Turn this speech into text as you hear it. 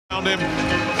around him.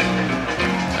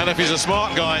 And if he's a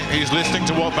smart guy, he's listening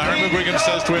to what Barry McGuigan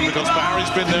says to him, because Barry's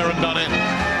been there and done it,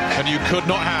 and you could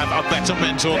not have a better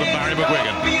mentor than Barry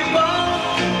McGuigan.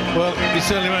 Well, he's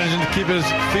certainly managing to keep his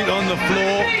feet on the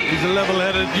floor. He's a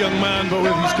level-headed young man, but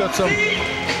he's got some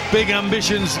big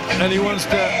ambitions, and he wants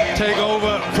to take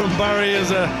over from Barry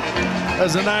as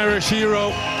an Irish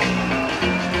hero.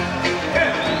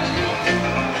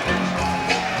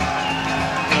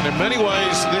 And in many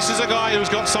ways, this is a guy who's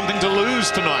got something to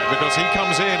lose tonight, because he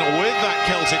comes in with that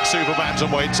Celtic Super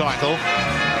Bantamweight title.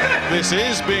 This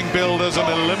is being billed as an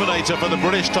eliminator for the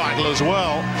British title as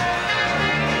well.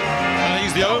 And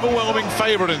he's the overwhelming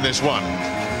favourite in this one.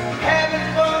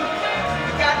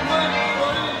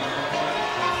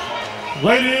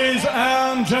 Ladies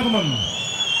and gentlemen,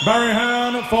 Barry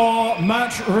Hearn for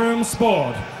Matchroom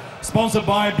Sport, sponsored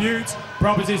by Butte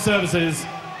Property Services.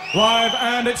 Live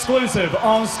and exclusive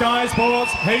on Sky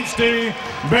Sports HD,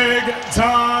 Big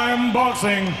Time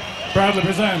Boxing proudly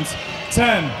presents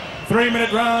 10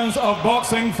 3-minute rounds of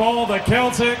boxing for the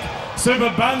Celtic Super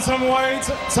Bantamweight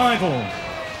title.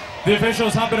 The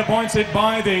officials have been appointed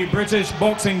by the British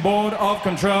Boxing Board of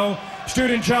Control. Stood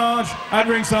in charge at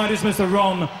ringside is Mr.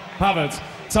 Ron Pavitt.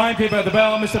 Timekeeper at the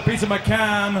bell, Mr. Peter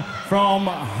McCann from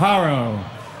Harrow.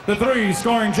 The three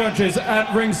scoring judges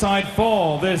at ringside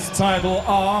for this title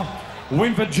are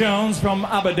Winford Jones from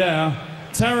Aberdare,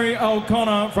 Terry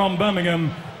O'Connor from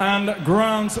Birmingham, and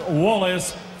Grant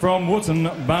Wallace from Wootton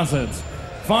Bassett.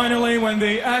 Finally, when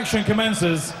the action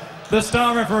commences, the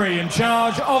star referee in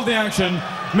charge of the action,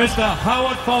 Mr.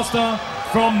 Howard Foster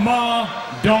from Mar,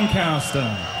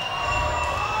 Doncaster.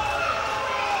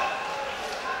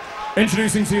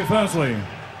 Introducing to you firstly,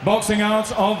 boxing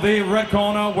out of the red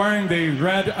corner, wearing the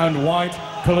red and white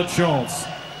coloured shorts.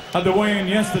 At the weigh-in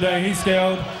yesterday, he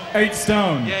scaled 8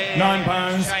 stone, 9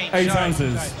 pounds, 8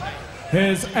 ounces.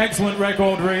 His excellent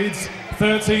record reads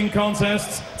 13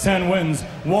 contests, 10 wins.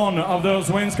 One of those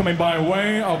wins coming by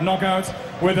way of knockout,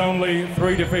 with only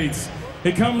 3 defeats.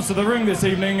 He comes to the ring this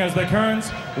evening as the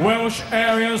current Welsh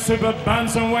Area Super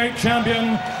Bantamweight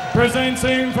champion,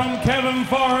 presenting from Kevin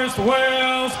Forest,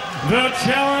 Wales, the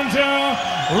challenger,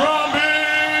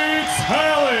 Robbie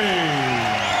Turley.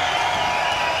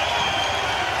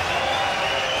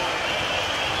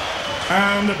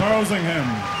 And opposing him,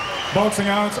 boxing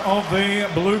out of the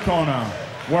blue corner,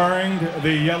 wearing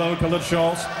the yellow-coloured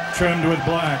shorts trimmed with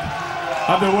black.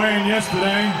 At the weigh-in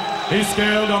yesterday, he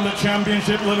scaled on the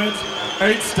championship limit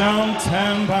 8 stone,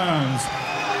 10 pounds.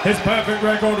 His perfect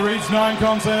record reads 9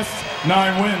 contests,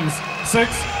 9 wins. 6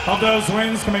 of those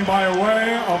wins coming by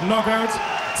way of knockout.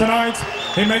 Tonight,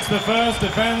 he makes the first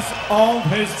defence of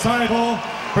his title,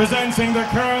 presenting the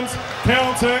current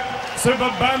Celtic Super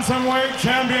Bantamweight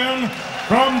champion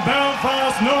from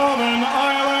Belfast, Northern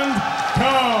Ireland,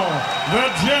 Carl the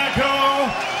Jacko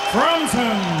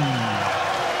Frampton.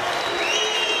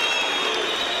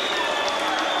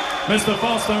 Mr.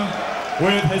 Foster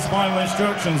with his final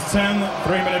instructions, 10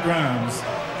 3-minute rounds.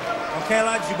 Okay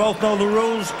lads, you both know the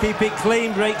rules. Keep it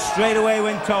clean, break straight away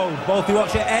when told. Both you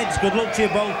watch your heads, good luck to you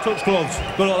both. Touch gloves.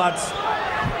 Good luck lads.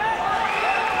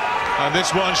 And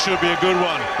this one should be a good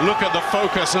one. Look at the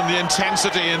focus and the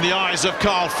intensity in the eyes of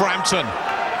Carl Frampton.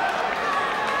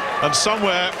 And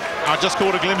somewhere, I just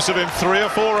caught a glimpse of him 3 or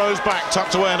 4 rows back,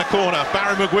 tucked away in a corner.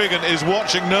 Barry McGuigan is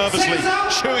watching nervously,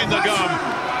 chewing the gum.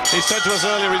 He said to us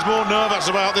earlier he's more nervous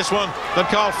about this one than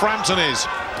Carl Frampton is.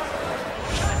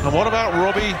 And what about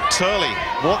Robbie Turley?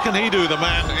 What can he do, the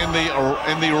man in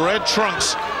the red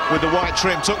trunks with the white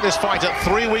trim? Took this fight at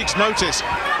 3 weeks' notice,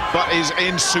 but is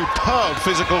in superb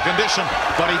physical condition.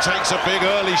 But he takes a big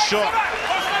early shot.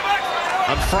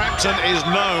 And Frampton is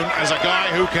known as a guy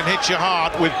who can hit you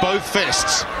hard with both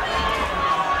fists.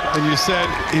 And you said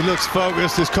he looks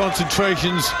focused, his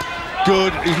concentration's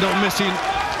good, he's not missing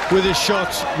with his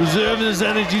shots, reserving his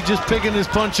energy, just picking his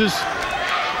punches.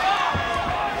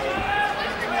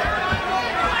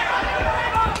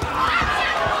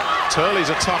 Turley's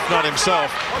a tough nut himself,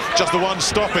 just the one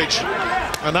stoppage,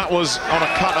 and that was on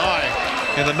a cut eye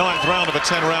in the 9th round of a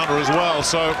 10-rounder as well,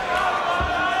 so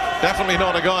definitely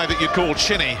not a guy that you'd call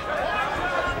chinny.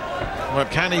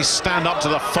 But can he stand up to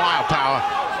the firepower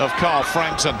of Carl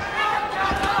Frampton?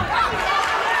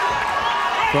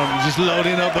 Frampton just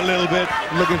loading up a little bit,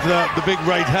 looking for the big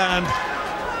right hand.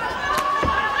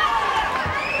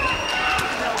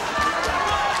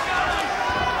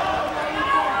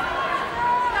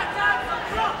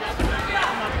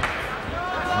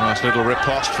 Nice little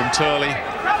riposte from Turley.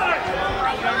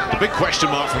 The big question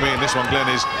mark for me in this one, Glenn,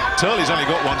 is Turley's only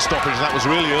got one stoppage. That was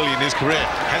really early in his career.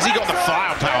 Has he got the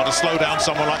firepower to slow down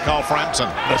someone like Carl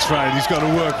Frampton? That's right. He's got to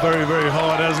work very, very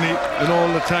hard, hasn't he? And all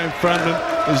the time, Frampton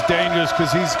is dangerous because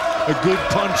he's a good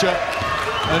puncher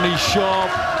and he's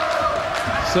sharp.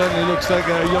 Certainly looks like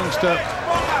a youngster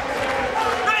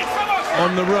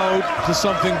on the road to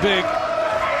something big.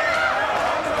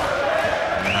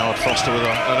 Howard Foster with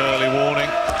an early warning.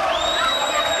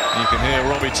 You can hear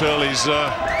Robbie Turley's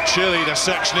cheerleader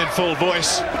section in full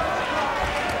voice,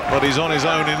 but he's on his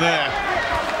own in there.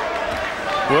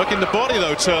 Working the body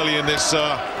though, Turley, in this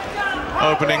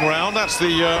opening round. That's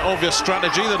the obvious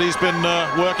strategy that he's been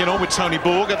working on with Tony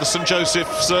Borg at the St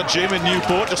Joseph's gym in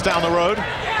Newport, just down the road.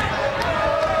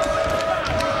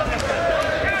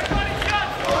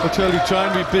 Well, Turley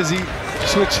trying to be busy,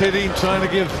 switch hitting, trying to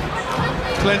give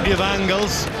plenty of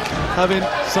angles, having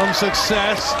some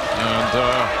success.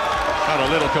 And had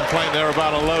a little complaint there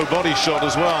about a low body shot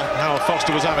as well. Howard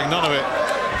Foster was having none of it.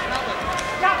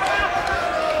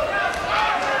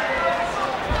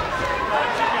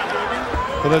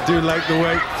 But I do like the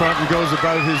way Frampton goes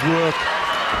about his work.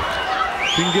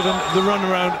 Can give him the run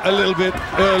around a little bit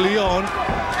early on,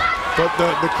 but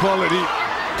the quality,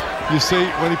 you see,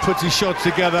 when he puts his shots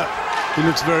together, he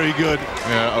looks very good.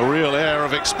 Yeah, a real air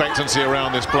of expectancy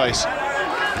around this place,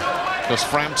 because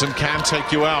Frampton can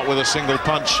take you out with a single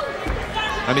punch,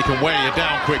 and he can wear you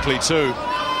down quickly too.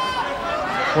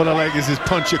 What I like is his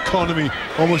punch economy.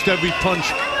 Almost every punch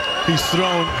he's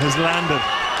thrown has landed.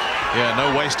 Yeah,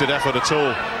 no wasted effort at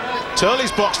all.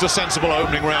 Turley's boxed a sensible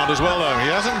opening round as well, though. He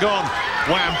hasn't gone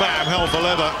wham bam, hell for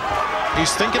leather.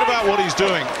 He's thinking about what he's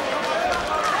doing.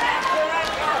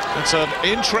 It's an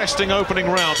interesting opening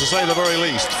round, to say the very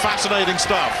least. Fascinating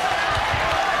stuff.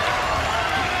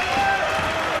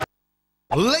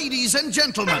 Ladies and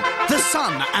gentlemen, The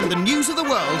Sun and the News of the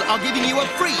World are giving you a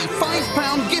free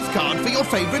 £5 gift card for your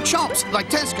favourite shops, like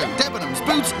Tesco, Debenhams,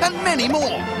 Boots and many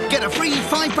more. Get a free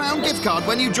 £5 gift card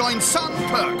when you join Sun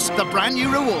Perks, the brand new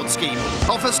reward scheme.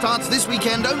 Offer starts this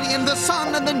weekend only in The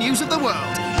Sun and the News of the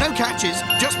World. No catches,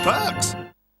 just perks.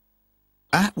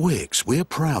 At Wickes, we're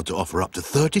proud to offer up to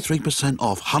 33%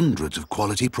 off hundreds of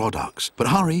quality products. But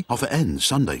hurry, offer ends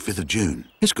Sunday, 5th of June.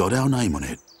 It's got our name on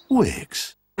it.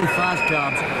 Wickes. Fast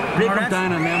jobs. Break them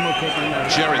down and then we'll kick them.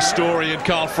 Jerry Story in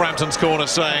Carl Frampton's corner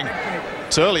saying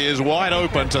Turley is wide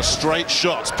open to straight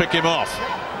shots. Pick him off.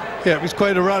 Yeah, he's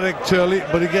quite erratic, Turley,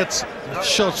 but he gets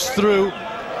shots through.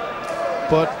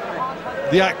 But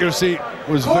the accuracy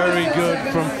was very good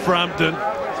from Frampton.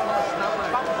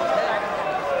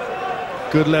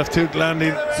 Good left hook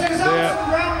landing there.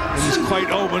 And he's quite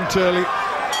open, Turley.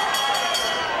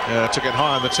 Yeah, took it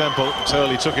high on the temple.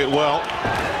 Turley took it well.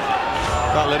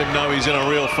 That let him know he's in a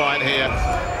real fight here.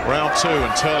 Round two,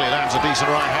 and Turley lands a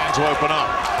decent right hand to open up.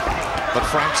 But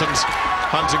Frampton's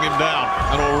hunting him down.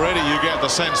 And already you get the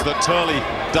sense that Turley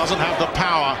doesn't have the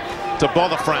power to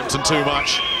bother Frampton too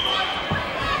much.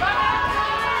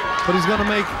 But he's going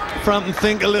to make Frampton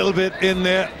think a little bit in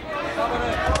there,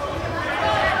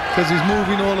 because he's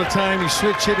moving all the time, he's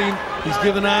switch hitting, he's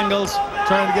giving angles,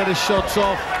 trying to get his shots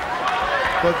off.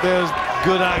 But there's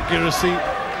good accuracy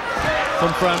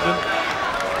from Frampton.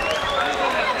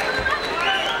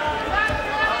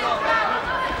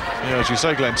 Yeah, as you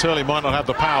say, Glenn, Turley might not have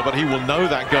the power, but he will know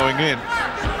that going in.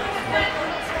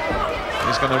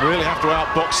 He's going to really have to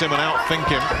outbox him and outthink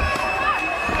him.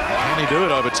 Can he do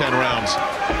it over 10 rounds?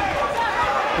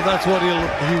 But that's what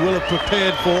he will have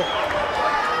prepared for.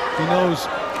 He knows,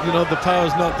 you know, the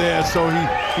power's not there, so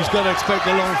he's got to expect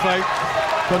a long fight,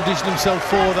 condition himself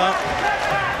for that.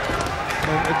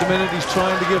 And at the minute he's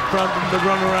trying to give Frampton the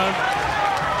run around.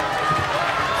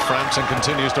 Frampton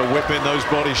continues to whip in those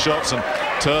body shots, and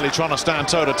Turley trying to stand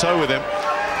toe-to-toe with him.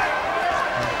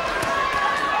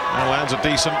 And lands a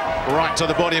decent right to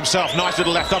the body himself. Nice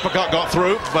little left uppercut got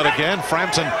through, but again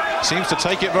Frampton seems to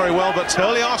take it very well, but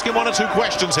Turley asking one or two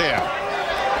questions here.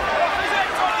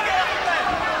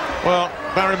 Well,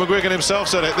 Barry McGuigan himself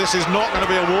said it. This is not going to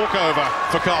be a walkover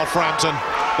for Carl Frampton.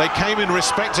 They came in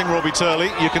respecting Robbie Turley.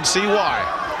 You can see why.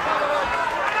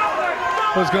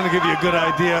 Well, it's going to give you a good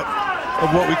idea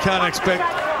of what we can expect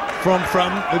from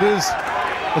Frampton. It is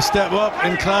a step up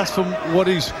in class from what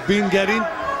he's been getting.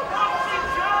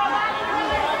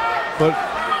 But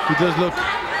he does look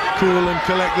cool and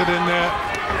collected in there.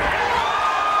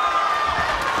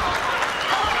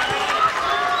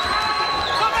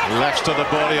 Left to the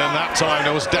body, and that time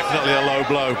there was definitely a low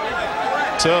blow.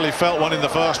 Turley felt one in the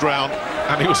first round,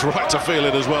 and he was right to feel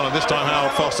it as well. And this time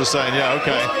Howard Foster saying, yeah,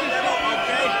 okay.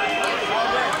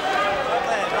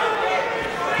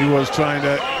 He was trying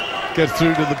to get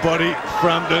through to the body,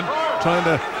 Frampton. trying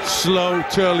to slow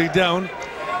Turley down.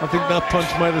 I think that punch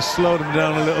might have slowed him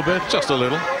down a little bit. Just a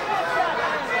little.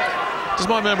 Does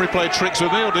my memory play tricks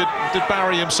with me, or did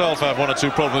Barry himself have one or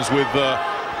two problems with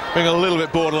being a little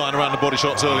bit borderline around the body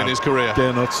shots early in his career?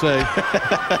 Dare not say.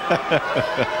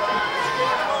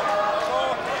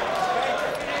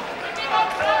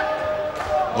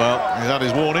 Well, he's had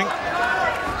his warning.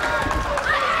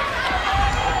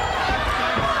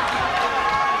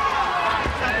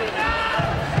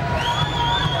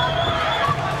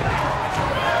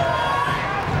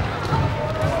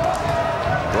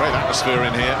 Great atmosphere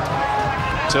in here.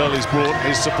 Turley's brought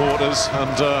his supporters,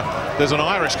 and there's an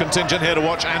Irish contingent here to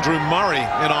watch Andrew Murray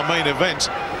in our main event.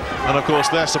 And of course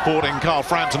they're supporting Carl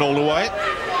Frampton all the way.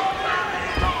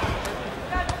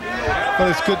 Well,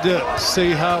 it's good to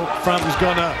see how Frampton's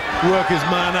going to work his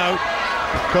man out,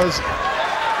 because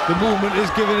the movement is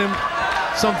giving him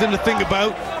something to think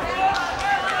about.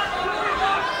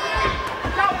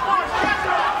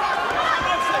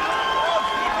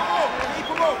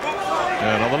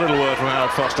 Yeah, another little word from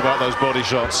Howard Frost about those body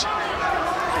shots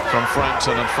from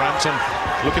Frampton, and Frampton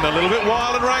looking a little bit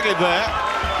wild and ragged there.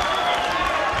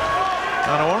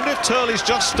 And I wonder if Turley's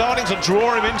just starting to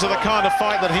draw him into the kind of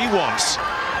fight that he wants.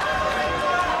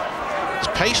 His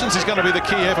patience is going to be the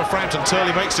key here for Frampton.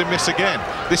 Turley makes him miss again.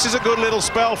 This is a good little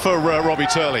spell for Robbie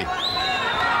Turley.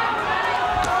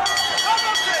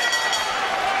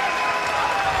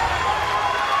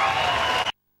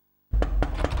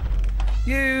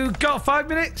 You got 5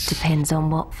 minutes? Depends on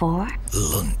what for.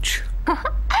 Lunch.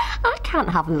 I can't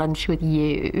have lunch with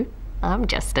you. I'm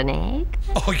just an egg.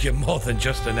 Oh, you're more than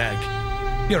just an egg.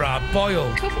 You're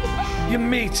hard-boiled. You're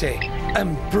meaty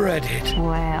and breaded.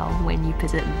 Well, when you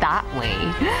put it that way.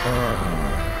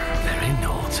 Very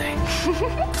naughty.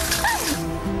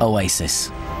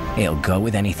 Oasis. It'll go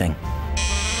with anything.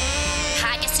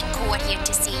 Haggis and Court here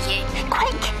to see you.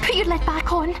 Quick, put your lid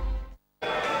back on.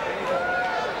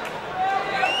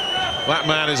 That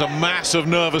man is a mass of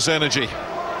nervous energy.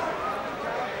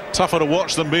 Tougher to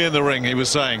watch than be in the ring, he was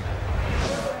saying.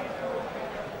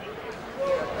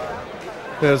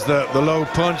 There's the low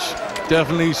punch,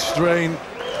 definitely strained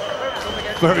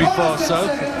very far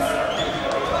south.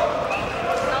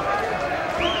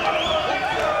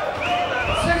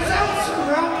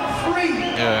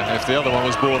 Yeah, if the other one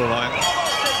was borderline,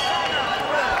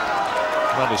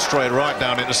 that is straight right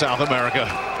down into South America.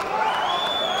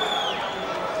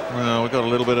 Well, we've got a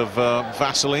little bit of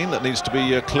Vaseline that needs to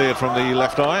be cleared from the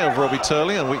left eye of Robbie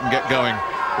Turley, and we can get going.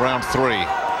 Round 3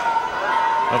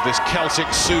 of this Celtic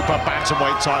super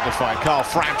bantamweight title fight. Carl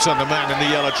Frampton, the man in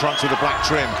the yellow trunks with the black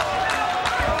trim,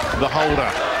 the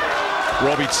holder.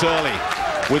 Robbie Turley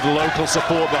with local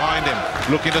support behind him,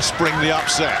 looking to spring the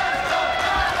upset.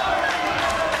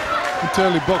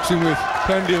 Turley boxing with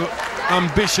plenty of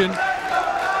ambition,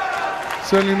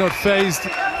 certainly not fazed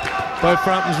by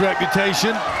Frampton's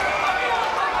reputation.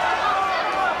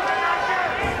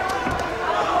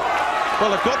 Well,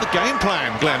 they've got the game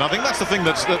plan, Glenn. I think that's the thing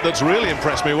that's really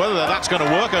impressed me. Whether that's going to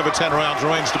work over 10 rounds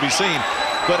remains to be seen.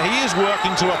 But he is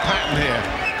working to a pattern here.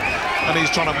 And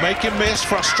he's trying to make him miss,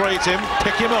 frustrate him,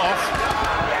 pick him off,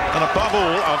 and above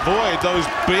all, avoid those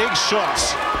big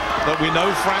shots that we know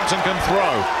Frampton can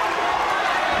throw.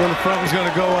 Well, if Frampton's going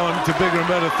to go on to bigger and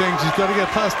better things, he's got to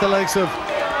get past the likes of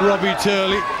Robbie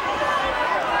Turley.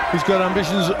 He's got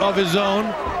ambitions of his own.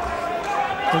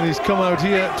 And he's come out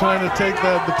here trying to take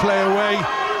the play away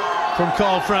from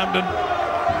Carl Frampton,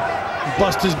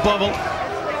 bust his bubble.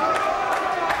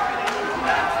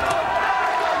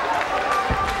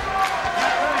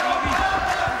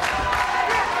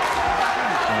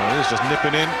 He's just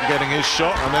nipping in, getting his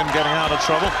shot, and then getting out of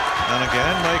trouble. And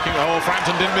again, making... Oh,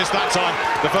 Frampton didn't miss that time.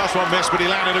 The first one missed, but he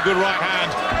landed a good right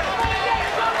hand.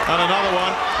 And another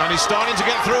one, and he's starting to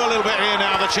get through a little bit here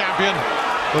now, the champion.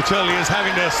 Well, Turley is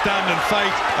having to stand and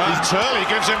fight. And Turley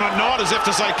gives him a nod as if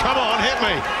to say, come on, hit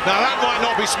me. Now, that might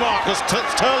not be smart, because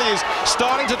Turley is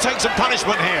starting to take some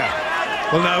punishment here.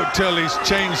 Well, now Turley's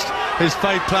changed his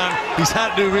fight plan. He's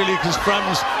had to, really, because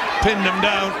Frampton's pinned him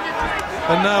down.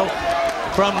 And now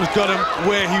Frampton's got him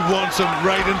where he wants him,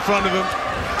 right in front of him.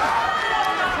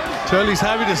 Turley's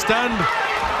happy to stand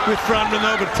with Frampton,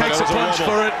 though, but takes a punch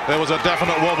for it. There was a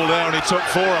definite wobble there, and he took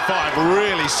 4 or 5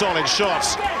 really solid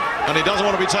shots. And he doesn't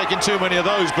want to be taking too many of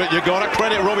those, but you've got to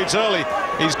credit Robbie Turley.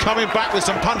 He's coming back with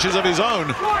some punches of his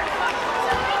own.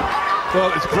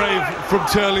 Well, it's brave from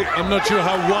Turley. I'm not sure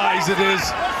how wise it is.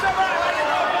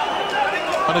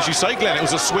 And as you say, Glenn, it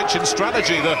was a switch in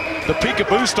strategy. The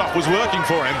peekaboo stuff was working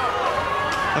for him.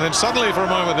 And then suddenly, for a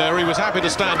moment there, he was happy to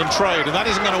stand and trade, and that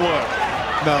isn't going to work.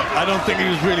 No, I don't think he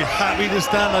was really happy to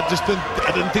stand. I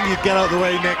didn't think he'd get out of the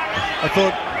way, Nick. I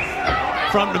thought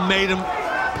Frampton made him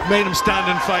stand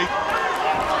and fight.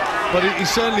 But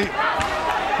he's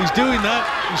doing that.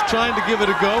 He's trying to give it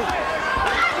a go.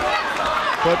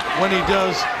 But when he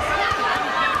does,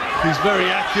 he's very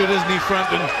accurate, isn't he,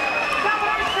 Frampton?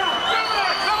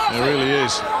 It really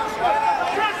is.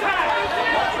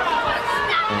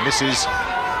 And this is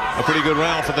a pretty good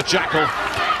round for the Jackal.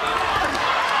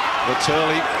 But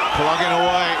Turley plugging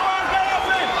away.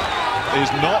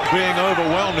 Is not being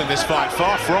overwhelmed in this fight,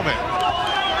 far from it.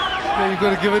 Yeah, you've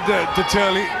got to give it to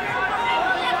Turley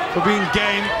for being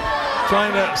game,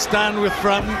 trying to stand with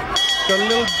Frampton. Got a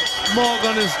little mark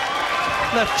on his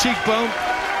left cheekbone.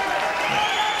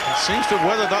 Seems to have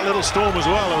weathered that little storm as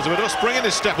well. There was a bit of a spring in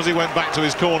his step as he went back to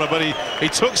his corner, but he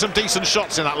took some decent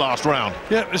shots in that last round.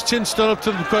 Yeah, his chin stood up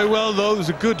to them quite well, though. It was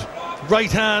a good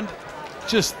right hand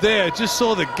just there. Just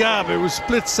saw the gap. It was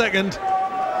split second,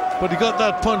 but he got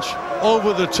that punch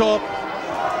over the top.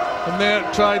 And there,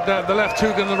 tried the left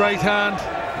hook and the right hand.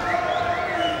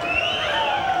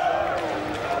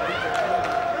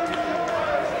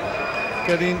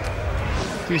 Getting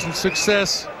decent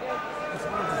success.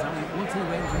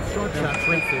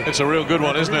 It's a real good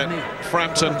one, isn't it?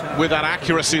 Frampton, with that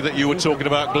accuracy that you were talking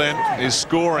about, Glenn, is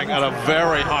scoring at a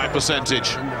very high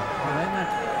percentage.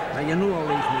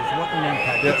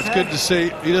 Yeah, it's good to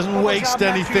see. He doesn't waste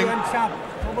anything.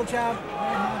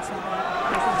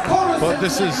 But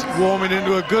this is warming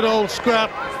into a good old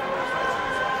scrap.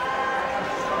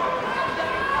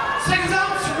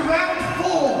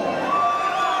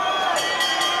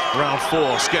 Round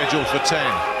 4 scheduled for 10.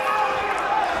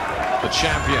 The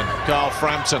champion, Carl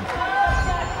Frampton,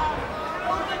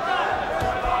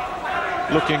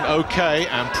 looking okay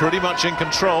and pretty much in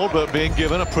control, but being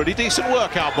given a pretty decent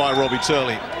workout by Robbie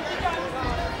Turley,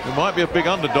 who might be a big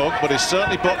underdog, but is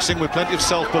certainly boxing with plenty of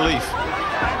self-belief.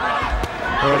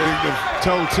 Well, I think they've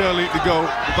told Turley to go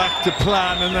back to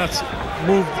plan, and that's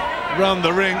moved round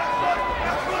the ring.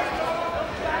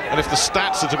 And if the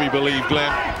stats are to be believed,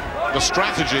 Glenn, the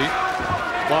strategy,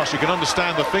 whilst you can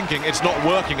understand the thinking, it's not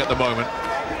working at the moment.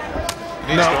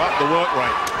 He needs to up the work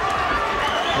rate.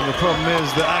 And the problem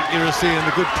is the accuracy and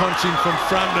the good punching from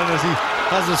Frampton as he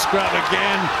has a scrap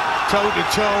again, toe to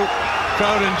toe.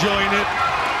 Crowd enjoying it.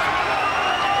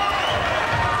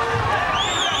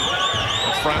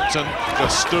 And Frampton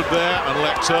just stood there and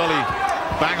let Turley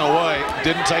bang away,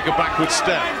 didn't take a backward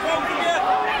step.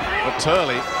 But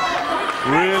Turley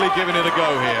really giving it a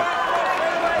go here.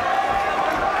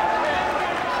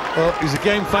 Well, he's a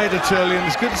game fighter, Turley, and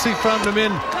it's good to see Frampton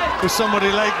in with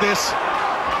somebody like this.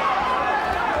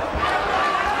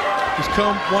 He's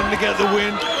come wanting to get the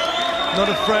win, not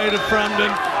afraid of Frampton.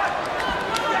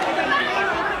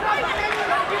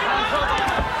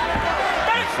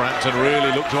 And Frampton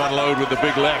really looked to unload with the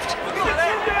big left.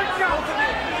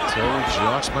 Turley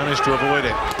just managed to avoid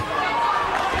it.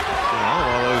 One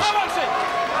of those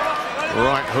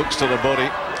right hooks to the body.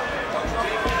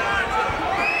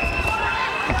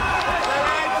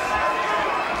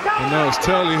 And now it's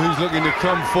Turley who's looking to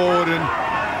come forward and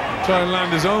try and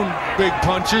land his own big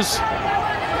punches.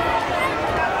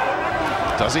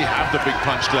 Does he have the big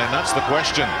punch, Glenn? That's the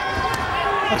question.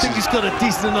 I think he's got a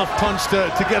decent enough punch to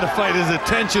get a fighter's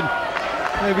attention.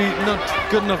 Maybe not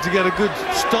good enough to get a good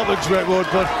stoppage record,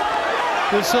 but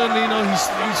certainly, you know, he's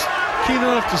keen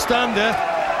enough to stand there.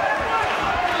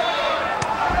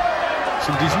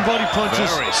 Some decent body punches.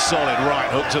 Very solid right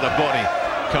hook to the body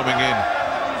coming in.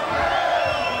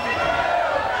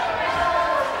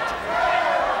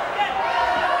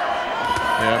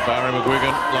 Yeah, Barry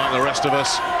McGuigan, like the rest of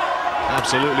us,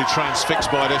 absolutely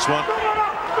transfixed by this one.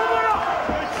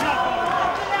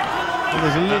 And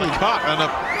there's a little cut and a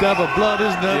dab of blood,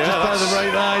 isn't there? Yeah, just by the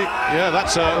right eye. Yeah,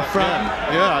 that's a front.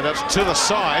 Yeah, that's to the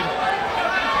side.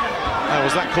 Now,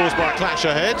 was that caused by a clash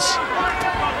of heads?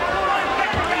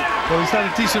 Well, he's had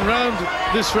a decent round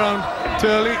this round,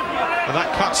 Turley. And that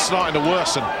cut's starting to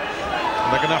worsen. And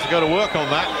they're going to have to go to work on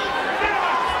that.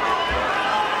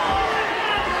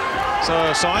 So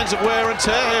signs of wear and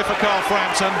tear here for Carl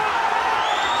Frampton.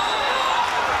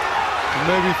 And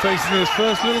maybe facing his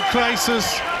first little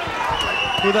crisis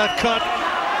with that cut.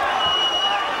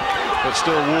 But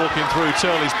still walking through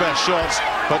Turley's best shots.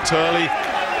 But Turley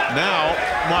now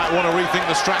might want to rethink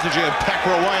the strategy and pecker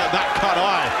away at that cut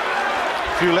eye.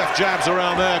 A few left jabs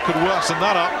around there could worsen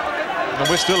that up. And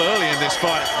we're still early in this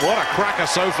fight. What a cracker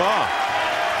so far.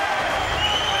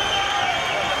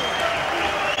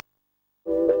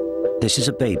 This is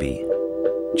a baby,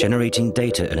 generating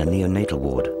data in a neonatal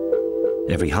ward.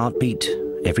 Every heartbeat,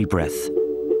 every breath,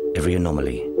 every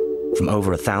anomaly. from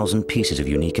over 1,000 pieces of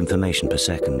unique information per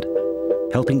second,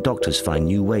 helping doctors find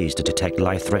new ways to detect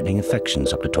life-threatening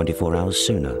infections up to 24 hours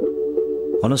sooner.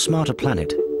 On a smarter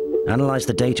planet, analyze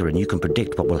the data and you can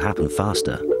predict what will happen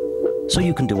faster, so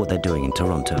you can do what they're doing in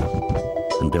Toronto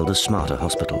and build a smarter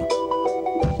hospital.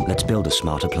 Let's build a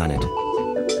smarter planet.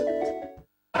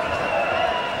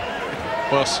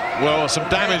 Well, some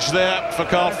damage there for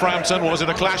Carl Frampton. Was it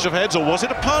a clash of heads or was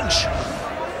it a punch?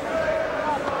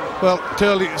 Well,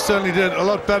 Turley certainly did a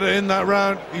lot better in that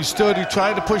round. He stood, he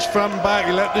tried to push Frampton back,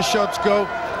 he let the shots go,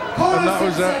 and that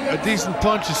was a decent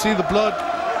punch. You see the blood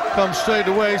come straight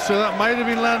away, so that might have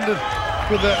been landed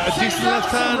with a decent left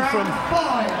hand from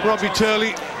Robbie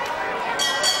Turley.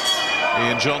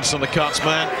 Ian Johnson, the cuts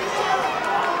man,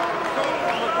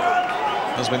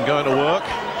 has been going to work.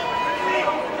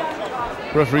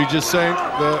 Referee just saying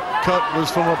the cut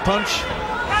was from a punch.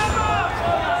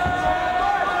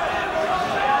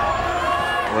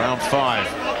 Round 5.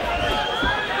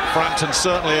 Frampton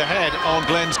certainly ahead on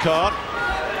Glenn's card,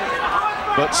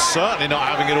 but certainly not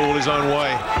having it all his own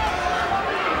way.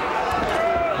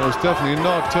 Most definitely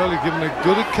not. Turley giving a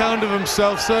good account of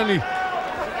himself, certainly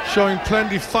showing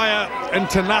plenty fire and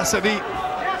tenacity.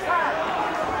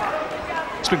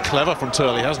 It's been clever from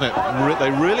Turley, hasn't it?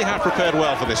 They really have prepared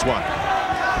well for this one.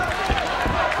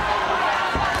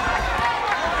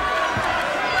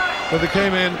 But they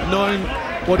came in knowing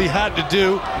what he had to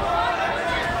do.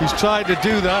 He's tried to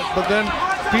do that, but then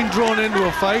been drawn into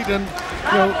a fight, and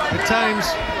you know, at times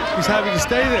he's happy to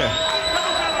stay there.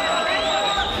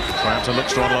 Frampton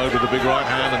looks to unload with the big right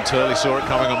hand, and Turley saw it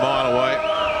coming a mile away.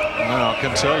 Now,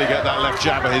 can Turley get that left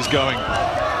jab of his going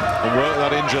and work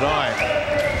that injured eye?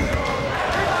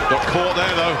 Got caught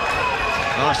there, though.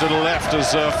 Nice little left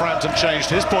as Frampton changed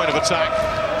his point of attack.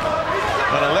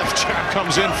 And a left jab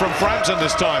comes in from Frampton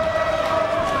this time.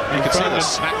 You can see the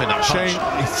snap in that punch.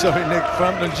 Sorry, Nick,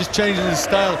 Frampton just changing his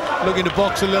style, looking to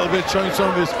box a little bit, showing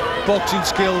some of his boxing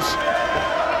skills,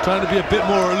 trying to be a bit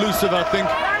more elusive, I think.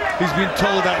 He's been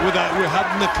told that with that we're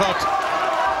having the cut.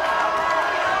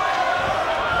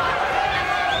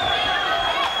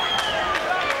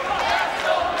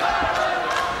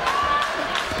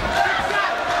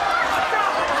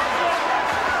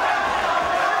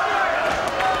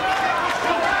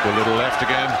 Good little left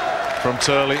again from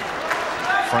Turley.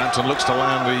 Frampton looks to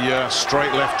land the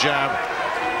straight left jab.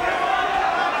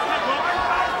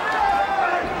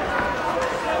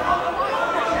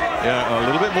 Yeah, a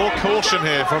little bit more caution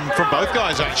here from both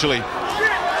guys, actually.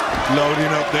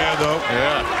 Loading up there, though.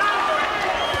 Yeah.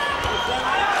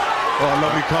 Oh, a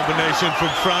lovely combination from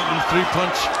Frampton.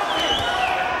 Three-punch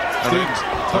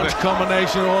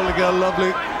combination all together,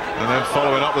 lovely. And then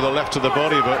following up with a left to the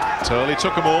body, but Turley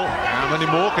took them all. How many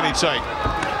more can he take?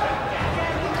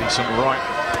 Decent right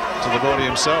to the body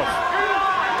himself,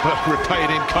 but repaid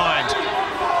in kind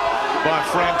by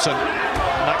Frampton.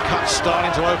 And that cut's starting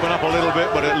to open up a little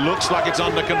bit, but it looks like it's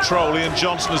under control. Ian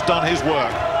Johnson has done his work.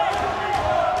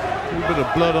 A little bit of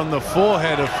blood on the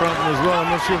forehead of Frampton as well. I'm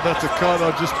not sure if that's a cut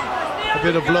or just a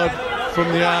bit of blood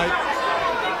from the eye.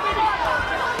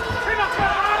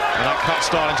 And that cut's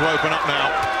starting to open up now.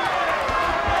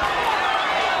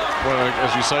 Well,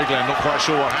 as you say, Glenn, not quite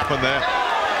sure what happened there.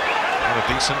 And a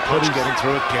decent punch getting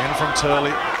through again from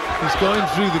Turley. He's going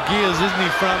through the gears, isn't he,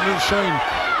 Frampton? Showing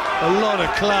a lot of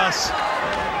class.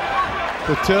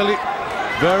 But Turley,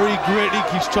 very gritty,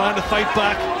 keeps trying to fight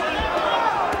back.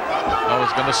 I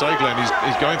was going to say, Glenn,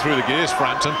 he's going through the gears,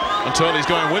 Frampton, and Turley's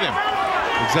going with him.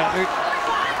 Exactly.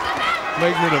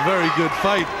 Making it a very good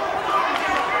fight.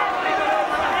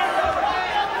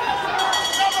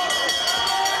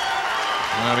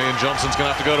 And Ian Johnson's going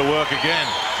to have to go to work again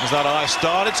as that eye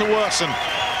started to worsen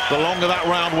the longer that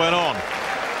round went on.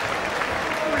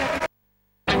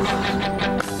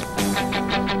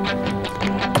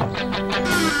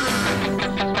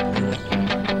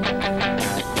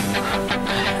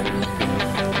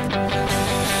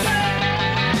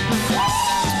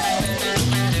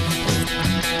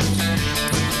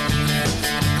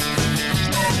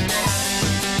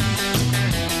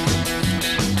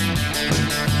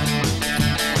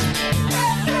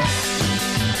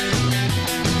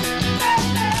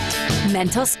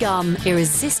 Mentos Scum,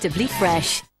 irresistibly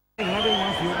fresh. Well,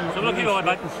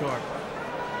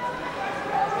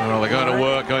 they're going to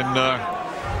work on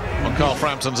Carl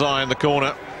Frampton's eye in the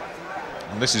corner,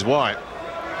 and this is why.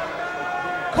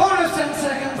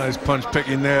 Nice punch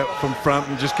picking there from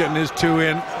Frampton, just getting his two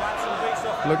in,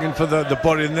 looking for the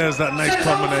body, and there's that nice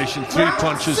combination. 3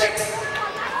 punches.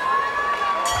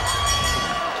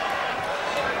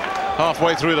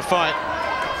 Halfway through the fight,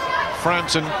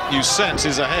 Frampton, you sense,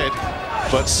 is ahead,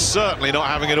 but certainly not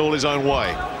having it all his own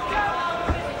way.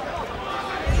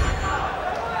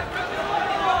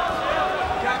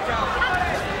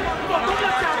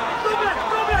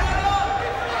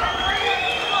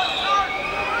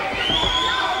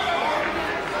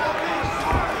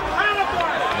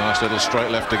 little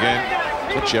straight left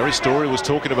again. What Jerry Story was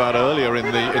talking about earlier in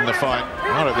the fight,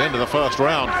 right at the end of the first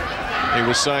round. He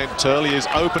was saying Turley is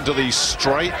open to these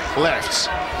straight lefts.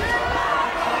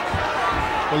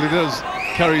 Well, he does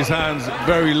carry his hands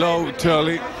very low,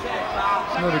 Turley.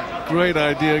 It's not a great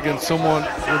idea against someone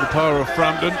with the power of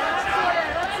Frampton.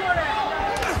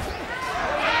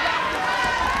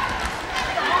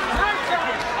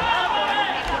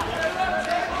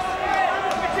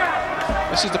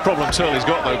 This is the problem Turley's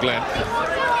got, though, Glenn.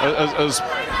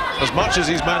 As much as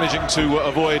he's managing to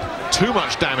avoid too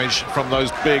much damage from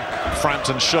those big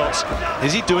Frampton shots,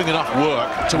 is he doing enough work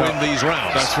to win these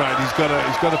rounds? That's right. He's got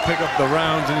to pick up the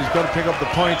rounds, and he's got to pick up the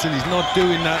points, and he's not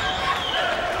doing that.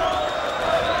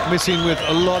 Missing with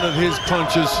a lot of his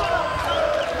punches.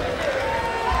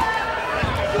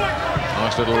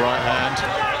 Nice little right hand.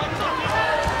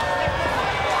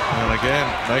 And again,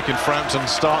 making Frampton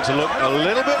start to look a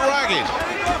little bit ragged.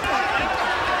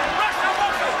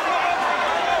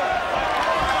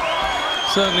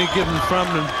 Certainly giving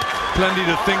Frampton plenty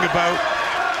to think about.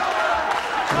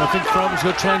 And I think Frampton's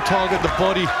going to try and target the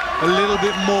body a little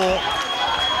bit more.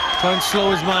 Try and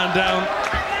slow his man down.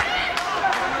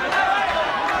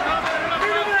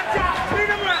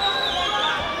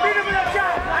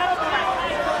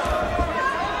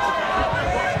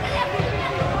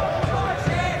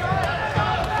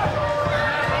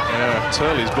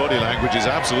 Turley's body language is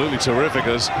absolutely terrific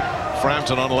as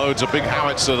Frampton unloads a big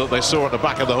howitzer that they saw at the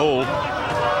back of the hall.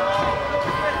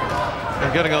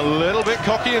 And getting a little bit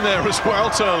cocky in there as well,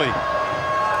 Turley.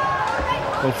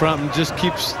 Well, Frampton just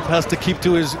has to keep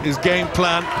to his game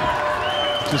plan.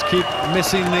 Just keep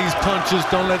missing these punches.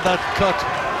 Don't let that cut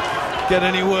get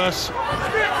any worse.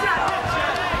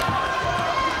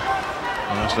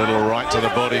 Nice little right to the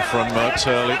body from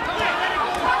Turley.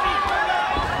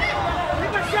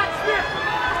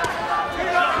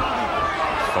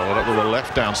 Followed up with a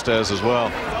left downstairs as well.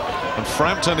 And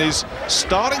Frampton is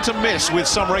starting to miss with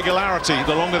some regularity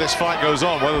the longer this fight goes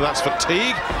on, whether that's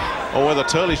fatigue or whether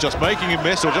Turley's just making him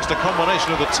miss or just a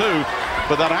combination of the two.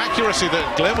 But that accuracy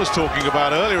that Glenn was talking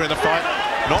about earlier in the fight,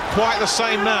 not quite the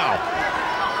same now.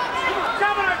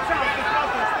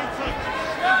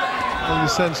 Well, you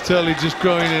sense Turley just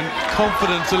growing in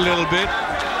confidence a little bit.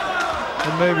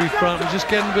 And maybe Frampton just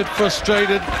getting a bit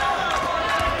frustrated.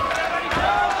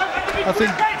 I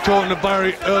think talking to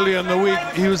Barry earlier in the week,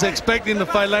 he was expecting a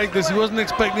fight like this. He wasn't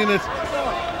expecting it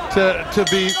to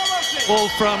be all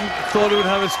from. Thought it would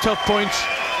have its tough points.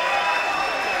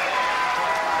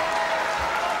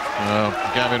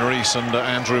 Gavin Rees and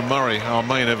Andrew Murray, our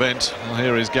main event. Well,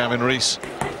 here is Gavin Rees,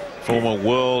 former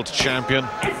world champion,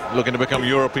 looking to become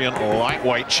European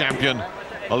lightweight champion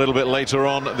a little bit later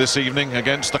on this evening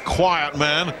against the quiet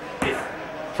man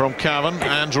from Cavan,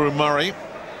 Andrew Murray.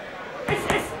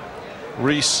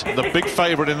 Rees, the big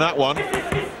favourite in that one,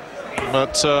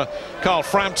 but Carl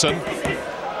Frampton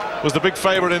was the big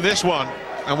favourite in this one,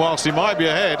 and whilst he might be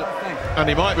ahead and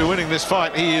he might be winning this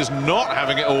fight, he is not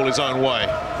having it all his own way.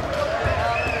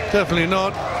 Definitely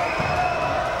not.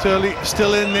 Turley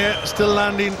still in there, still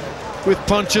landing with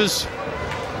punches,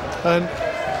 and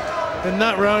in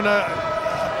that round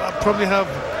I probably have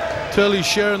Turley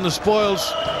sharing the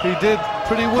spoils. He did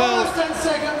pretty well.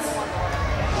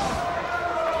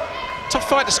 Tough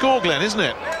fight to score, Glenn, isn't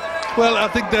it? Well, I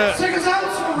think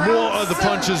more of the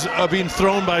punches are being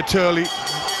thrown by Turley,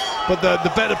 but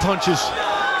the better punches,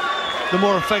 the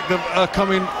more effective, are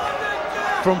coming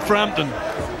from Frampton.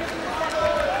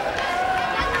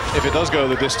 If it does go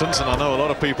the distance, and I know a lot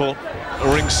of people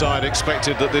ringside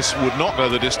expected that this would not go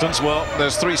the distance, well,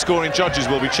 there's 3 scoring judges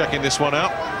will be checking this one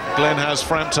out. Glenn has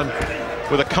Frampton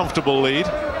with a comfortable lead,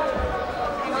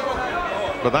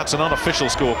 but that's an unofficial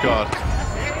scorecard.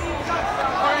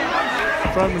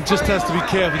 Frampton just has to be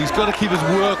careful. He's got to keep his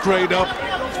work rate up.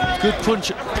 Good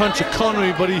punch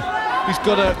economy, but he's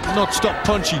got to not stop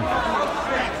punching.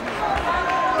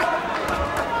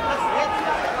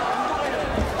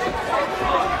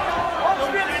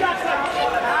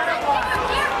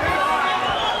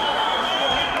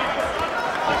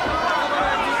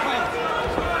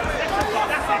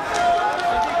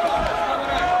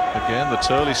 Again, the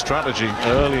Turley strategy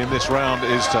early in this round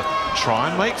is to try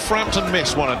and make Frampton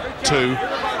miss 1 or 2.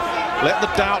 Let the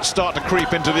doubt start to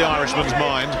creep into the Irishman's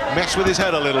mind, mess with his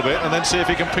head a little bit, and then see if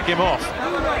he can pick him off.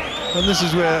 And this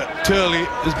is where Turley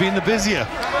has been the busier.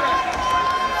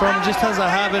 Frampton just has a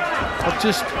habit of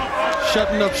just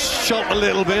shutting up shop a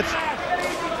little bit.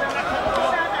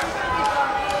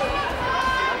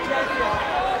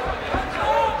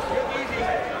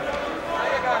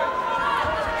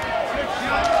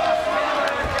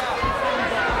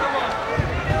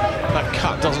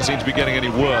 Doesn't doesn't seem to be getting any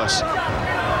worse.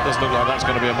 Doesn't look like that's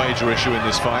going to be a major issue in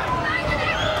this fight.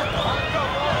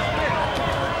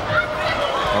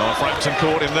 Oh, Frampton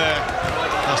caught him there.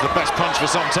 That's the best punch for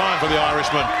some time for the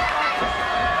Irishman.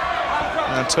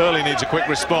 And Turley needs a quick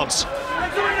response.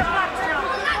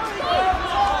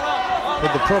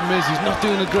 But the problem is he's not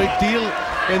doing a great deal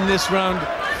in this round.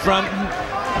 Frampton,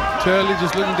 Turley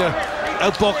just looking to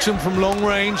outbox him from long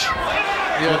range.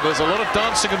 Yeah, there's a lot of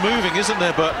dancing and moving, isn't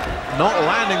there? But not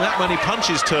landing that many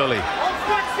punches, Turley.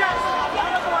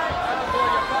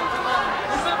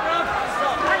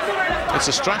 It's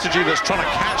a strategy that's trying to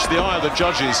catch the eye of the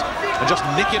judges and just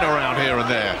nicking around here and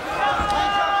there.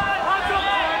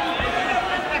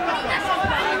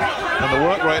 And the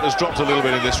work rate has dropped a little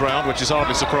bit in this round, which is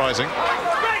hardly surprising.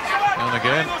 And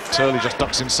again, Turley just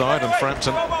ducks inside and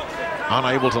Frampton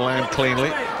unable to land cleanly.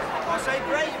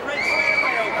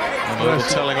 And a little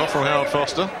telling off from Howard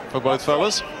Foster for both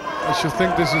fellas. I should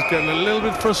think this is getting a little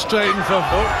bit frustrating for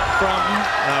Frampton.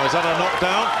 Now, is that a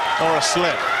knockdown or a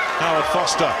slip? Howard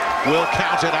Foster will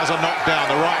count it as a knockdown,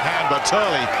 the right hand, but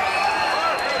Turley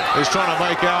is trying to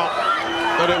make out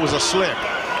that it was a slip.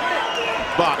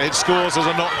 But it scores as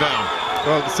a knockdown.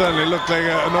 Well, it certainly looked like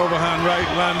an overhand right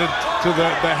landed to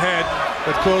the head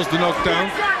that caused the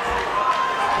knockdown.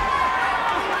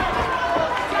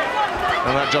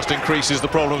 And that just increases the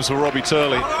problems for Robbie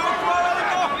Turley.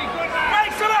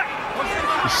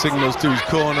 He signals to his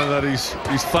corner that he's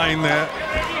fine there.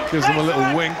 Gives him a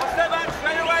little wink.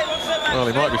 Well,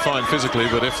 he might be fine physically,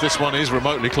 but if this one is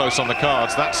remotely close on the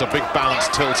cards, that's a big balance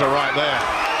tilter right there.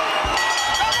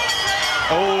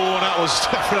 Oh, that was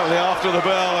definitely after the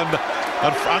bell, and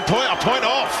a point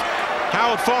off.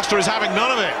 Howard Foster is having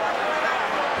none of it.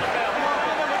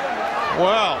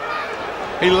 Well,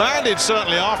 he landed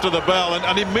certainly after the bell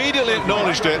and immediately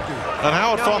acknowledged it. And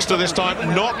Howard Foster this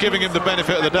time not giving him the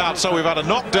benefit of the doubt. So we've had a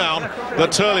knockdown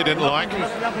that Turley didn't like,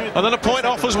 and then a point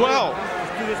off as well.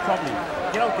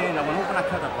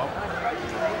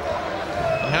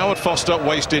 And Howard Foster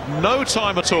wasted no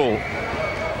time at all.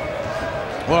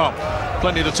 Well,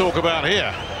 plenty to talk about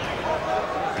here.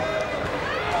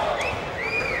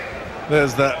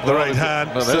 There's the right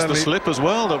hand. Well, there's the slip as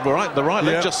well. The right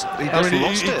leg just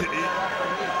lost it.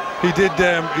 He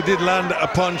did land a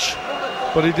punch,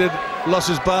 but he did lost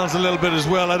his balance a little bit as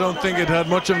well. I don't think it had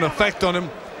much of an effect on him,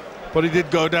 but he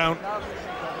did go down.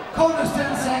 Corners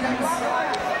 10 seconds.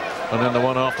 And then the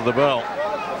one after the bell.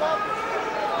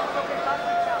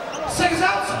 Seconds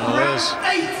out. Well, there's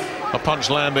a punch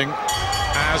landing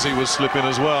as he was slipping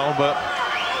as well, but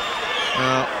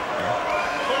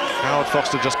Howard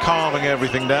Foster just calming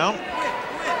everything down.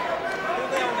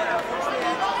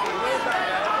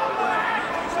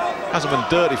 Hasn't been a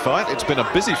dirty fight, it's been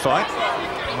a busy fight,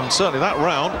 and certainly that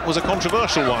round was a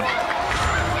controversial one.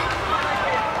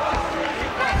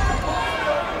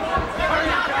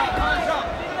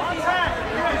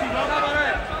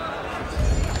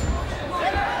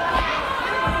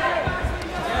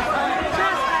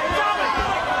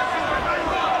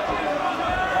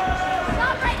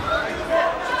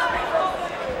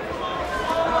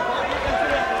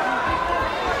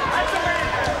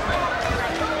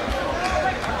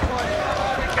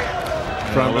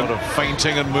 A lot of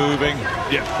feinting and moving.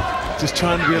 Yeah, just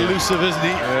trying to be elusive, isn't he?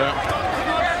 Yeah.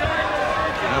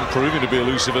 And proving to be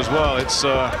elusive as well. It's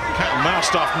cat and mouse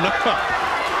stuff. No,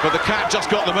 but the cat just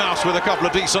got the mouse with a couple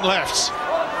of decent lefts.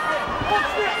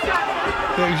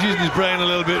 Yeah, he's using his brain a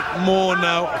little bit more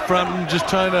now. Frampton just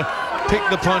trying to pick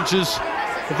the punches,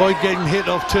 avoid getting hit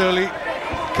off Turley,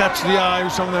 catch the eye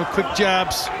with some of them quick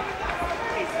jabs.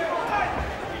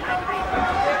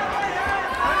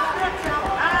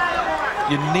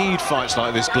 You need fights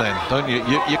like this, Glenn, don't you?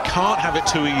 You can't have it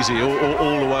too easy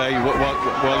all the way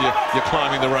while you're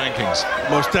climbing the rankings.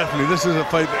 Most definitely. This is a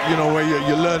fight that, where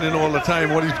you're learning all the time.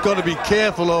 What he's got to be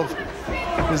careful of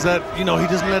is that, he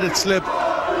doesn't let it slip.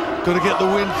 Got to get the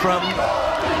win from him.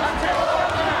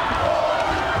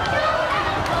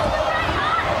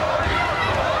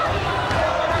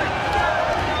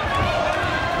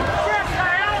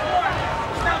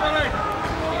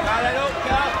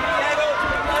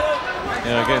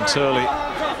 Yeah, again, Turley.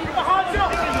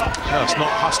 It's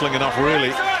not hustling enough,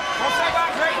 really.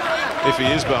 If he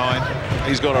is behind,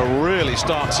 he's got to really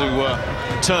start to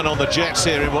turn on the jets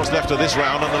here in what's left of this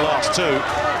round and the last two.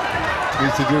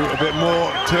 Needs to do a bit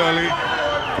more, Turley.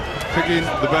 Picking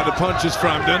the better punches,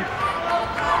 Frampton.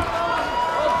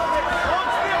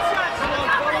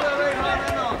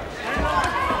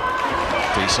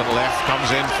 Decent left comes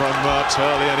in from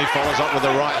Turley, and he follows up with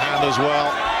the right hand as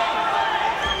well.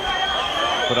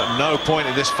 But at no point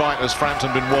in this fight has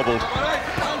Frampton been wobbled.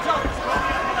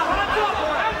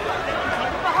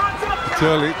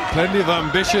 Turley, plenty of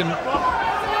ambition.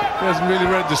 He hasn't really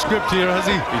read the script here, has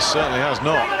he? He certainly has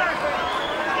not.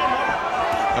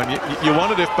 And you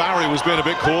wondered if Barry was being a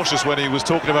bit cautious when he was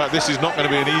talking about this is not going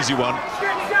to be an easy one.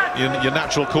 Your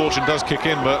natural caution does kick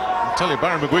in, but I tell you,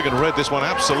 Barry McGuigan read this one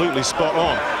absolutely spot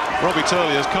on. Robbie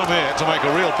Turley has come here to make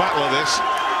a real battle of this.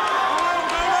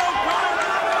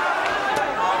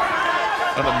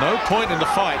 And at no point in the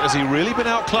fight has he really been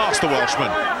outclassed, the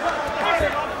Welshman.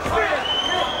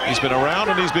 He's been around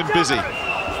and he's been busy.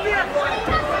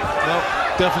 No,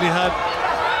 definitely had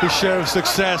his share of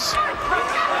success.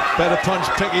 Better punch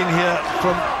picking here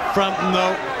from Frampton,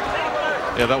 though.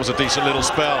 Yeah, that was a decent little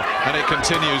spell, and it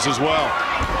continues as well.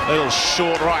 Little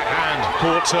short right hand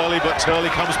caught Turley, but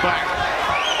Turley comes back,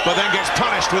 but then gets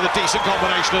punished with a decent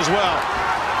combination as well.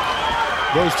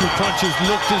 Those two punches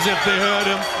looked as if they hurt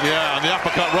him. Yeah, and the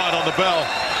uppercut right on the bell,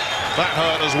 that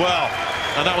hurt as well.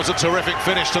 And that was a terrific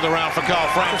finish to the round for Carl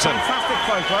Frampton. It's a fantastic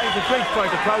fight, right? It's a great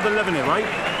fight. The crowd are loving it, right?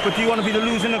 But do you want to be the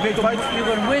loser in a great fight? You're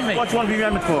going to win me. What do you want to be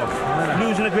remembered for?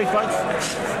 Losing a great fight?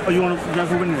 Or you want to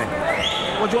be winning it?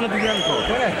 What do you want to be remembered for?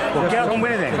 Well, get out and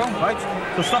win it then, right?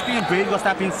 So stop being brave, go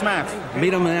stop being smart.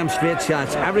 Meet him with them straight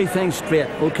shots. Everything straight,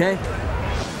 okay?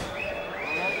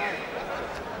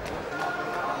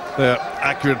 They're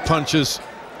accurate punches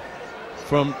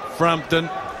from Frampton.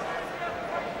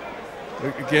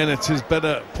 Again, it's his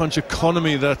better punch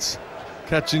economy that's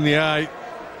catching the eye.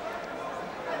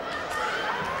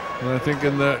 And I think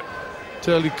in the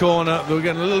Turley corner, they were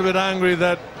getting a little bit angry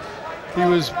that he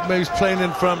was maybe playing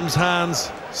in Frampton's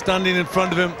hands, standing in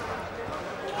front of him.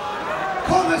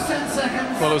 Corners 10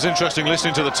 seconds. Well, it was interesting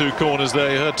listening to the two corners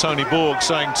there. You heard Tony Borg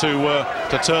saying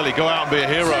to Turley, go out and be a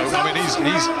hero. I mean, he's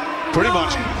pretty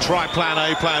much tried plan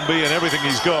A, plan B and everything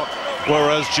he's got.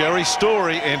 Whereas Jerry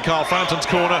Story in Carl Frampton's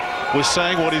corner was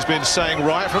saying what he's been saying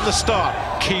right from the start.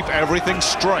 Keep everything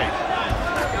straight.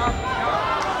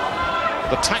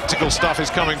 The tactical stuff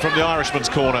is coming from the Irishman's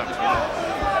corner.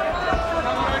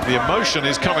 The emotion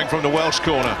is coming from the Welsh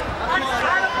corner.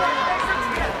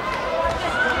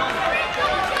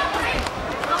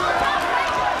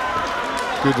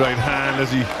 Good right hand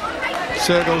as he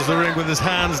circles the ring with his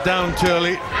hands down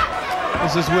Turley.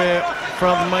 This is where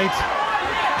Frampton might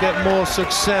get more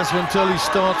success when Turley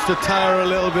starts to tire a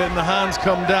little bit and the hands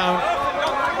come down.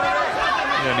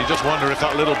 Yeah, and you just wonder if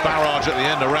that little barrage at the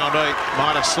end of round 8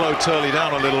 might have slowed Turley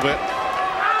down a little bit.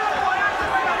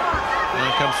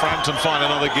 And can Frampton find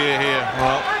another gear here?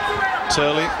 Well,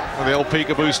 Turley with the old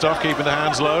peekaboo stuff, keeping the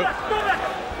hands low.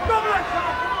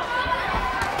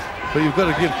 But you've got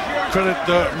to give credit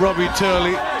to Robbie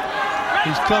Turley.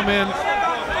 He's come in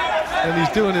and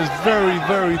he's doing his very,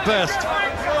 very best.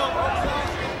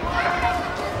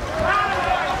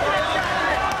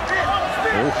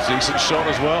 Oh, decent shot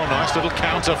as well. Nice little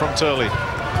counter from Turley.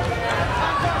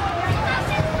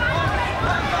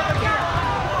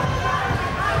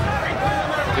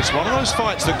 It's one of those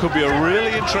fights that could be a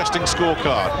really interesting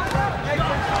scorecard.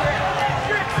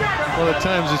 Well, at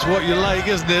times it's what you like,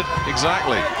 isn't it?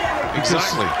 Exactly.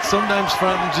 Exactly. Because sometimes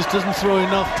Frampton just doesn't throw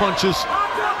enough punches.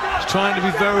 He's trying to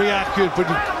be very accurate, but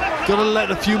you've got to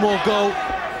let a few more go.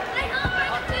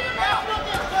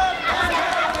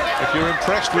 If you're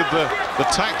impressed with the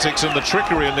tactics and the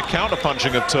trickery and the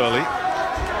counter-punching of Turley,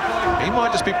 he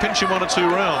might just be pinching 1 or 2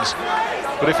 rounds.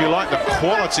 But if you like the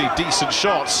quality, decent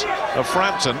shots of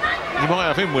Frampton, you might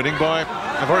have him winning by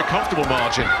a very comfortable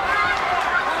margin.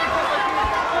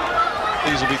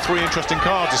 These will be 3 interesting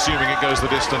cards, assuming it goes the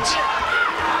distance.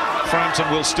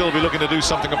 Frampton will still be looking to do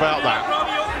something about that.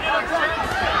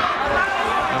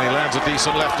 And he lands a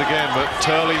decent left again, but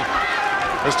Turley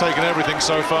has taken everything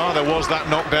so far. There was that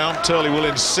knockdown. Turley will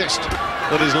insist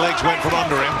that his legs went from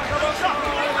under him.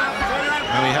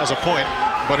 And he has a point,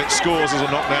 but it scores as a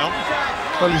knockdown.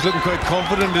 Well, he's looking quite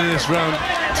confident in this round.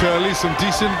 Turley, some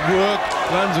decent work.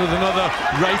 Lands with another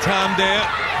right hand there.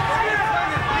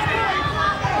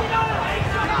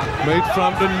 Made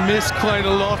Frampton miss quite a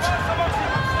lot.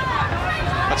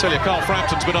 I tell you, Carl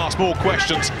Frampton's been asked more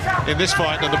questions in this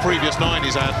fight than the previous 9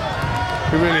 he's had.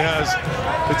 He really has.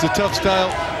 It's a tough style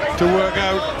to work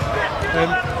out, and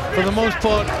for the most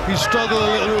part, he's struggled a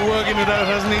little bit working it out,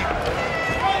 hasn't he?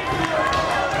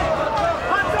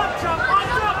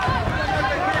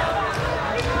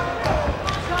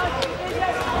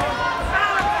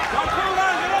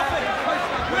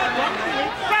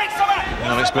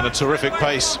 And it's been a terrific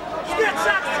pace.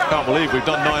 Can't believe we've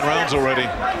done 9 rounds already.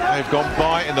 They've gone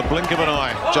by in the blink of an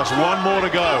eye. Just 1 more to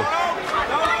go.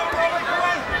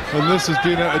 And this has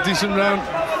been a decent round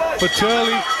for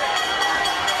Turley.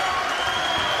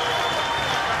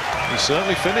 He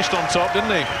certainly finished on top,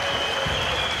 didn't he?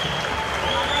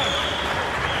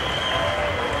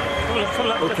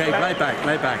 Okay, right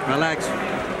back, relax.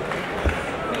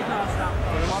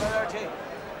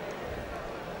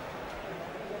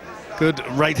 Good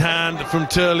right hand from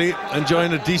Turley,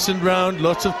 enjoying a decent round,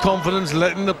 lots of confidence,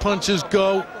 letting the punches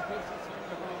go.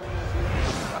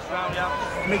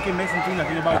 Make him miss and do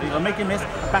nothing about it. Or make him miss,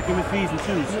 back him with threes and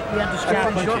twos. You had the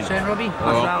sharp shots then, Robbie.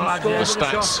 Well, the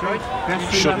stats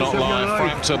should not lie.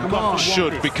 Frampton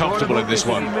should be comfortable in this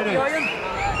one.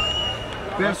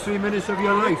 Best 3 minutes of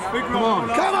your life. Come on.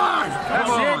 Come on!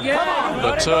 That's it, yeah.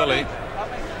 But Turley,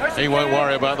 he won't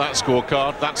worry about that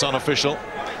scorecard. That's unofficial.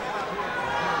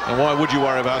 And why would you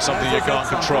worry about something you can't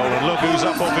control? And look who's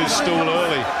up off his stool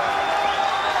early.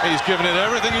 He's given it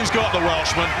everything he's got, the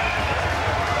Welshman.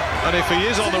 And if he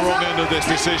is on the wrong end of this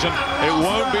decision, it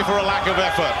won't be for a lack of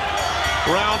effort.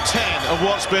 Round 10 of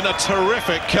what's been a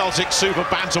terrific Celtic Super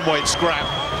Bantamweight scrap.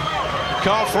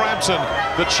 Carl Frampton,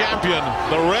 the champion,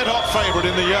 the red-hot favourite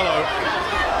in the yellow,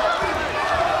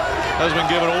 has been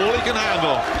given all he can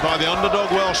handle by the underdog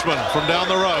Welshman from down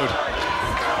the road.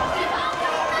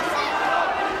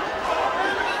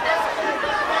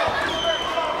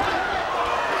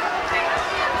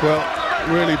 Well,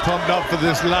 really pumped up for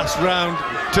this last round,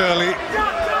 Turley.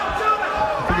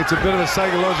 I think it's a bit of a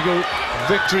psychological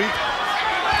victory.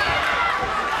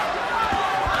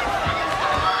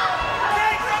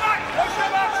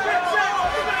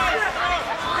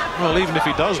 Well, even if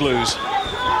he does lose,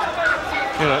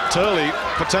 you know, Turley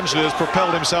potentially has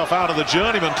propelled himself out of the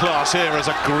journeyman class here as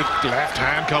a good left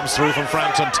hand comes through from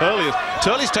Frampton.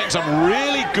 Turley's taken some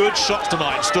really good shots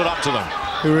tonight and stood up to them.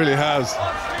 He really has.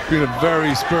 Been a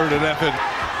very spirited effort.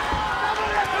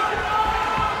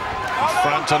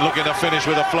 Frampton looking to finish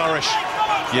with a flourish.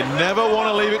 You never want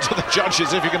to leave it to the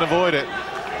judges if you can avoid it.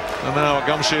 And now a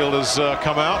gum shield has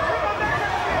come out.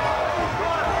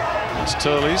 It's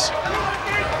Turley's.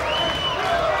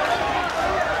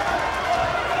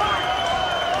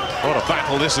 What a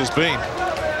battle this has been.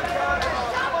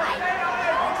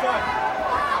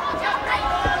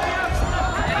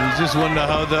 You just wonder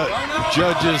how the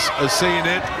judges are seeing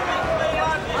it.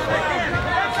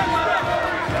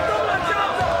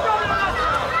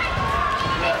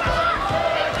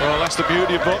 Well, that's the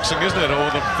beauty of boxing, isn't it? Or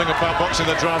the thing about boxing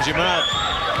that drives you mad.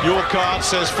 Your card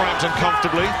says Frampton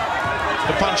comfortably.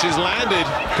 The punches landed,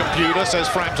 computer says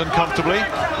Frampton comfortably.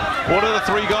 What do the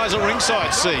three guys at ringside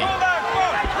see?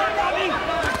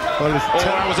 Well,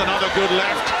 that was another good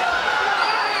left.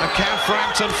 And can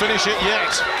Frampton finish it yet?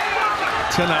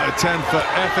 10 out of 10 for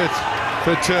effort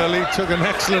for Turley. Took an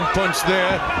excellent punch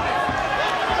there.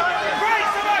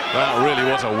 That really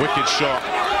was a wicked shot.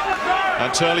 And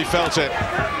Turley felt it.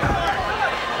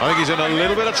 I think he's in a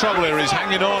little bit of trouble here. He's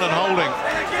hanging on and holding.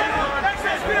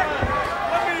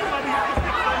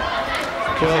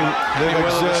 Well, they've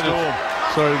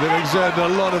exerted a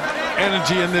lot of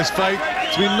energy in this fight.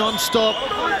 It's been non-stop.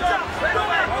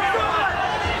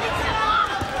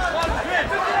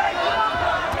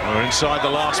 We're inside the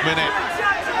last minute.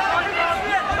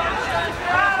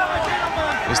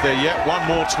 Is there yet one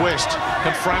more twist?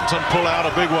 Can Frampton pull out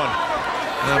a big one?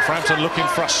 Now Frampton looking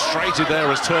frustrated there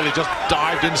as Turley just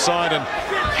dived inside and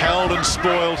held and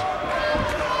spoiled.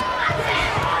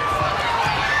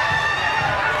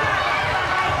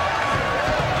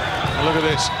 And look at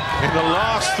this. In the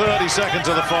last 30 seconds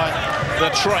of the fight,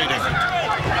 they're trading.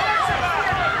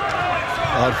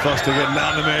 Hard Foster getting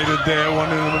animated there,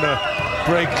 wanting them to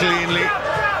break cleanly.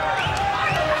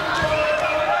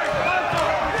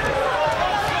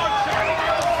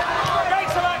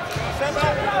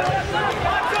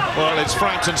 Well, it's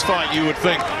Frampton's fight, you would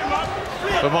think.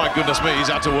 But my goodness me,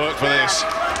 he's had to work for this.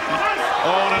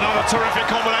 Oh, and another terrific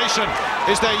combination.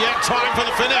 Is there yet time for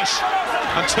the finish?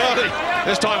 And Turley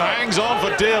this time hangs on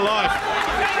for dear life.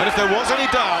 And if there was any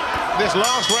doubt, this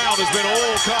last round has been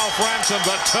all Carl Frampton,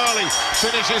 but Turley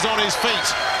finishes on his feet.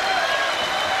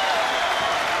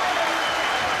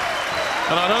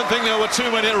 And I don't think there were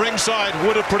too many at ringside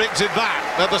would have predicted that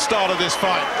at the start of this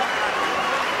fight.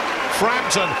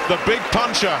 Frampton, the big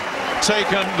puncher,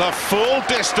 taken the full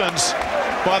distance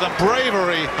by the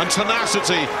bravery and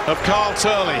tenacity of Carl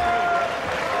Turley.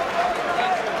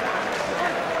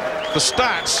 The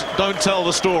stats don't tell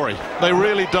the story. They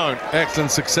really don't.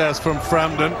 Excellent success from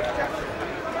Frampton.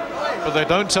 But they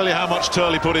don't tell you how much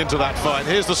Turley put into that fight.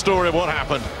 Here's the story of what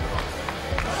happened.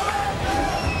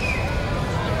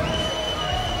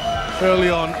 Early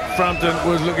on, Frampton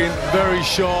was looking very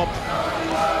sharp.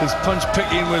 His punch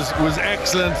picking was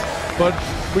excellent, but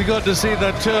we got to see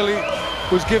that Turley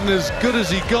was given as good as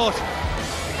he got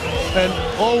and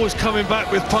always coming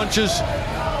back with punches,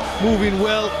 moving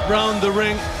well round the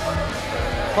ring.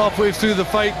 Halfway through the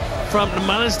fight, Frampton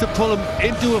managed to pull him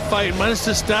into a fight, managed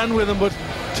to stand with him, but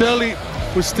Turley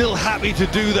was still happy to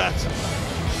do that.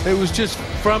 It was just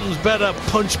Frampton's better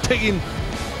punch picking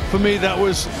for me that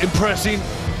was impressing.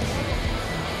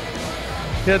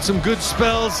 He had some good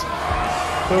spells.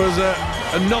 There was a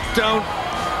knockdown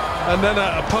and then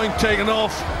a point taken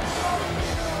off.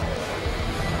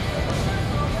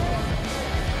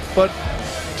 But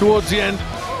towards the end,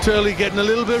 Turley getting a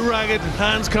little bit ragged,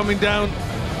 hands coming down.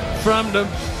 Frampton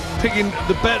picking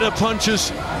the better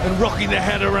punches and rocking the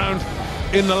head around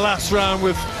in the last round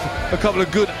with a couple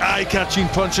of good eye-catching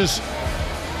punches.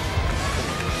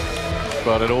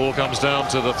 But it all comes down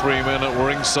to the 3 men at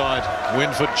ringside.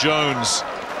 Winford Jones,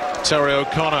 Terry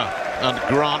O'Connor and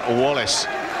Grant Wallace.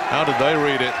 How did they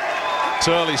read it?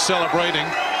 Turley celebrating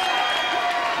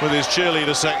with his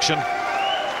cheerleader section.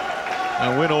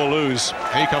 And win or lose,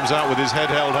 he comes out with his head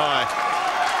held high.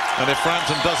 And if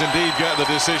Frampton does indeed get the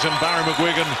decision, Barry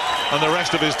McGuigan and the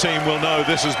rest of his team will know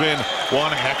this has been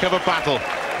one heck of a battle.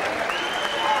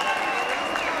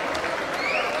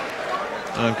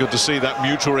 And good to see that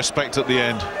mutual respect at the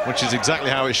end, which is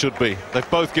exactly how it should be. They've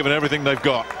both given everything they've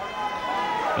got.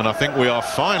 And I think we are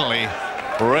finally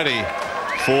ready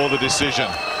for the decision.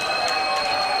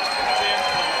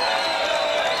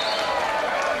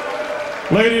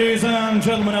 Ladies and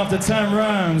gentlemen, after 10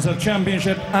 rounds of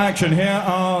championship action, here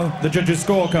are the judges'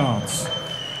 scorecards.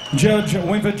 Judge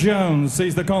Winford Jones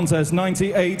sees the contest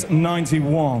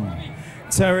 98-91.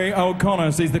 Terry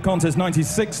O'Connor sees the contest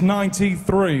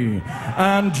 96-93.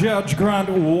 And Judge Grant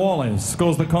Wallace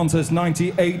scores the contest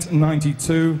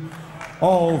 98-92.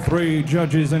 All three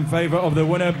judges in favour of the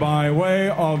winner by way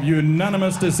of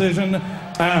unanimous decision.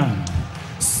 And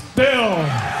still,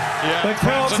 the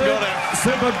Celtic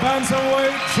Super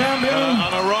Bantamweight champion.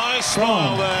 And a wry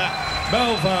smile there.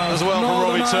 Belfast as well from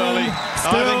Robbie Turley. I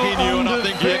think he knew and I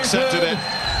think he accepted it. A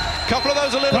couple of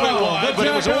those a little bit wide, but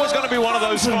it was always going to be one of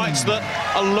those fights that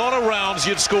a lot of rounds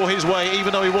you'd score his way,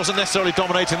 even though he wasn't necessarily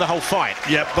dominating the whole fight.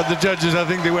 Yep, but the judges, I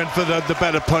think they went for the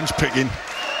better punch picking.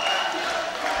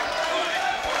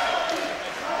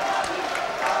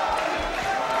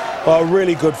 Well, a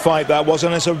really good fight that was,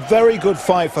 and it's a very good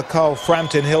fight for Carl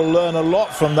Frampton. He'll learn a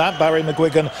lot from that. Barry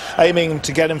McGuigan aiming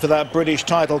to get him for that British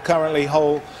title, currently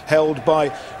held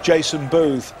by Jason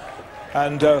Booth.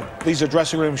 And these are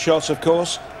dressing room shots, of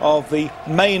course, of the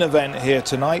main event here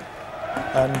tonight.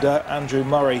 And Andrew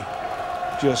Murray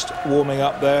just warming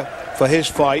up there for his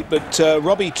fight. But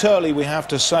Robbie Turley, we have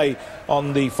to say,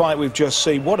 on the fight we've just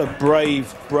seen, what a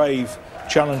brave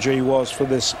challenger he was for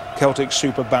this Celtic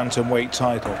Super Bantamweight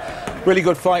title. Really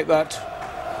good fight that,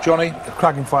 Johnny. A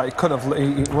cracking fight.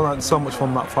 He learned so much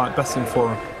from that fight. Best thing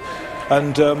for him.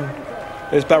 And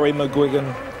there's Barry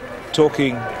McGuigan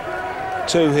talking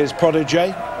to his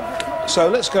protege. So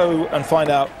let's go and find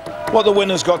out what the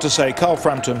winner's got to say. Carl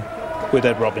Frampton with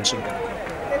Ed Robinson.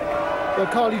 Well,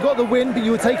 Carl, you got the win, but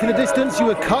you were taking the distance. You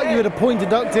were cut. You had a point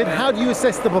deducted. How do you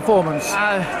assess the performance?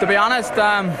 To be honest,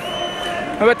 I'm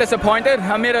a bit disappointed.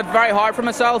 I made it very hard for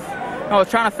myself. I was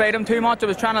trying to fade him too much.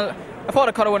 I thought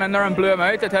I could have went in there and blew him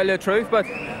out, to tell you the truth, but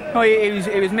no, he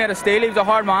was made of steel. He was a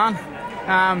hard man.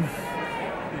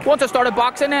 Once I started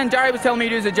boxing, then Jerry was telling me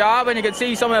to do the job, and you could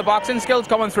see some of the boxing skills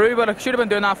coming through, but I should have been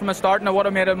doing that from the start, and it would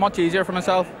have made it much easier for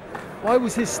myself. Why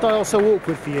was his style so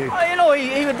awkward for you? You know,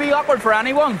 he would be awkward for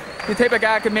anyone. The type of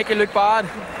guy could make you look bad,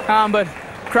 but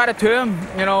credit to him,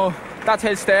 you know, that's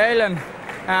his style, and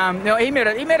you know, he made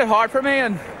it hard for me,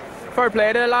 and fair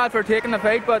play to the lad for taking the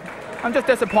fight, but I'm just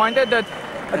disappointed that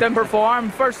I didn't perform.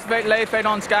 First late fight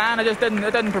on Scan, I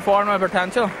didn't perform my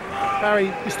potential.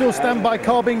 Barry, you still stand by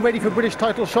Carl being ready for British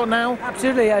title shot now?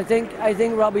 Absolutely. I think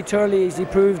Robbie Turley, as he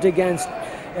proved against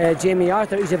Jamie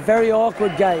Arthur, he's a very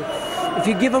awkward guy. If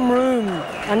you give him room,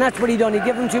 and that's what he done, he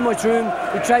gave him too much room.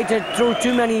 He tried to throw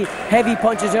too many heavy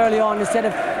punches early on instead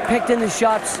of picked in the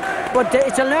shots. But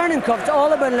it's a learning curve. It's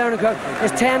all about a learning curve.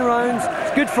 It's 10 rounds.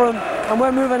 It's good for him, and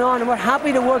we're moving on, and we're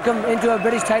happy to work him into a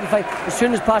British title fight as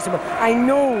soon as possible. I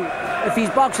know if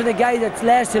he's boxing a guy that's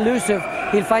less elusive,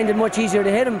 he'll find it much easier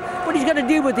to hit him. But he's got to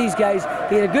deal with these guys.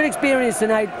 He had a good experience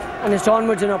tonight, and it's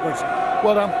onwards and upwards.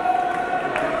 Well done.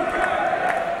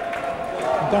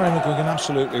 Barry McGuigan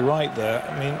absolutely right there.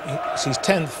 I mean, it's his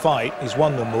 10th fight. He's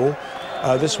won them all.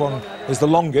 This one is the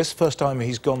longest. First time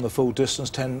he's gone the full distance,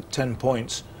 10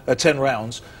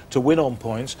 rounds to win on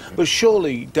points. But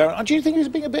surely, Darren, do you think he was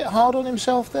being a bit hard on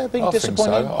himself there, being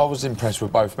disappointed? I think so. I was impressed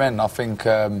with both men. I think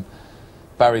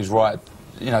Barry's right.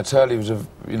 You know, Turley was a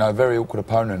very awkward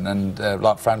opponent, and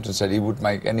like Frampton said, he would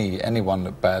make anyone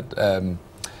look bad.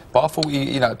 But I thought,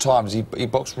 you know, at times he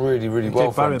boxed really, really well. He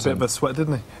gave Barry a bit of a sweat,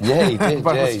 didn't he? Yeah, he did.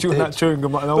 Barry Yeah, was chewing that chewing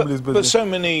gum like nobody's business. But so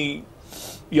many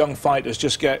young fighters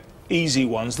just get easy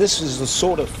ones. This is the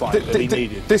sort of fight that he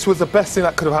needed. This was the best thing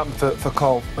that could have happened for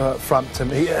Carl Frampton.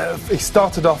 He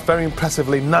started off very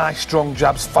impressively, nice, strong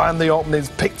jabs, found the openings,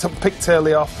 picked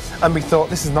Turley off, and we thought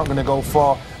this is not going to go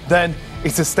far. Then he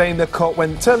sustained the cut.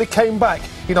 When Turley came back,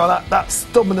 you know, that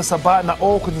stubbornness about him, that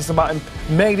awkwardness about him,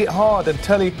 made it hard, and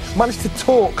Turley managed to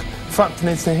talk Frampton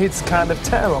into his kind of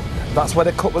tear-up. That's where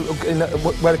the cut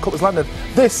was landed.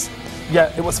 This,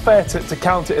 yeah, it was fair to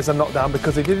count it as a knockdown,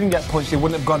 because if he didn't get punched, he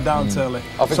wouldn't have gone down, Turley.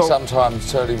 I think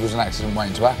sometimes Turley was an accident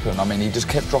waiting to happen. I mean, he just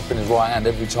kept dropping his right hand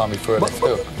every time he threw a left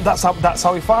hook. That's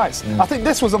how he fights. I think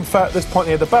this was unfair at this point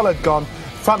here. The bell had gone.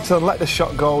 Frampton let the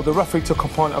shot go. The referee took a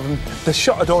point of him. The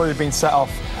shot had already been set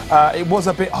off. It was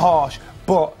a bit harsh,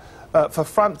 but for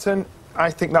Frampton,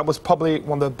 I think that was probably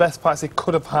one of the best fights he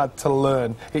could have had to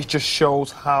learn. It just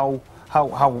shows how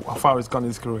far he's gone in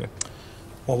his career.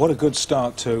 Well, what a good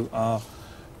start to our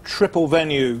triple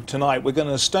venue tonight. We're going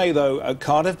to stay, though, at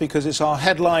Cardiff, because it's our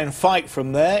headline fight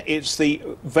from there. It's the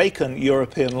vacant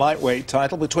European lightweight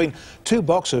title between two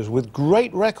boxers with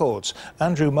great records.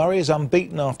 Andrew Murray is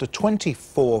unbeaten after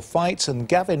 24 fights, and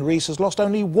Gavin Rees has lost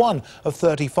only 1 of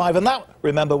 35, and that,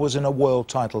 remember, was in a world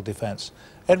title defence.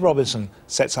 Ed Robinson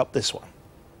sets up this one.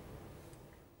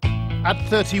 At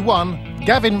 31,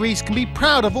 Gavin Rees can be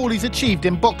proud of all he's achieved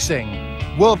in boxing.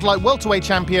 World light welterweight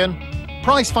champion,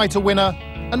 prize fighter winner,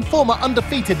 and former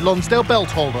undefeated Lonsdale belt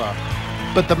holder.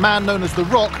 But the man known as The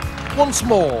Rock wants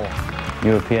more.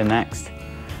 European next.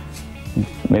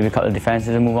 Maybe a couple of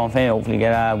defences and move on from here. Hopefully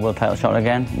get a world title shot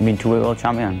again. Being two-weight world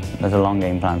champion. There's a long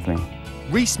game plan for me.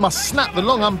 Rees must snap the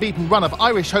long unbeaten run of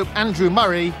Irish hope Andrew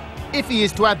Murray if he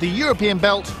is to add the European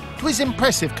belt to his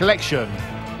impressive collection.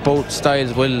 Both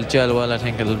styles will gel well. I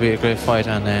think it'll be a great fight,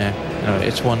 and you know,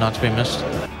 it's one not to be missed.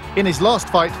 In his last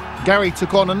fight, Gary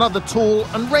took on another tall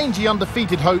and rangy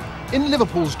undefeated hope in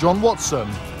Liverpool's John Watson.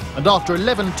 And after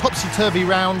 11 topsy-turvy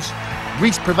rounds,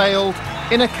 Rees prevailed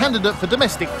in a candidate for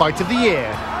Domestic Fight of the Year.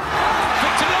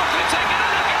 Victor Loughlin taking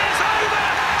a look, and it's over!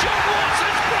 John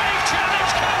Watson's brave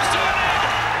challenge comes to an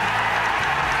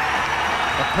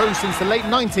end! A pro since the late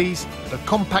 90s, the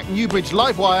compact Newbridge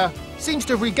Livewire seems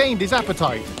to have regained his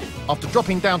appetite after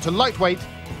dropping down to lightweight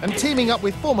and teaming up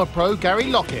with former pro Gary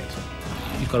Lockett.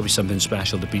 You've got to be something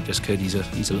special to beat this kid. He's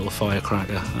a little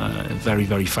firecracker, very,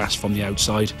 very fast from the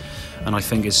outside, and I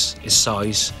think his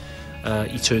size,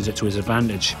 he turns it to his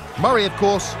advantage. Murray, of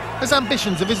course, has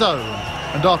ambitions of his own,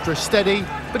 and after a steady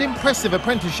but impressive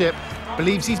apprenticeship,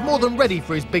 believes he's more than ready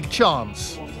for his big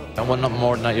chance. I want not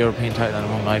more than that European title at the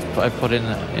moment. I've put in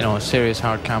a serious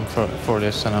hard camp for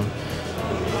this, and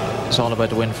it's all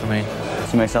about the win for me.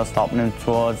 See myself stopping him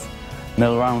towards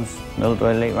middle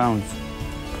to late rounds.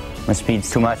 My speed's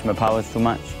too much, my power's too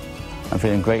much. I'm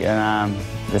feeling great at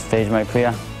this stage of my career.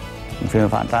 I'm feeling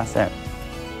fantastic.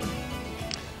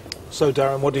 So,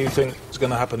 Darren, what do you think is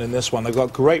going to happen in this one? They've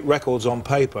got great records on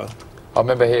paper. I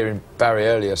remember hearing Barry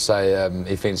earlier say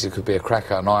he thinks it could be a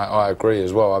cracker, and I agree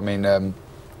as well. I mean,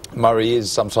 Murray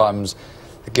is sometimes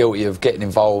guilty of getting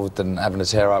involved and having a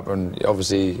tear up, and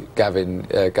obviously Gavin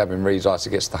Rees likes to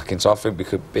get stuck in, so I think we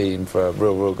could be in for a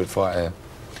real good fight here.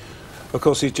 Of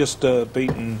course, he's just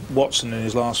beaten Watson in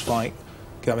his last fight,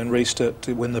 Gavin Rees, to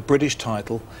win the British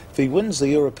title. If he wins the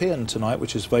European tonight,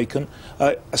 which is vacant,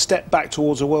 a step back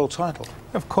towards a world title.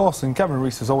 Of course, and Gavin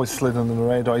Rees has always slid under the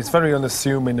radar. He's very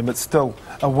unassuming, but still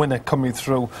a winner coming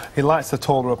through. He likes the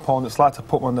taller opponents, likes to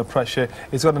put them under pressure.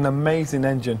 He's got an amazing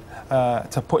engine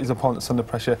to put his opponents under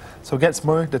pressure. So against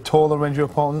Murray, the taller, rangy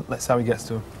opponent, let's see how he gets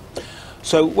to him.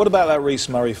 So what about that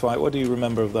Rees-Murray fight? What do you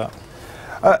remember of that?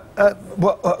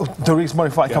 The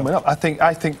Rees-Murray fight coming up. I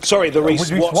think. Sorry, the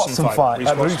Rees-Watson fight.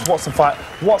 The Rees-Watson fight.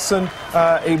 Watson,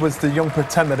 he was the young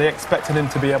pretender. They expected him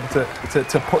to be able to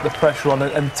put the pressure on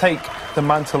and take the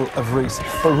mantle of Rees.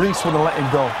 But Rees wouldn't let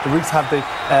him go. Rees had the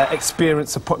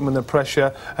experience to put him under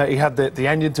pressure. He had the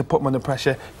engine to put him under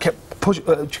pressure.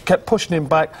 Kept pushing him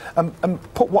back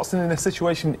and put Watson in a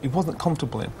situation he wasn't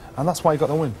comfortable in, and that's why he got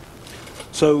the win.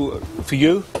 So, for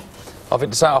you? I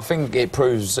think it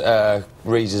proves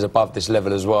Rees is above this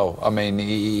level as well. I mean,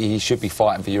 he should be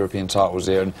fighting for European titles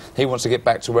here, and he wants to get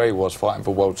back to where he was, fighting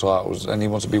for world titles, and he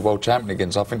wants to be world champion again.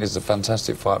 So I think this is a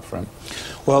fantastic fight for him.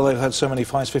 Well, they've had so many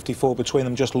fights, 54 between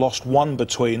them, just lost 1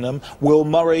 between them. Will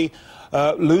Murray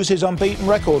lose his unbeaten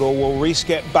record, or will Rees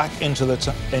get back into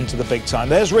the big time?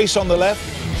 There's Rees on the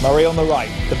left, Murray on the right.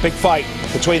 The big fight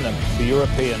between them, the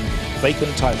European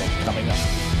vacant title coming up.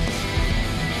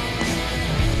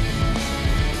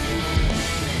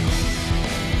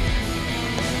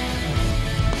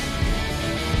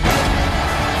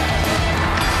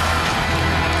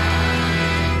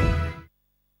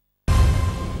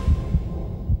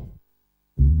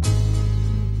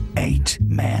 8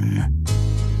 men.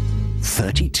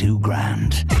 32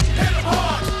 grand.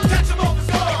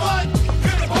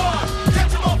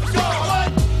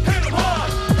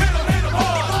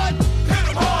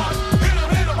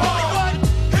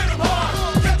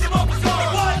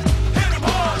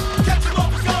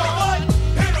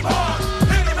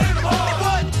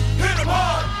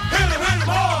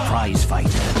 Prize Fighter,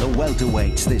 the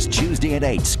welterweights, this Tuesday at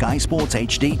 8, Sky Sports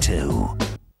HD2.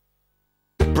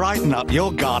 Brighten up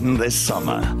your garden this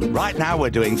summer. Right now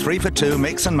we're doing 3 for 2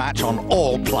 mix and match on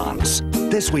all plants.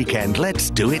 This weekend,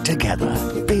 let's do it together.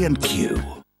 B&Q.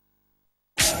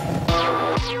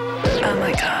 Oh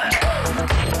my God.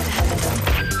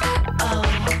 Oh.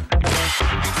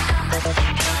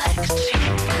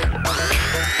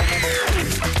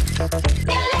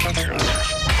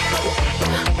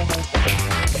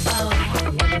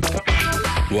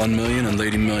 1 Million and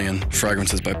Lady Million.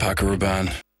 Fragrances by Paco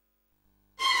Rabanne.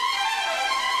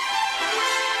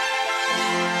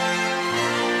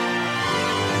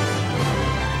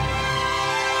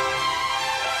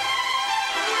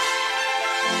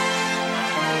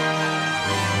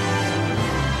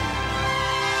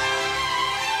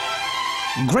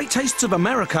 Great Tastes of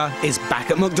America is back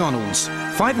at McDonald's.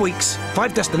 5 weeks,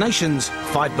 5 destinations,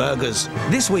 5 burgers.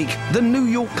 This week, the New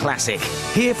York Classic.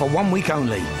 Here for 1 week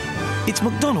only. It's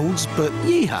McDonald's, but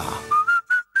yeehaw.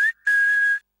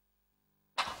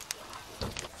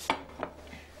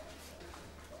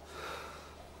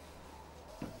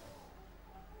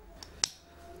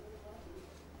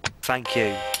 Thank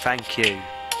you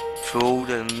for all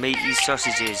the meaty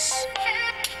sausages.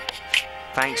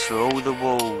 Thanks for all the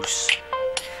walls.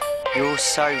 You're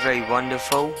so very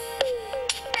wonderful.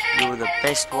 You're the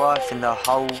best wife in the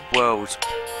whole world,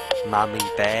 Mummy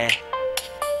Bear.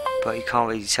 But you can't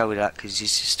really tell me that because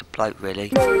he's just a bloke,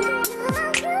 really.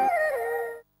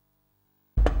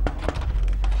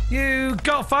 You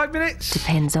got 5 minutes?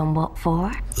 Depends on what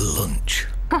for. Lunch.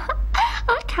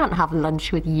 I can't have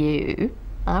lunch with you.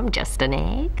 I'm just an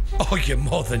egg. Oh, you're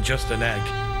more than just an egg.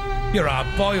 You're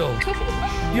hard-boiled.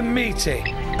 You're meaty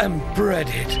and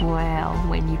breaded. Well,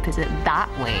 when you put it that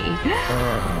way.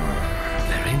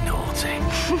 Very naughty.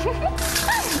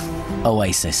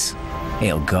 Oasis.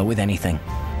 It'll go with anything.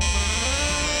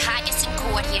 Harrison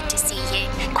Court here to see you.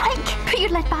 Quick, put your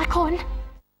lid back on.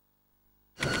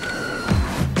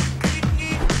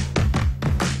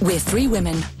 We're 3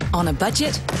 women on a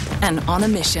budget and on a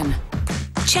mission.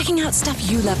 Checking out stuff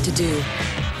you love to do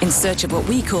in search of what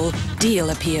we call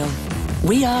deal appeal.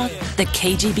 We are the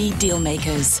KGB Deal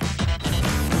Makers.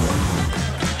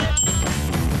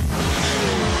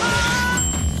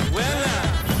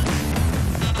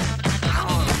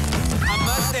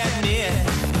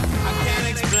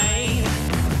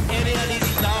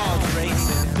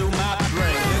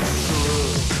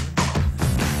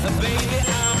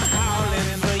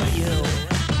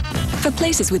 For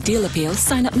places with deal appeal,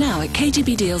 sign up now at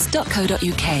kgbdeals.co.uk.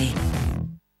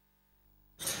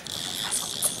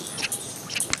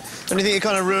 Don't you think you're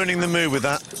kind of ruining the mood with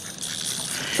that?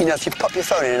 You know, if you pop your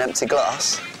phone in an empty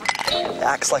glass, it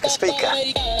acts like a speaker.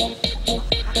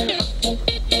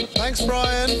 Thanks,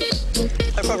 Brian.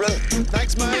 No problem.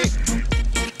 Thanks, mate.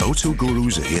 O2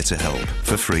 Gurus are here to help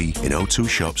for free in O2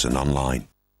 shops and online.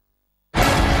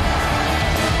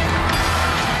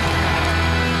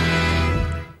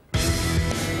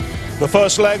 The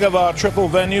first leg of our triple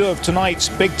venue of tonight's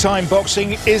big-time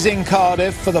boxing is in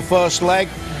Cardiff for the first leg,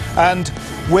 and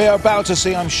we're about to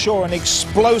see, I'm sure, an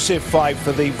explosive fight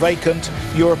for the vacant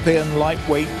European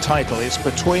lightweight title. It's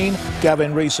between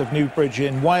Gavin Rees of Newbridge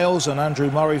in Wales and Andrew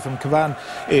Murray from Cavan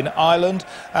in Ireland,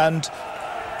 and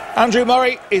Andrew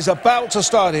Murray is about to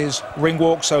start his ring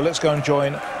walk, so let's go and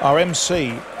join our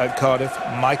MC at Cardiff,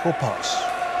 Michael Poss.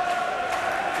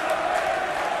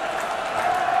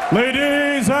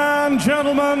 Ladies and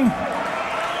gentlemen,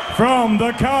 from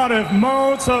the Cardiff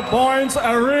Motor Point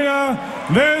Arena,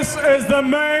 this is the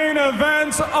main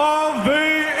event of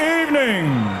the evening.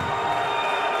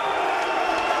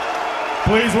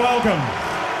 Please welcome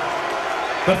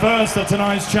the first of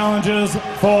tonight's challengers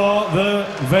for the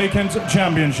vacant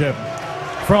championship.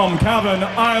 From Cavan,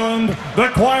 Ireland, the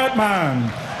quiet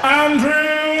man,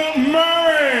 Andrew Murray.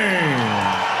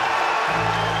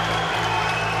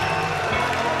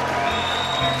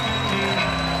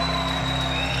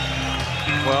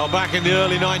 Well, back in the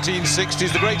early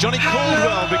 1960s, the great Johnny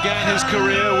Caldwell began his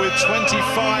career with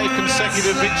 25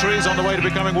 consecutive victories on the way to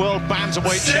becoming world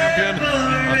bantamweight champion.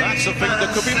 And that's a feat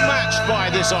that could be matched by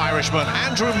this Irishman,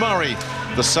 Andrew Murray,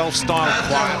 the self-styled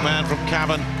quiet man from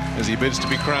Cavan, as he bids to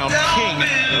be crowned king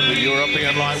of the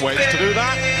European lightweights. To do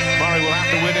that, Murray will have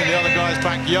to win in the other guy's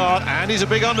backyard, and he's a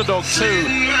big underdog too,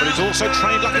 but he's also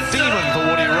trained like a demon for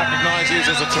what he recognises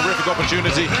as a terrific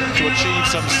opportunity to achieve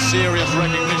some serious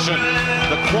recognition.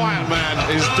 The quiet man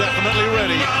is definitely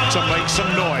ready to make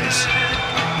some noise.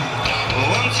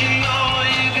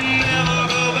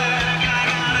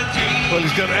 Well,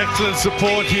 he's got excellent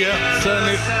support here.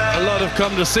 Certainly a lot have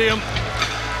come to see him.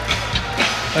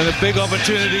 And a big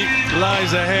opportunity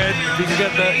lies ahead. If he can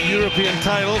get the European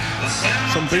title,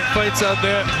 some big fights out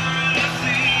there.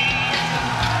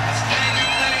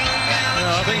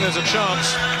 Yeah, I think there's a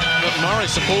chance that Murray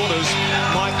supporters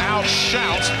might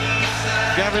outshout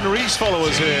Gavin Rees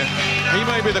followers here. He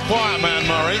may be the quiet man,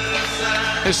 Murray.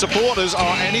 His supporters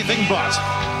are anything but.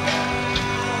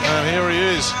 And here he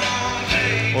is,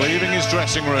 leaving his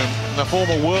dressing room. The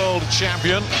former world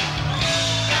champion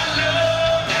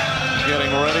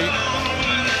getting ready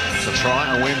to try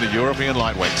and win the European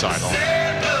lightweight title.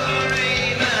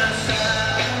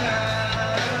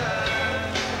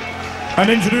 And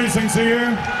introducing to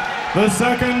you the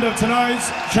second of tonight's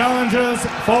challengers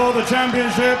for the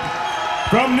championship,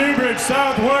 from Newbridge,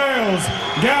 South Wales,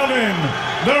 Gavin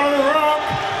 "The Rock"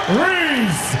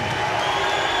 Rees.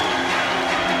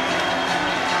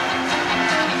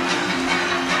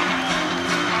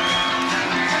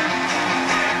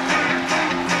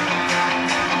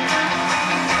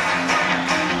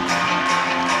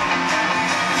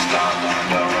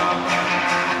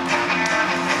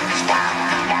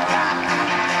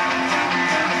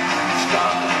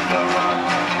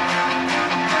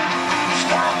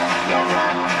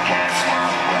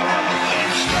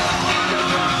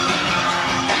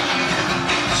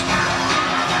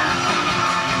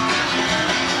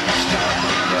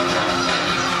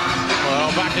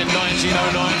 In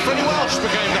 1909, Freddie Welsh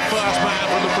became the first man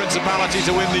from the Principality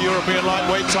to win the European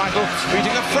lightweight title,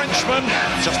 beating a Frenchman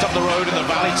just up the road in the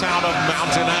valley town of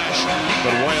Mountain Ash.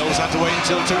 But Wales had to wait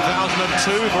until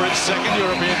 2002 for its second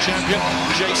European champion,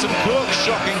 Jason Cook,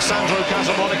 shocking Sandro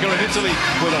Casamonica in Italy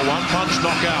with a one-punch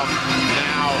knockout.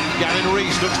 Now, Gavin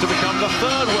Rees looks to become the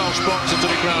third Welsh boxer to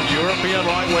be crowned European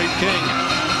lightweight king.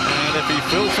 And if he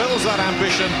fulfills that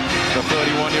ambition, the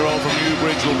 31-year-old from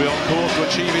Newbridge will be on course to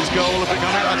achieve his goal of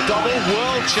becoming a double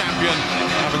world champion,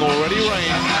 having already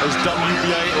reigned as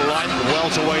WBA light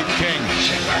welterweight king.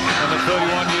 And at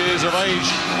 31 years of age,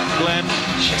 Glenn,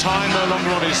 time no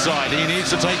longer on his side. He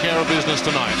needs to take care of business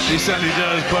tonight. He certainly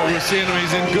does, but we're seeing him,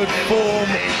 he's in good form,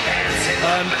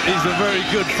 and he's a very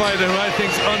good fighter who I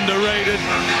think is underrated.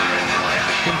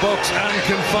 Can box and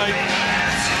can fight.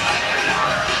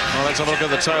 Well, let's have a look at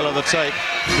the tail of the tape.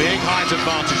 Big height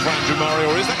advantage for Andrew Murray,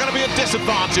 or is that going to be a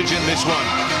disadvantage in this one?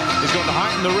 He's got the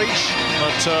height and the reach,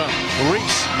 but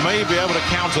Rees may be able to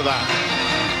counter that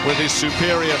with his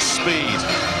superior speed.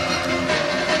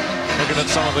 Looking at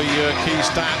some of the key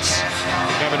stats,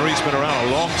 Gavin Rees been around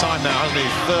a long time now, hasn't he?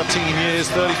 13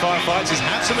 years, 35 fights. He's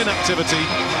had some inactivity.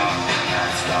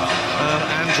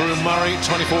 Andrew Murray,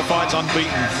 24 fights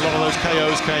unbeaten. A lot of those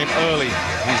KOs came early.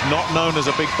 He's not known as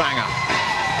a big banger.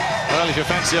 Well, if you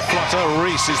fancy a flutter,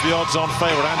 Rees is the odds-on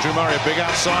favourite. Andrew Murray, a big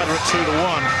outsider at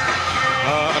 2-1.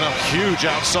 And a huge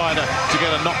outsider to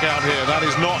get a knockout here. That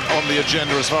is not on the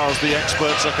agenda as far as the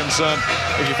experts are concerned.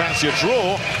 If you fancy a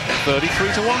draw,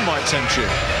 33-1 might tempt you.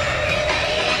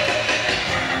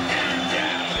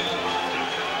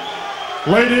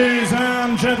 Ladies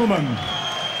and gentlemen,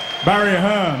 Barry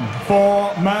Hearn for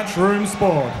Matchroom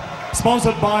Sport.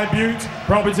 Sponsored by Butte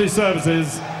Property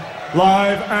Services.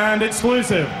 Live and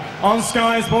exclusive on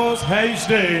Sky Sports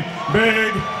HD.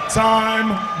 Big Time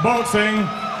Boxing.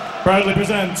 Proudly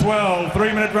present 12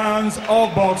 3-minute rounds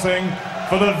of boxing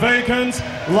for the vacant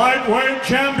lightweight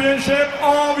championship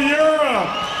of Europe.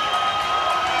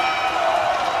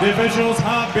 The officials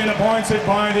have been appointed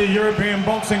by the European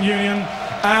Boxing Union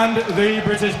and the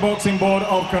British Boxing Board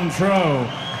of Control.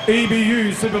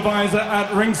 EBU supervisor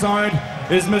at ringside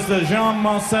is Mr.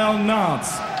 Jean-Marcel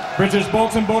Nartz. British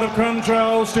Boxing Board of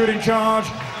Control, shooting charge,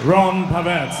 Ron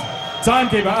Pavette.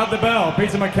 Timekeeper at the bell,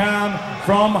 Peter McCann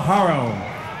from Harrow.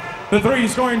 The three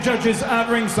scoring judges at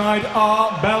ringside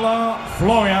are Bella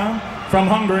Florian from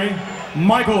Hungary,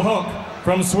 Michael Hook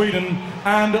from Sweden,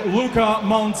 and Luca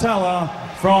Montella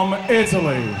from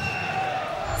Italy.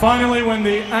 Finally, when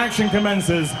the action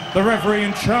commences, the referee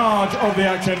in charge of the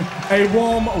action, a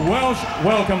warm Welsh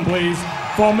welcome, please,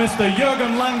 for Mr.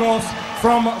 Jürgen Langos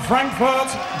from Frankfurt,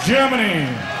 Germany.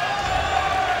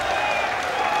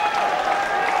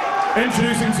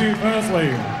 Introducing to you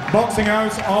firstly, boxing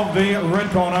out of the red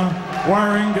corner,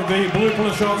 wearing the blue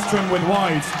collar shorts trimmed with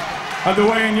white, At the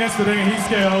weigh-in yesterday, he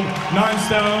scaled 9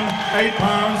 stone, 8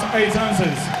 pounds, 8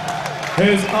 ounces.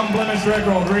 His unblemished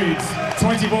record reads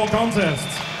 24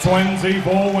 contests,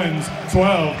 24 wins,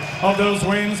 12 of those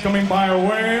wins coming by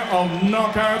way of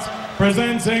knockout.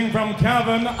 Presenting from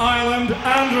Cavan Island,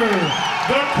 Andrew,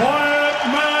 the Quiet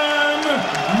Man,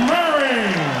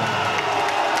 Murray.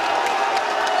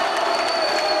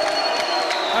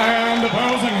 And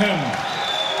opposing him,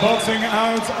 boxing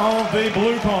out of the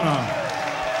blue corner,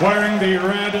 wearing the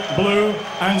red, blue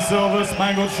and silver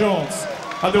spangled shorts.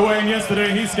 At the weigh-in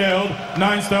yesterday, he scaled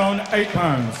 9 stone, 8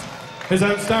 pounds. His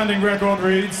outstanding record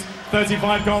reads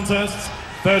 35 contests,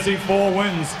 34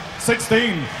 wins.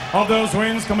 16 of those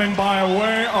wins coming by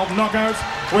way of knockout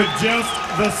with just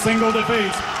the single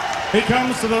defeat. He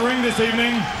comes to the ring this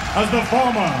evening as the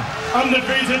former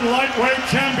undefeated lightweight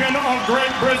champion of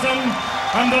Great Britain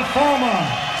and the former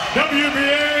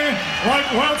WBA light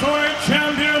welterweight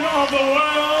champion of the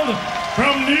world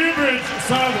from Newbridge,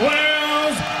 South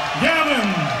Wales, Gavin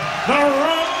 "The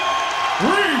Rock"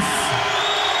 Rees.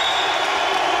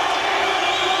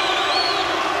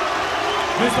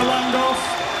 Mr. Langos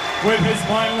with his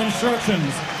final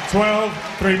instructions, 12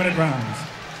 3-minute rounds.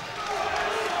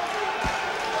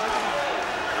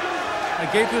 I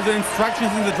gave you the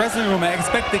instructions in the dressing room. I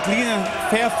expect a clean and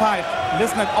fair fight.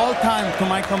 Listen at all times to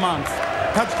my commands.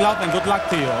 Touch glove and good luck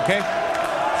to you, okay?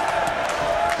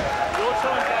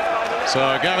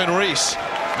 So Gavin Rees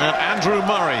and Andrew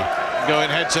Murray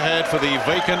going head-to-head for the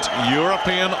vacant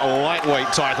European lightweight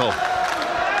title.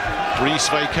 Rees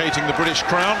vacating the British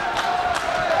crown,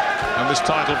 and this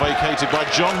title vacated by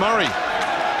John Murray,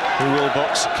 who will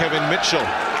box Kevin Mitchell.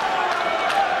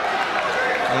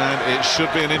 And it should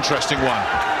be an interesting one,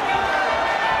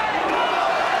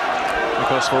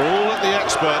 because for all that the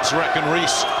experts reckon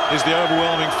Rees is the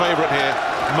overwhelming favourite here,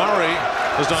 Murray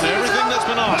has done everything that's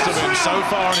been asked of him so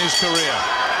far in his career.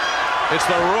 It's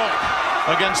the Rock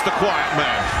against the Quiet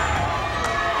Man.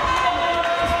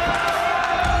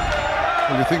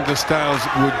 Well, you think the styles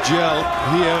would gel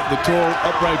here, the tall,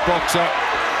 upright boxer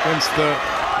against the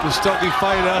stocky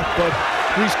fighter, but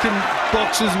Rees can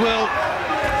box as well.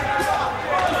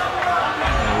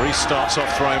 Rees starts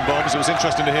off throwing bombs. It was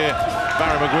interesting to hear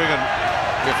Barry McGuigan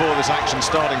before this action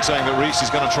starting saying that Rees is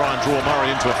going to try and draw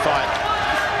Murray into a fight.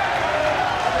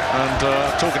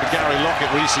 And talking to Gary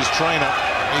Lockett, Rees's trainer,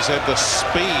 he said the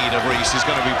speed of Rees is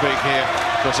going to be big here,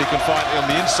 because he can fight on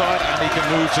the inside and he can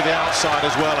move to the outside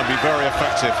as well and be very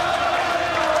effective.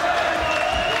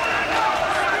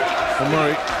 Well,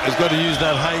 Murray has got to use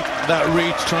that height, that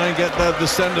reach, try and get the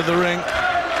centre of the ring,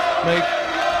 make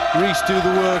Rees do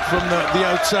the work from the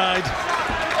outside.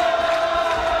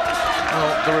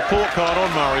 Well, the report card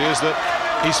on Murray is that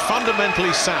he's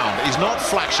fundamentally sound. He's not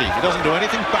flashy. He doesn't do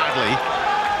anything badly.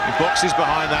 He boxes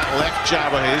behind that left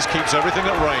jab of his, keeps everything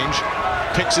at range,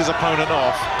 picks his opponent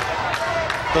off,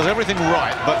 does everything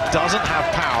right, but doesn't have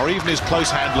power. Even his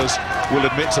close handlers will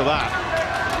admit to that.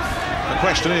 The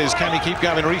question is, can he keep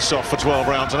Gavin Rees off for 12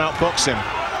 rounds and outbox him?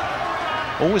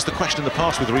 Always the question in the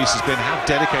past with Rees has been, how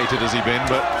dedicated has he been?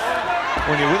 But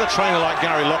when you're with a trainer like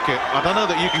Gary Lockett, I don't know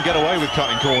that you can get away with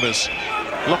cutting corners.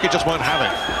 Lockett just won't have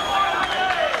it.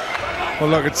 Well,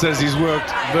 Lockett says he's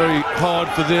worked very hard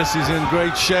for this. He's in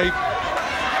great shape,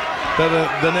 better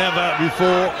than ever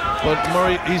before. But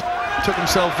Murray, he's took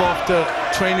himself off to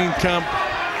training camp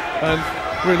and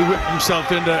really whipped himself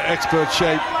into expert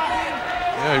shape.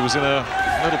 Yeah, he was in a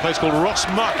little place called Ross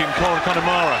Muck in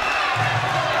Connemara.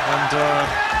 And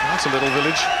that's a little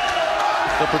village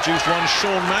that produced one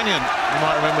Sean Mannion. You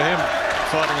might remember him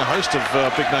fighting a host of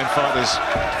big-name fighters,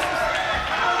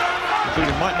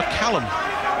 including Mike McCallum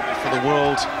for the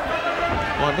world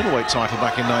light middleweight title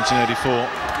back in 1984.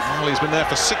 Well, he's been there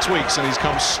for 6 weeks and he's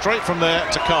come straight from there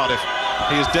to Cardiff.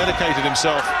 He has dedicated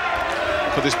himself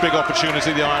for this big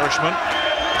opportunity, the Irishman.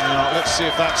 Now, let's see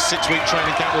if that 6-week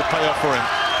training camp will pay off for him.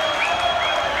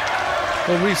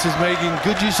 Well, Rees is making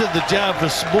good use of the jab. For a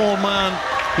small man,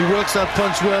 he works that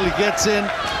punch well, he gets in.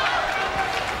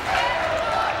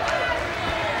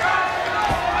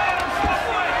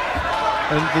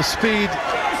 And the speed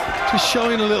just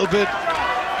showing a little bit.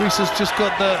 Rees has just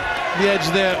got the edge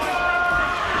there.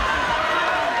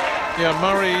 Yeah,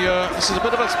 Murray, this is a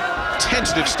bit of a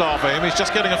tentative start for him. He's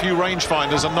just getting a few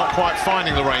rangefinders and not quite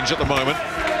finding the range at the moment.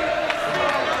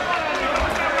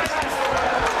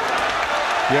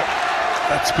 Yep,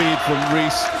 that speed from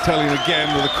Rees telling again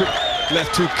with a quick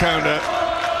left hook counter.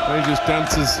 He just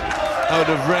dances out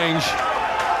of range.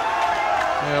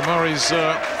 Yeah, Murray's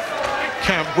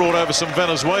camp brought over some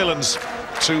Venezuelans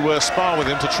to spar with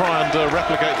him to try and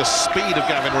replicate the speed of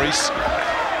Gavin Rees.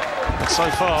 And so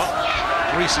far,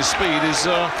 Rees's speed is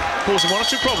causing one or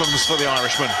two problems for the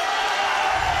Irishman.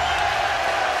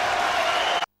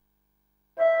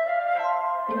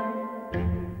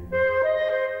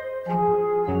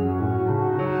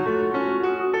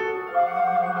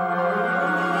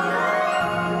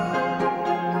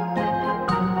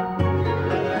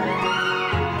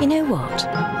 You know what?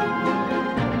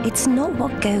 It's not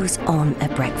what goes on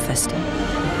at breakfast.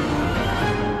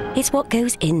 It's what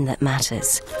goes in that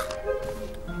matters.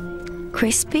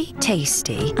 Crispy,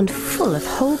 tasty, and full of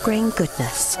whole grain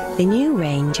goodness. The new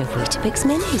range of Weetabix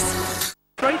Minis.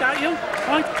 Great at you,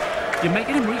 right? You're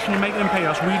making him reach and you're making him pay.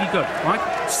 That's really good, right?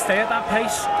 Stay at that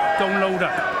pace, don't load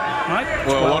up, right?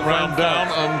 Well, one round down,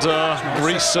 and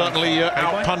Rees certainly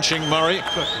out-punching Murray.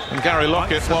 And Gary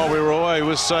Lockett, while we were away,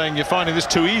 was saying, you're finding this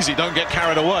too easy, don't get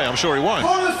carried away. I'm sure he won't.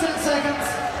 10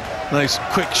 seconds. Nice,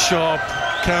 quick, sharp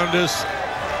counters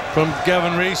from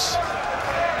Gavin Rees.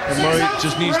 And Murray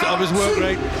just needs to up his work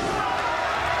rate.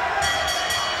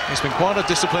 He's been quite a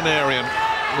disciplinarian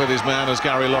with his man as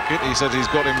Gary Lockett. He said he's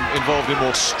got him involved in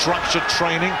more structured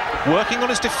training, working on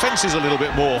his defences a little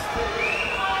bit more.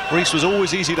 Rees was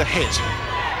always easy to hit.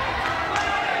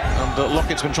 And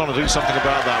Lockett's been trying to do something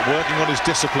about that, working on his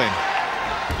discipline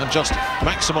and just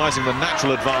maximising the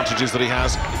natural advantages that he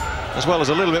has, as well as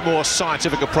a little bit more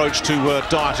scientific approach to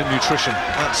diet and nutrition.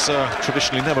 That's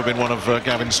traditionally never been one of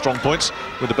Gavin's strong points,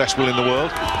 with the best will in the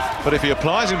world. But if he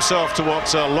applies himself to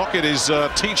what Lockett is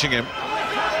teaching him,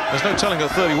 there's no telling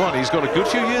at 31, he's got a good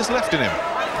few years left in him.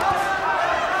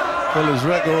 Well, his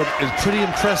record is pretty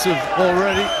impressive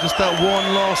already. Just that one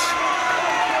loss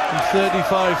in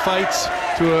 35 fights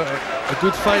to a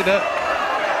good fighter,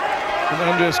 and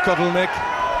Andreas Kotelnik.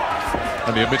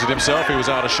 And he admitted himself he was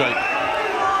out of shape.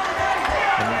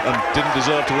 And didn't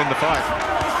deserve to win the fight.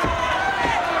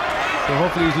 So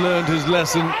hopefully he's learned his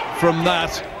lesson from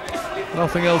that.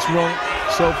 Nothing else wrong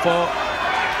so far.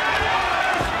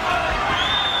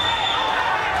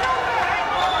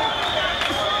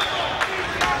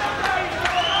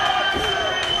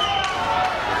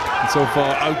 And so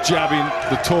far out-jabbing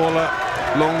the taller,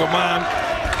 longer man.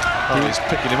 Oh, he's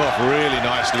picking him off really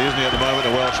nicely, isn't he, at the moment,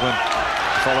 the Welshman.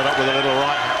 Followed up with a little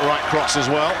right cross as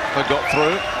well, but got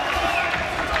through.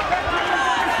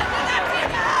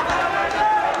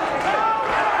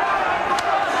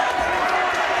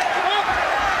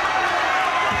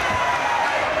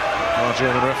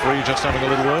 German referee just having a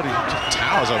little word. He just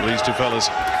towers over these two fellas.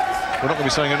 We're not going to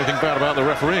be saying anything bad about the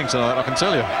refereeing tonight, I can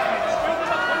tell you.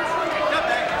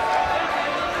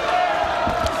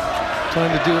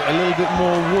 Trying to do a little bit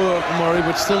more work, Murray,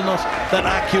 but still not that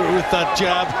accurate with that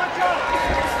jab.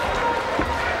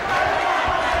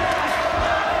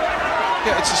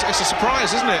 Yeah, it's a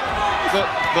surprise, isn't it? That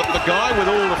the guy with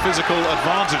all the physical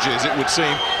advantages, it would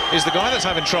seem, is the guy that's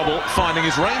having trouble finding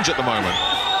his range at the moment.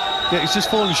 Yeah, he's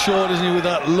just falling short, isn't he, with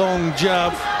that long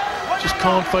jab. Just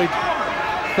can't quite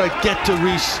get to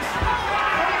Rees.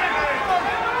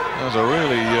 That was a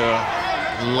really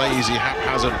lazy,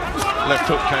 haphazard left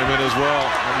hook came in as well,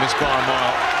 and missed by a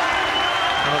mile.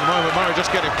 And at the moment, Murray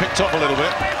just getting picked up a little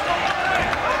bit.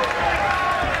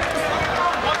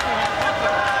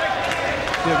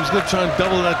 Yeah, he's going to try and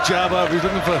double that jab up. He's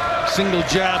looking for single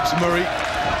jabs, Murray,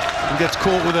 and gets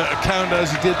caught with a counter as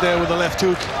he did there with the left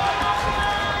hook.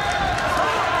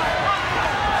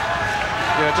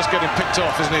 Yeah, just getting picked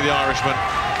off, isn't he, the Irishman?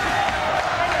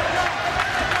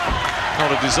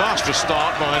 Not a disastrous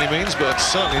start by any means, but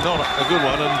certainly not a good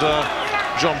one. And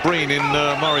John Breen in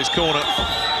Murray's corner,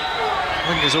 I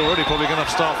think he's already probably going to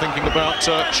start thinking about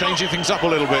changing things up a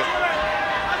little bit.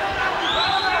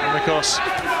 Because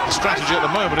the strategy at the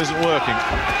moment isn't working.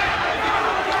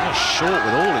 He's not short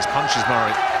with all his punches,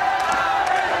 Murray.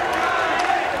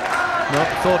 Not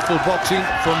thoughtful boxing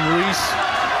from Rees.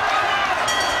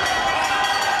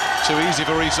 Too easy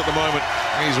for Rees at the moment.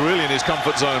 He's really in his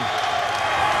comfort zone.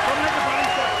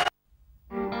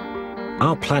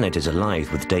 Our planet is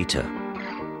alive with data.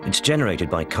 It's generated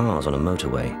by cars on a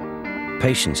motorway,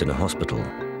 patients in a hospital,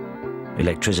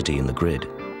 electricity in the grid.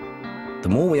 The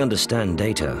more we understand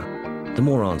data, the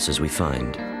more answers we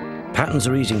find. Patterns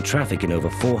are easing traffic in over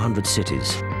 400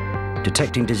 cities,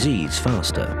 detecting disease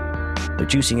faster,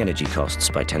 reducing energy costs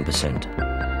by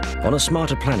 10%. On a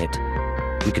smarter planet,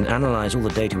 we can analyze all the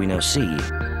data we now see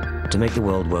to make the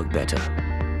world work better.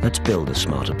 Let's build a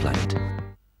smarter planet.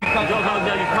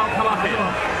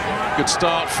 Good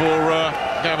start for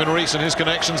Gavin Rees and his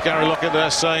connections. Gary Lockett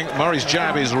there saying Murray's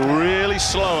jab is really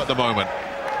slow at the moment.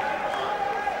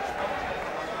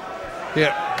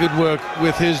 Yeah, good work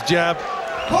with his jab.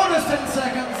 Corners 10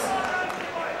 seconds.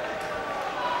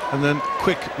 And then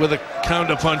quick with a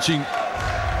counter punching.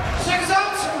 Seconds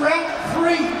out, round 3.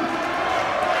 3.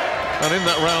 And in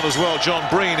that round as well, John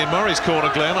Breen in Murray's corner,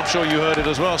 Glenn, I'm sure you heard it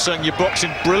as well, saying you're boxing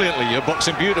brilliantly, you're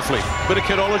boxing beautifully. Bit of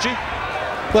kidology?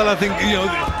 Well, I think, you know,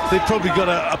 they've probably got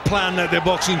a plan that they're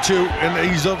boxing to, and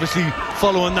he's obviously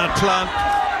following that plan,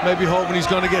 maybe hoping he's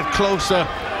going to get closer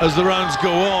as the rounds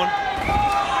go on,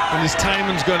 and his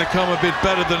timing's going to come a bit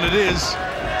better than it is.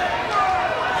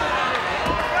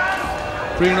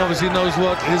 Breen obviously knows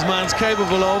what his man's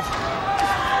capable of.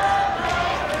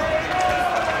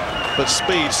 But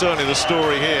speed, certainly the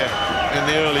story here in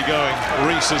the early going.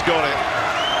 Rees has got it,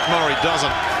 Murray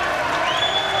doesn't.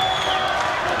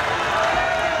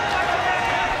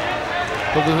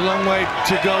 But there's a long way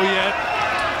to go yet.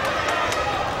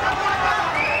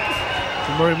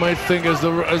 Murray might think as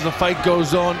the fight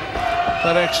goes on,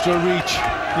 that extra reach,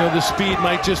 you know, the speed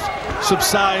might just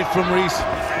subside from Rees.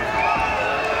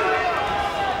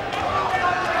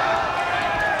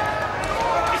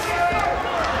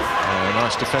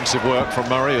 Nice defensive work from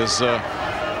Murray as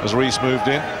Rees moved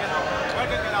in.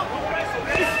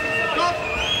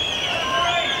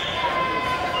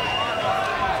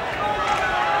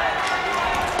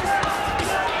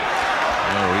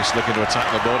 Rees looking to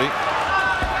attack the body.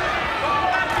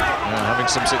 Having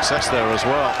some success there as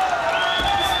well.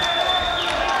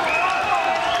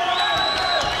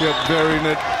 Yep, burying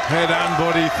it head and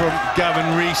body from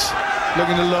Gavin Rees,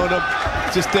 looking to load up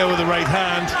just there with the right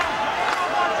hand.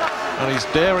 And he's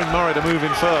daring Murray to move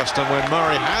in first, and when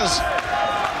Murray has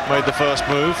made the first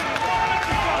move,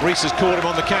 Rees has caught him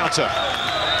on the counter.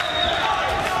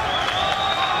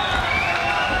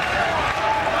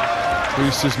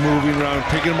 Rees just moving around,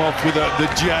 picking him off with the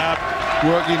jab,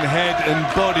 working head and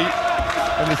body.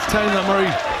 And it's time that Murray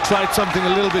tried something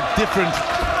a little bit different,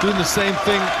 doing the same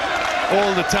thing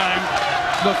all the time.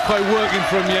 Not quite working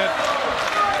for him yet.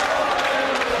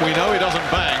 We know he doesn't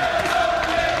bang,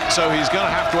 so he's going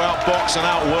to have to outbox and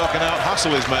outwork and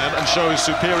out-hustle his man and show his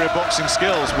superior boxing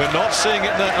skills. We're not seeing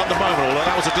it at the moment, although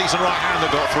that was a decent right hand that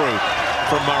got through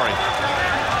from Murray.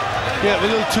 Yeah, a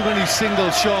little too many single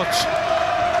shots.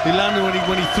 He landed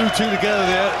when he threw two together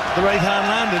there. The right hand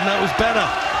landed, and that was better.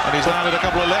 And he's landed a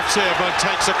couple of lefts here, but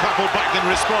takes a couple back in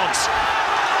response.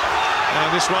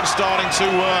 And this one's starting to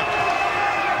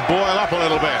boil up a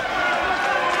little bit.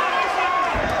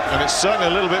 And it's certainly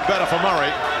a little bit better for Murray.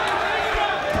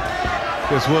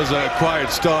 This was a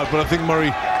quiet start, but I think Murray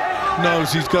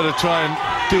knows he's got to try and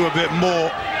do a bit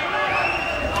more.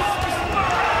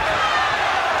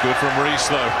 Good from Rees,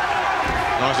 though.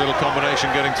 Nice little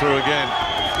combination getting through again.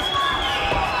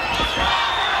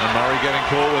 And Murray getting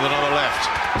caught with another left.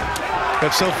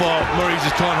 But so far, Murray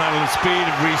just can't handle the speed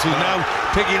of Rees, who's now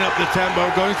picking up the tempo,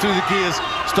 going through the gears,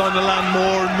 starting to land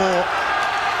more and more.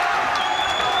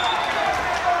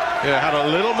 Yeah, had a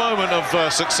little moment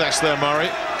of success there, Murray.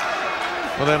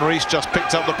 But then Rees just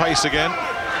picked up the pace again.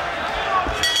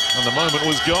 And the moment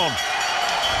was gone.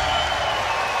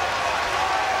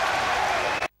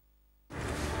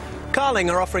 Carling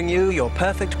are offering you your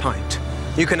perfect pint.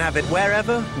 You can have it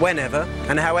wherever, whenever,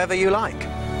 and however you like.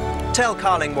 Tell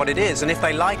Carling what it is, and if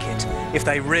they like it, if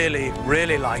they really,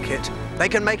 really like it, they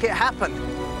can make it happen.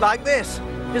 Like this.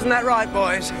 Isn't that right,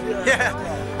 boys? Yeah.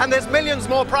 And there's millions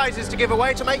more prizes to give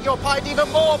away to make your pint even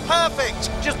more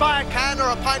perfect. Just buy a can or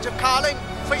a pint of Carling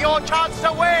for your chance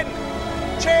to win.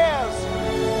 Cheers!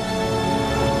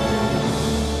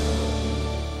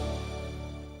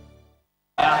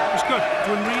 It was good.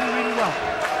 Doing really, really well.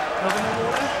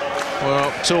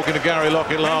 Well, talking to Gary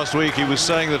Lockett last week, he was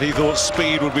saying that he thought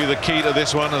speed would be the key to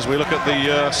this one. As we look at the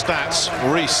stats,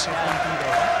 Rees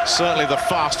certainly the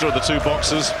faster of the two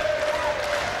boxers.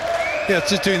 Yeah, it's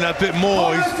just doing that bit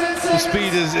more. The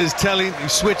speed is telling,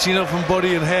 he's switching up from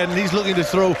body and head, and he's looking to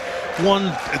throw 1,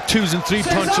 2s and 3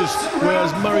 punches,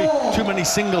 whereas Murray, too many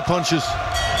single punches.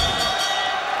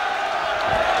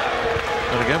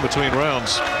 And again, between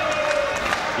rounds,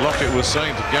 Lockett was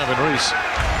saying to Gavin Rees,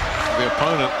 the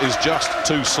opponent is just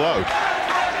too slow.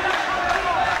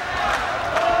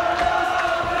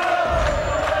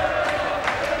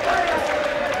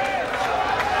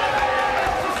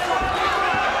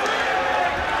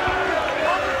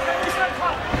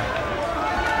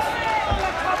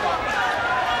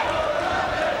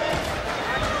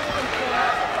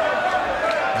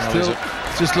 Still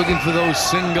just looking for those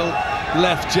single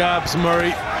left jabs, Murray.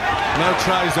 Now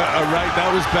tries a right,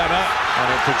 that was better. And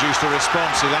it produced a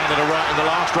response. He landed a right in the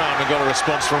last round and got a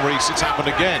response from Rees. It's happened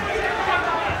again.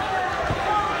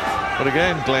 But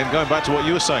again, Glenn, going back to what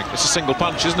you were saying, it's a single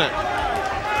punch, isn't it?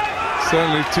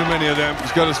 Certainly too many of them.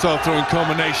 He's got to start throwing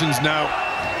combinations now.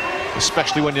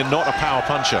 Especially when you're not a power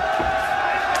puncher.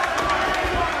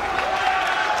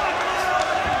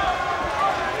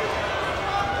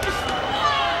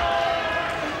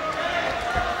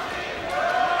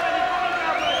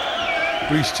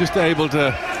 Rees just able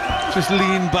to just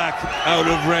lean back out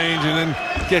of range and then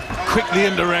get quickly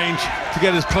into range to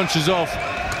get his punches off.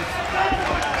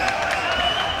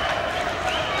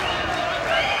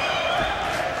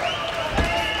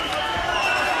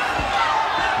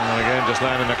 And again, just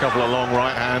landing a couple of long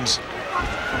right hands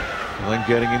and then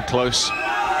getting in close.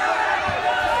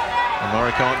 And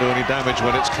Murray can't do any damage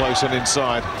when it's close and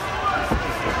inside.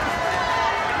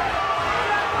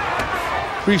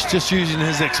 Rees just using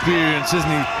his experience, isn't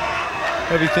he?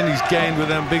 Everything he's gained with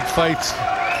them big fights.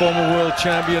 Former world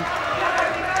champion.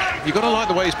 You've got to like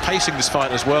the way he's pacing this fight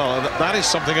as well. And that is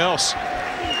something else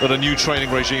that a new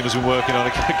training regime has been working on.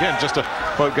 Again, just to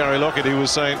quote Gary Lockett, he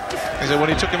said when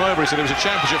he took him over, he said it was a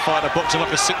championship fight, boxing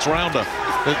like a six-rounder.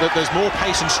 There's more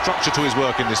pace and structure to his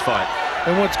work in this fight.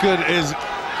 And what's good is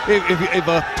if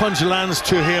a punch lands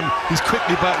to him, he's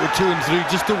quickly back with 2 and 3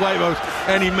 just to wipe out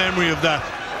any memory of that.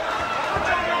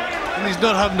 And he's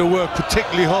not having to work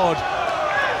particularly hard.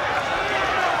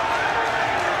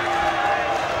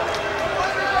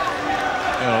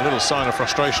 Yeah, a little sign of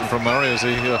frustration from Murray as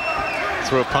he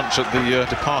threw a punch at the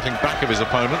departing back of his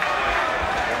opponent.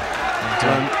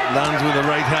 And lands with the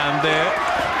right hand there.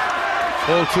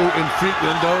 All too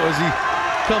infrequent though as he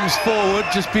comes forward,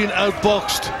 just being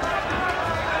outboxed.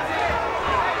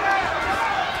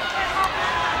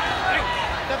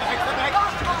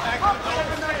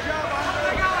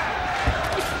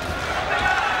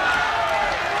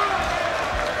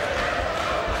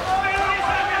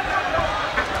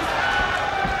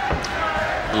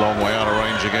 Long way out of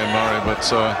range again, Murray, but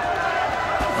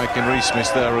making Rees miss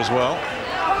there as well.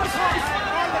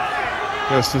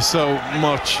 Yes, there's so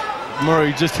much.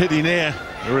 Murray just hitting air.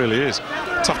 It really is.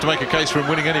 Tough to make a case for him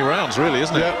winning any rounds, really,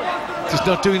 isn't it? Yeah, just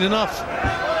not doing enough.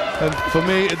 And for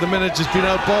me, at the minute, just been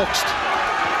outboxed.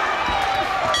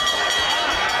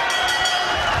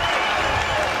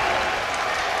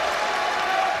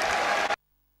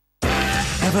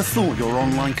 Ever thought your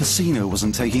online casino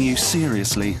wasn't taking you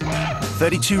seriously?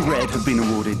 32 Red have been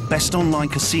awarded Best Online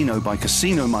Casino by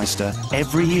Casino Meister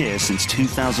every year since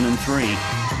 2003.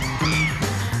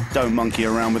 Don't monkey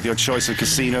around with your choice of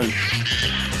casino.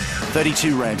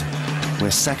 32 Red, we're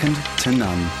second to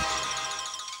none.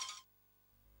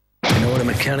 You know what a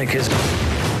mechanic is? A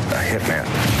hitman.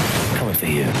 Coming for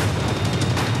you.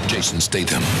 Jason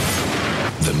Statham,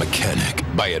 The Mechanic,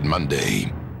 buy it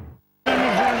Monday.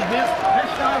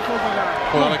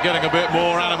 Well, they're getting a bit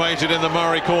more animated in the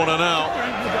Murray corner now.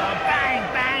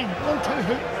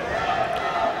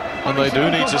 And they do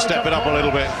need to step it up a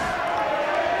little bit.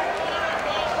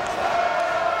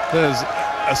 There's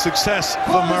a success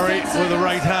for Murray with the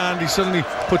right hand. He suddenly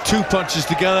put 2 punches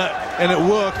together and it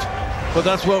worked. But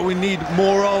that's what we need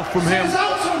more of from him.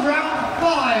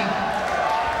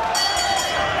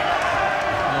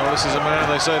 Well, this is a man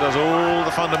they say does all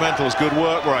the fundamentals. Good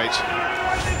work rate,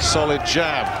 solid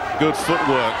jab, good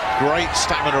footwork, great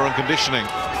stamina and conditioning.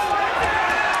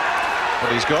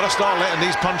 But he's got to start letting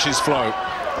these punches flow.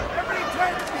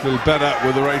 A little better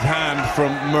with the right hand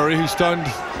from Murray, who's starting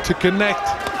to connect.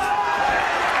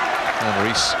 And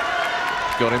Rees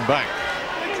got him back.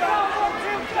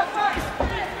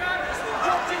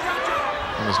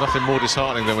 And there's nothing more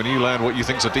disheartening than when you land what you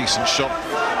think's a decent shot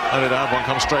and it one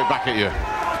comes straight back at you.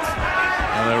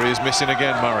 And there he is missing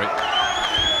again, Murray.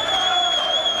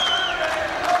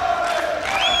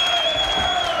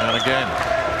 And again.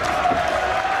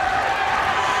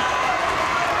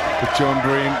 But John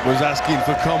Green was asking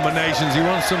for combinations. He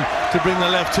wants them to bring the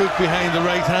left hook behind the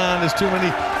right hand. There's too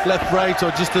many left rights or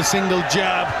just a single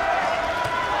jab.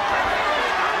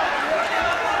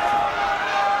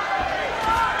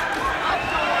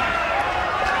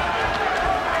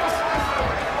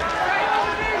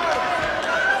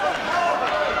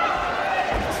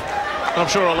 I'm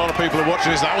sure a lot of people are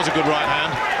watching this. That was a good right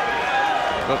hand.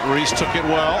 But Rees took it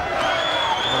well.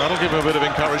 And that'll give him a bit of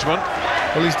encouragement.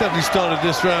 Well, he's definitely started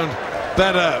this round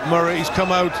better. Murray, he's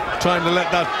come out trying to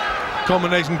let that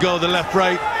combination go, the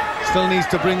left-right. Still needs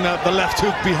to bring the left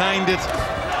hook behind it.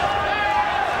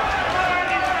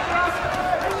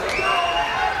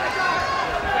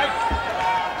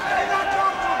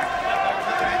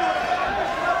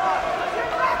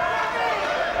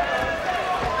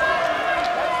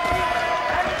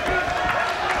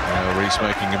 Rees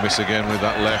making a miss again with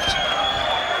that left.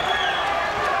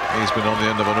 He's been on the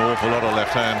end of an awful lot of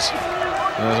left hands.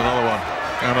 And there's another one,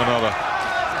 and another.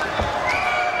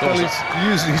 Well, he's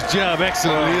using his jab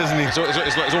excellently, isn't he? It's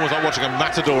almost like watching a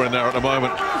matador in there at the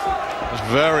moment. It's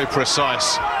very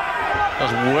precise.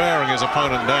 Just wearing his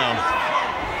opponent down.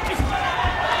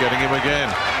 Getting him again,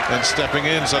 then stepping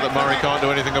in so that Murray can't do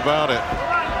anything about it.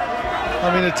 I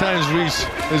mean, at times Rees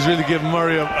has really given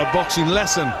Murray a boxing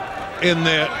lesson in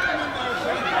there.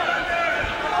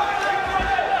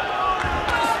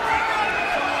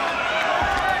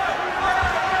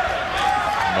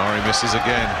 Murray misses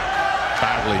again,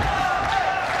 badly.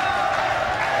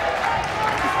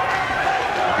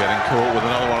 Getting caught with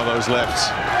another one of those lefts.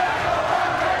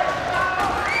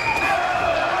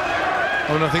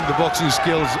 I think the boxing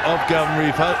skills of Gavin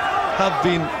Rees have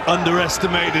been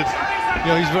underestimated. You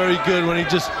know, he's very good when he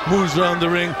just moves around the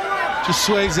ring, just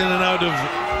sways in and out of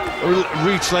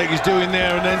reach like he's doing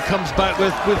there, and then comes back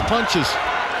with punches.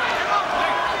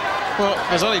 Well,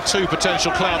 there's only two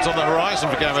potential clouds on the horizon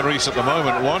for Gavin Rees at the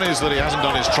moment. One is that he hasn't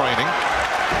done his training,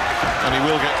 and he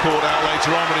will get caught out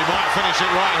later on, but he might finish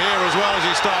it right here as well as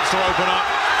he starts to open up.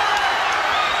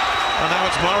 And now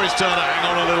it's Murray's turn to hang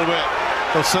on a little bit.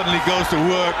 Well, suddenly goes to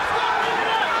work.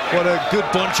 What a good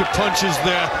bunch of punches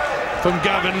there from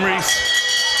Gavin Rees.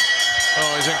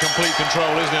 Oh, he's in complete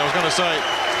control, isn't he? I was going to say,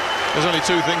 there's only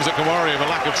two things that can worry him: a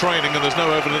lack of training, and there's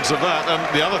no evidence of that. And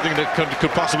the other thing that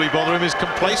could possibly bother him is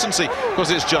complacency,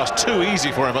 because it's just too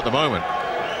easy for him at the moment.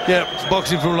 Yeah,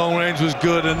 boxing from long range was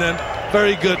good, and then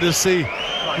very good to see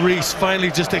Rees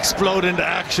finally just explode into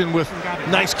action with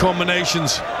nice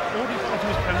combinations.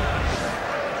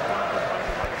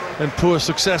 And poor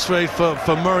success rate for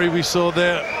Murray, we saw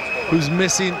there, who's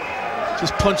missing,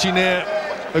 just punching there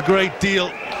a great deal.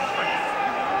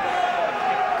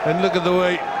 And look at the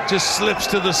way, just slips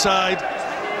to the side,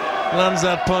 lands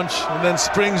that punch, and then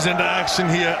springs into action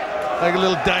here like a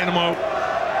little dynamo.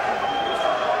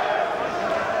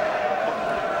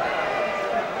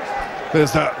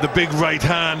 There's the big right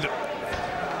hand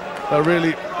that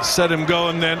really set him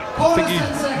going then. I think he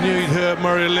knew he'd hurt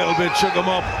Murray a little bit, shook him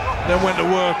up, then went to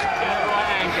work.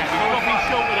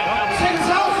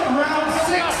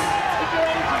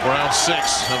 Round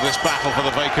 6 of this battle for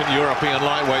the vacant European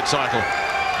lightweight title.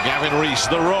 Gavin Rees,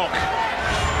 the Rock,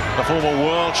 the former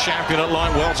world champion at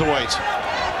light welterweight.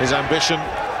 His ambition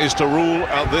is to rule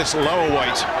at this lower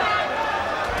weight.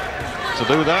 To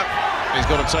do that, he's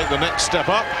got to take the next step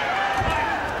up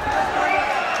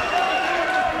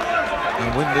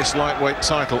and win this lightweight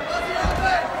title.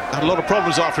 Had a lot of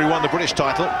problems after he won the British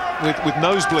title with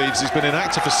nosebleeds. He's been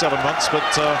inactive for 7 months, but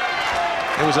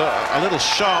it was a little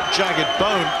sharp, jagged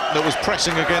bone that was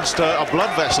pressing against a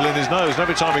blood vessel in his nose, and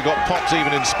every time he got popped,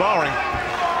 even in sparring,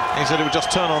 he said it would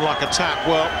just turn on like a tap.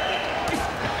 Well,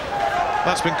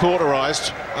 that's been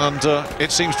cauterized, and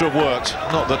it seems to have worked.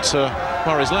 Not that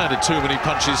Murray's landed too many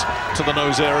punches to the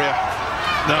nose area.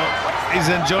 No, he's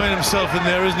enjoying himself in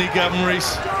there, isn't he, Gavin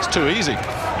Rees? It's too easy.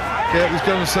 Yeah, he's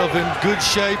got himself in good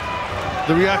shape.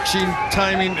 The reaction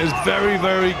timing is very,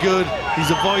 very good.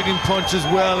 He's avoiding punches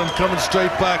well and coming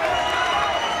straight back.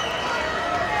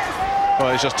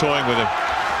 Well, he's just toying with him.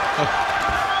 Oh,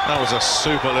 that was a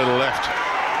super little left.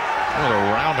 What a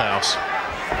roundhouse.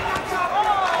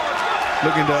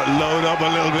 Looking to load up a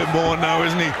little bit more now,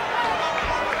 isn't he?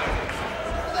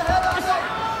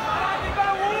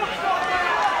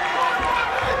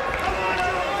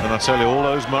 And I tell you, all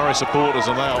those Murray supporters,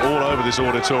 and they are all over this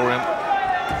auditorium,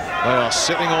 they are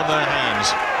sitting on their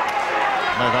hands.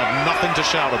 They've had nothing to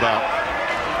shout about.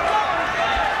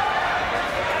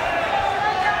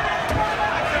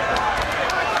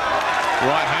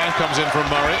 Right hand comes in from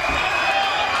Murray.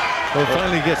 Well,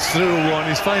 finally gets through one.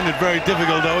 He's finding it very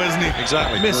difficult, though, isn't he?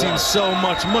 Exactly. Missing so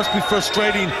much. Must be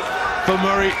frustrating for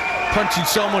Murray, punching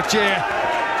so much air.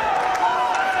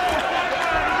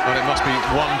 And it must be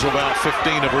 1 to about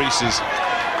 15 of Rees's.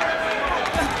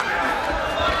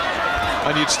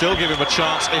 And you'd still give him a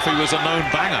chance if he was a known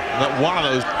banger, that one of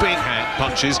those big hand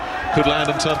punches could land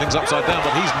and turn things upside down,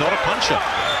 but he's not a puncher.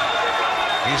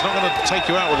 He's not going to take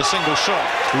you out with a single shot.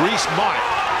 Rees might.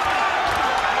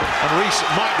 And Rees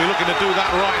might be looking to do that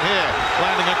right here,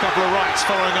 landing a couple of rights,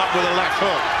 following up with a left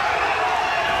hook.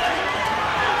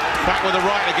 Back with a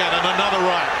right again, and another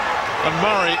right. And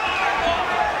Murray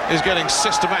is getting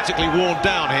systematically worn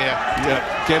down here. Yeah,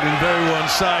 getting very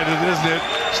one-sided, isn't it?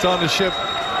 Starting to ship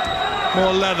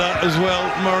more leather as well,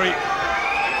 Murray,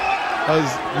 as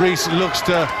Rees looks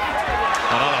to...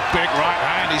 Another big right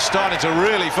hand. He's starting to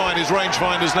really find his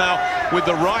rangefinders now with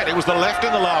the right. It was the left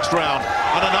in the last round.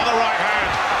 And another right hand.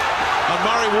 And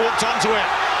Murray walked onto it.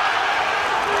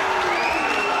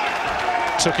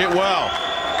 Took it well.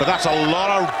 But that's a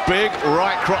lot of big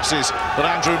right crosses that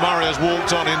Andrew Murray has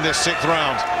walked on in this 6th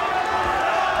round.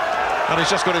 And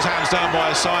he's just got his hands down by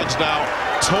his sides now,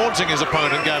 taunting his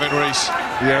opponent, Gavin Rees.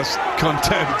 Yes,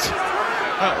 contempt.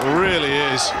 That really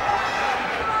is.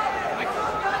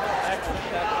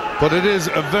 But it is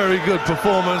a very good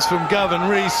performance from Gavin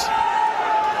Rees.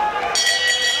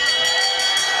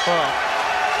 Well,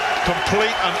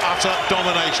 complete and utter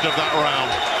domination of that round.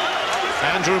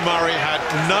 Andrew Murray had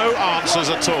no answers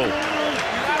at all.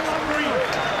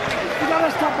 You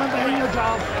gotta stop and doing your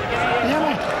job.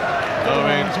 I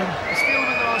mean,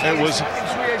 it was...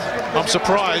 I'm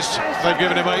surprised they've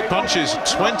given him 8 punches.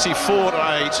 24 to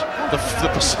 8. The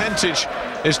percentage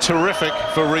is terrific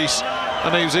for Rees,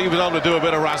 and he was able to do a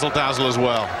bit of razzle-dazzle as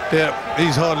well. Yeah,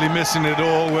 he's hardly missing it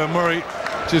all, where Murray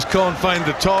just can't find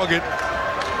the target.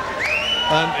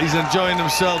 And he's enjoying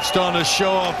himself, starting to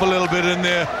show off a little bit in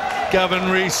there. Gavin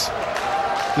Rees,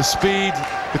 the speed,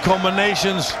 the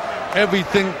combinations,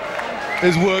 everything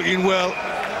is working well.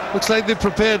 Looks like they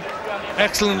prepared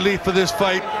excellently for this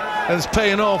fight, and it's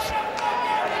paying off.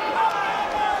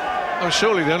 Oh,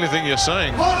 surely the only thing you're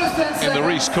saying in the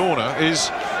Rees corner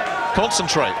is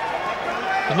concentrate.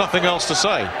 There's nothing else to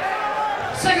say.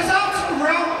 Seconds out,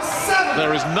 round 7.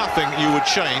 There is nothing you would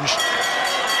change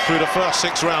through the first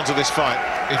 6 rounds of this fight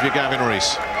if you're Gavin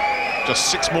Rees.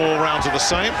 Just 6 more rounds of the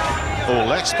same, or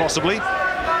less possibly,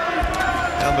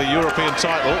 and the European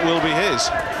title will be his.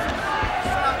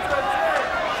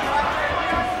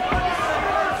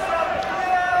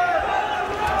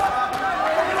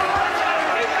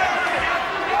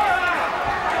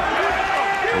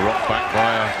 Rocked back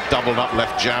by a doubled up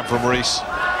left jab from Rees.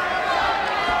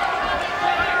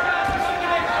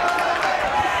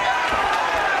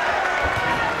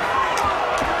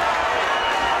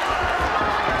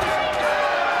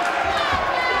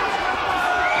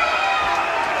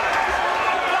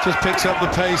 Just picks up the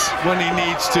pace when he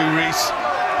needs to, Rees.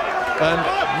 And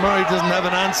Murray doesn't have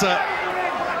an answer.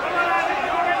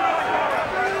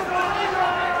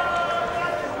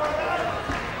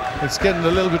 It's getting a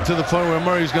little bit to the point where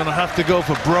Murray's going to have to go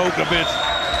for broke a bit.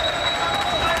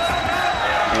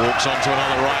 Walks onto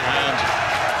another right hand.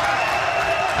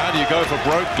 How do you go for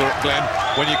broke, Glenn,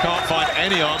 when you can't find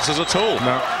any answers at all?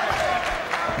 No.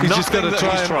 He's just got to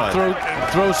try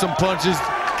and throw some punches,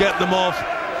 get them off.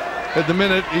 At the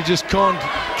minute, he just can't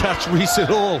catch Rees at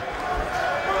all.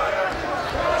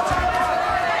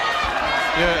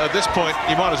 Yeah, at this point,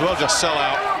 you might as well just sell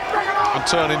out and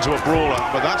turn into a brawler,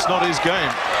 but that's not his game.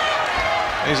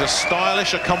 He's a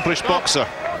stylish, accomplished boxer,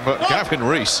 but Gavin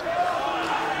Rees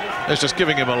is just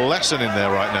giving him a lesson in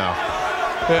there right now.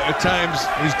 At times,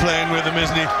 he's playing with him,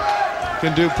 isn't he?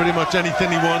 Can do pretty much anything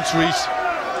he wants, Rees.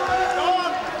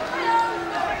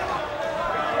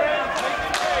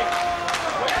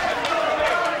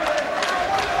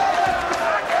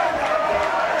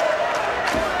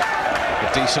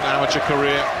 Decent amateur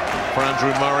career for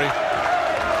Andrew Murray.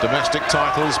 Domestic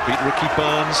titles, beat Ricky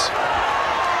Burns.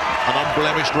 An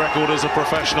unblemished record as a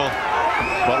professional.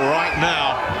 But right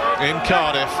now, in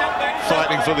Cardiff,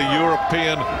 fighting for the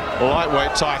European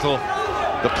lightweight title,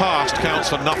 the past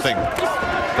counts for nothing.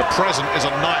 The present is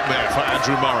a nightmare for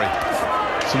Andrew Murray.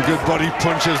 Some good body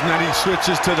punches, and then he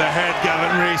switches to the head,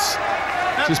 Gavin Rees.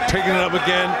 Just picking it up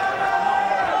again.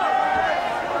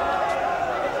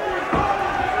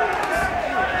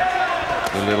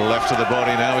 A little left to the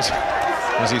body now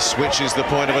as he switches the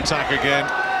point of attack again,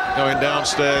 going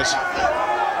downstairs.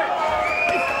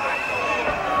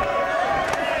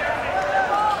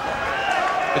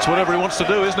 It's whatever he wants to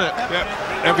do, isn't it?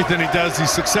 Yeah. Everything he does,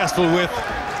 he's successful with,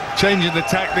 changing the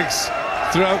tactics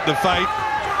throughout the fight.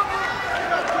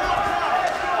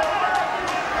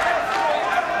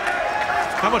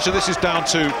 How much of this is down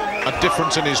to a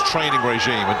difference in his training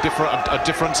regime, a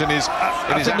difference in his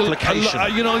application?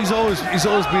 You know, he's always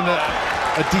been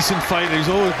a decent fighter. He's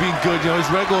always been good. You know, his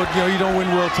record, you know, you don't win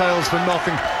world titles for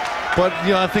nothing. But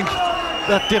you know, I think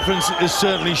that difference is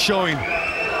certainly showing.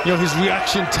 You know, his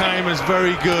reaction time is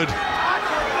very good.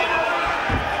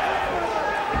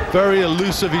 Very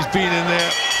elusive he's been in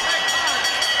there.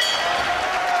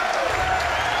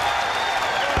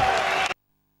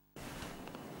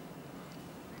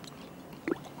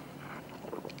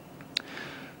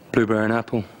 Blueberry and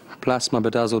apple, blast my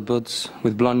bedazzled buds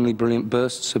with blindingly brilliant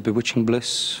bursts of bewitching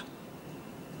bliss.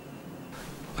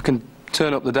 I can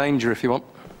turn up the danger if you want.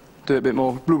 Do it a bit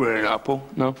more. Blueberry and apple,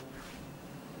 no?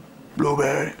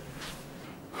 Blueberry.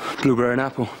 Blueberry and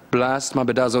apple, blast my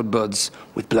bedazzled buds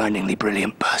with blindingly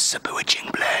brilliant bursts of bewitching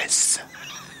bliss.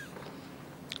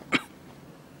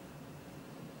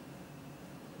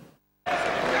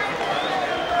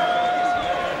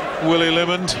 Willie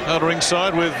Limond at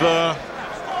ringside with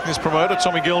his promoter,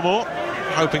 Tommy Gilmore,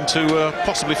 hoping to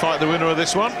possibly fight the winner of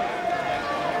this one.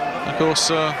 Of course,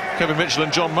 Kevin Mitchell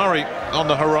and John Murray on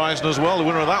the horizon as well. The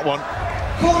winner of that one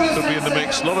could be in the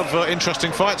mix. A lot of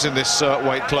interesting fights in this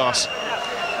weight class.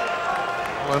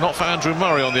 Well, not for Andrew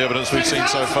Murray on the evidence we've seen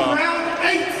so far.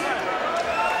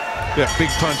 Yeah, big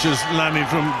punches landing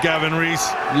from Gavin Rees,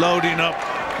 loading up.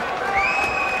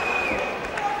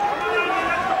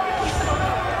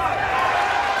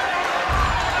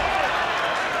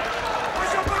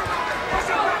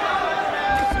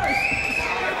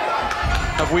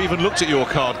 Have we even looked at your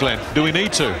card, Glenn? Do we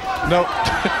need to? No,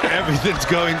 everything's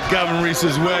going Gavin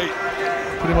Rees's way.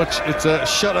 Pretty much, it's a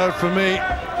shutout for me.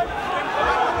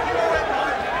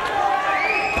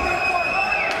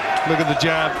 Look at the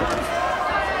jab.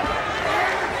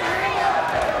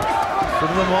 Bit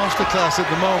of a masterclass at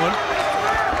the moment.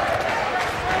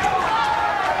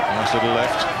 Nice little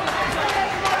left.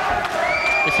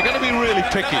 If you're going to be really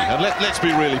picky, and let's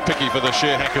be really picky for the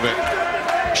sheer heck of it,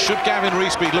 should Gavin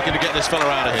Rees be looking to get this fella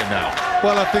out of here now?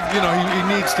 Well, I think, you know, he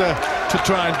needs to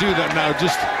try and do that now.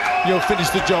 Just, you know, finish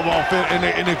the job off in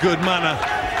a good manner.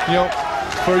 You know,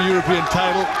 for a European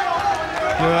title,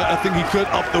 you know, I think he could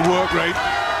up the work rate,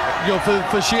 you know,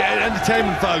 for sheer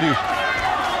entertainment value.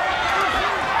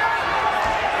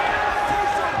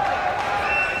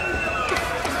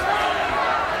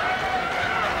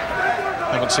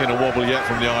 Haven't seen a wobble yet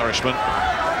from the Irishman.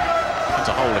 Had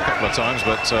to hold a couple of times,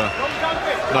 but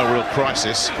no real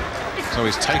crisis. So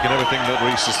he's taken everything that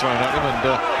Rees has thrown at him, and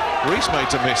Rees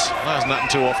made to miss. That hasn't happened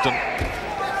too often.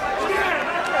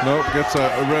 Nope, gets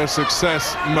a rare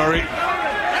success, Murray.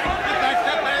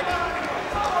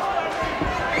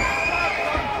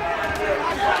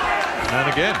 And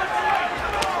again.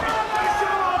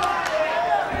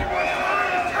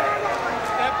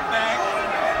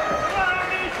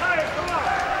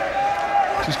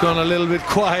 She's gone a little bit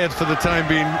quiet for the time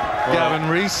being, Gavin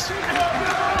Rees.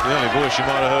 The only voice you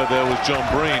might have heard there was John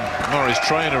Breen, Murray's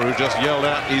trainer, who just yelled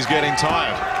out, he's getting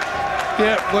tired.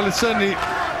 Yeah, well,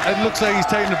 it looks like he's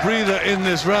taking a breather in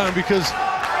this round because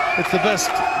it's the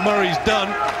best Murray's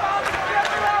done.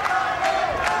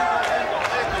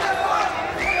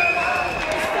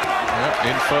 Yep,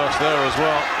 in first there as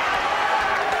well.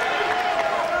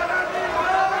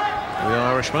 The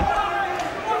Irishman.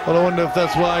 Well, I wonder if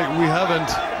that's why we haven't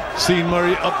seen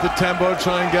Murray up the tempo,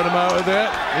 try and get him out of there.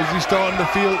 Is he starting to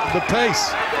feel the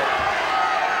pace?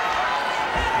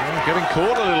 Well, getting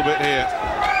caught a little bit here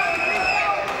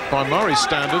by Murray's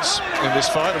standards in this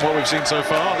fight, and what we've seen so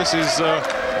far, this is a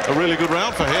really good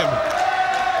round for him.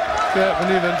 Yeah,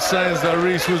 and even signs that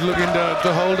Rees was looking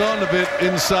to hold on a bit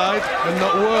inside and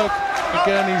not work.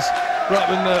 Again, he's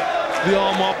wrapping the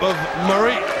arm up of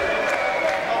Murray.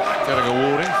 Getting a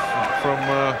warning from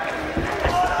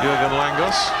Jürgen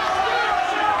Langos.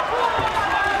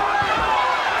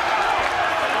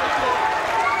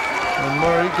 And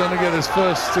Murray going to get his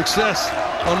first success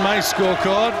on my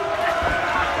scorecard.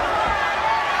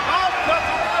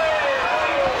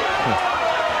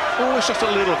 Always just a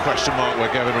little question mark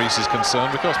where Gavin Rees is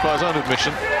concerned, because by his own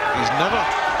admission, he's not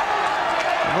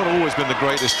always been the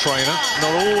greatest trainer,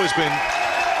 not always been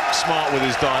smart with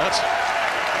his diet.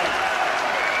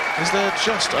 Is there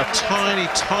just a tiny,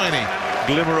 tiny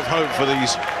glimmer of hope for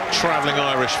these travelling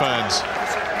Irish fans?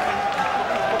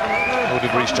 Or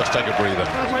did Rees just take a breather?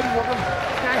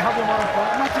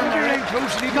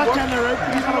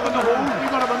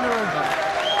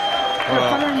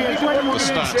 Well, the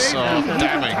stats are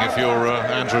damning if you're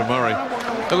Andrew Murray.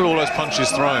 Look at all those punches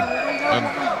thrown and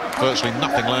virtually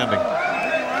nothing landing.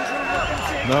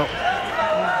 No.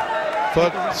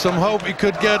 But some hope he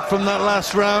could get from that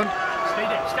last round.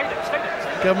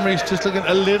 Gavin Rees just looking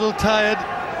a little tired.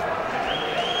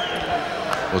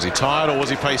 Was he tired or was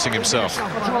he pacing himself? He's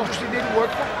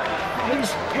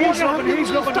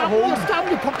looking to hold.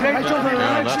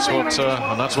 Yeah,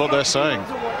 that's what they're saying.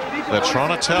 They're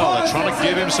trying to tell, they're trying to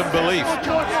give him some belief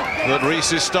that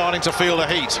Rees is starting to feel the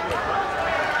heat.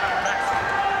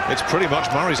 It's pretty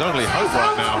much Murray's only hope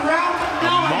right now. A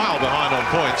mile behind on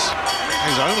points.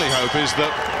 His only hope is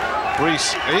that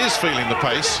Rees is feeling the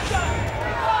pace.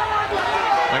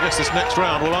 I guess this next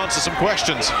round will answer some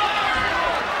questions.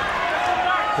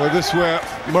 Well, this is where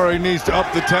Murray needs to up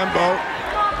the tempo.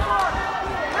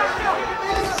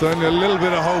 Certainly a little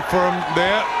bit of hope for him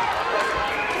there.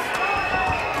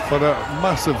 But a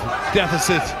massive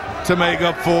deficit to make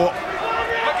up for.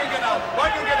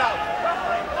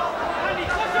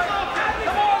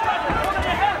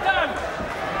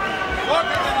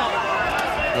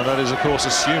 And that is, of course,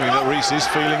 assuming that Rees is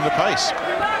feeling the pace.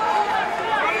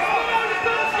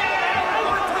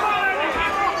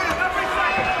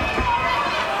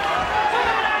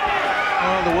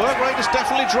 Well, the work rate has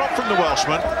definitely dropped from the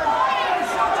Welshman.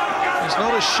 He's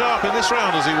not as sharp in this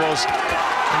round as he was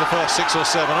in the first 6 or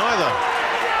 7 either.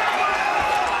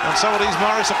 And some of these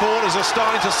Murray supporters are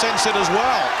starting to sense it as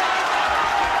well.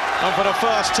 And for the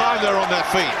first time, they're on their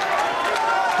feet.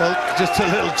 Well, just a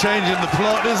little change in the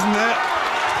plot, isn't there?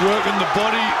 Working the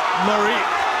body, Murray.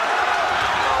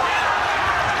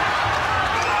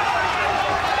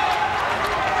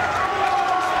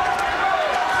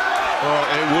 Well,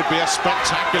 it would be a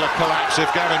spectacular collapse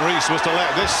if Gavin Rees was to let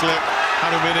this slip,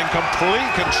 having been in complete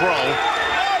control.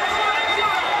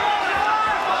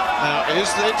 Now, is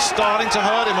it starting to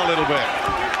hurt him a little bit?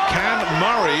 Can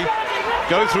Murray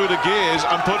go through the gears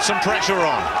and put some pressure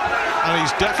on? And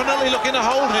he's definitely looking to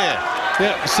hold here.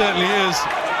 Yeah, it certainly is.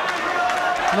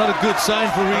 Not a good sign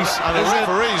for Rees. And the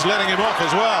referee's letting him off as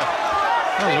well.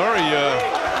 That was very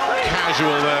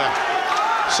casual there.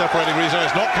 Separating Rees. No,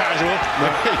 it's not casual. No.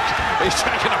 He's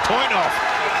taking a point off.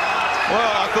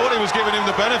 Well, I thought he was giving him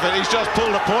the benefit. He's just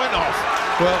pulled a point off.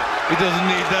 Well, he doesn't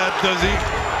need that, does he?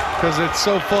 Because it's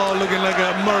so far looking like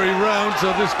a Murray round,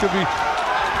 so this could be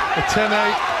a 10-8.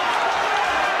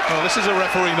 Well, this is a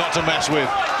referee not to mess with.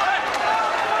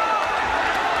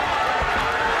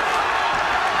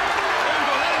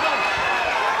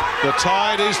 The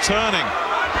tide is turning.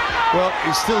 Well,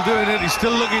 he's still doing it. He's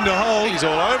still looking to hold. He's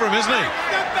all over him, isn't he?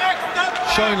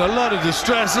 Showing a lot of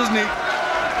distress, isn't he?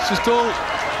 It's just all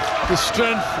the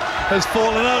strength has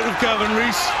fallen out of Gavin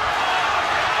Rees.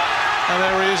 And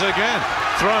there he is again.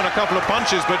 Throwing a couple of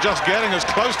punches, but just getting as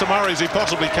close to Murray as he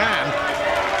possibly can.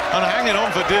 And hanging on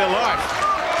for dear life.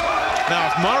 Now,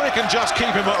 if Murray can just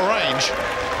keep him at range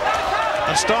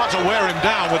and start to wear him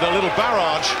down with a little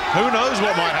barrage, who knows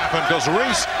what might happen, because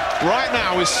Rees right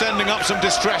now is sending up some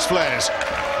distress flares.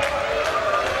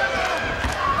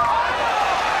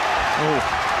 Oh,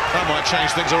 that might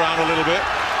change things around a little bit,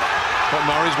 but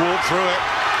Murray's walked through it.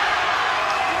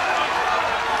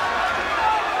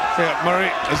 Yeah,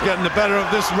 Murray is getting the better of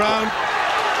this round.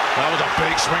 That was a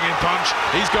big swinging punch.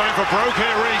 He's going for broke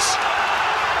here, Rees.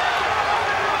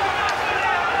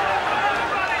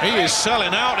 He is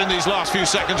selling out in these last few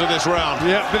seconds of this round.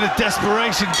 Yeah, a bit of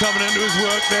desperation coming into his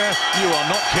work there. You are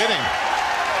not kidding.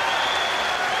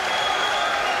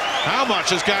 How much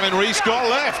has Gavin Rees got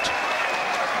left?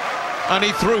 And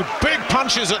he threw big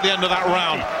punches at the end of that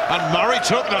round, and Murray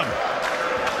took them.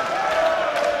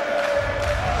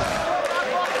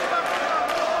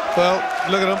 Well,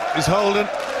 look at him. He's holding.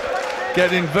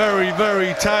 Getting very,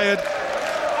 very tired.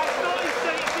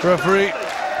 Referee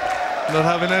not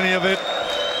having any of it.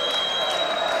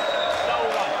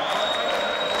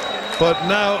 But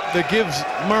now that gives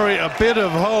Murray a bit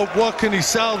of hope. What can he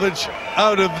salvage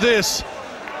out of this?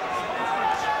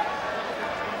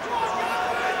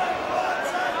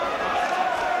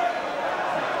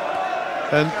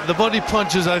 And the body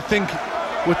punches, I think,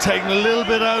 were taking a little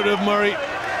bit out of Murray.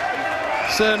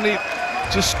 Certainly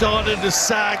just started to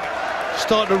sag,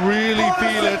 start to really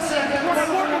feel it.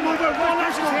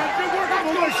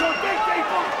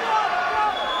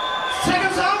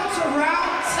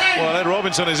 Well, Ed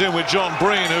Robinson is in with John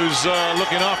Breen, who's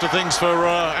looking after things for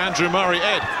Andrew Murray.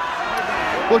 Ed.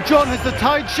 Well, John, has the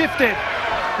tide shifted?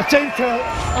 It seems to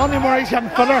Andy Murray's getting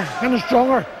fitter, getting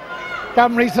stronger.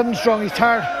 Gavin Rees isn't strong, he's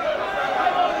tired.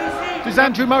 Does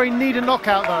Andrew Murray need a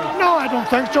knockout, though? No, I don't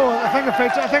think so. I think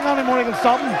Andy Murray can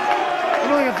stop him.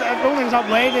 I don't think it's that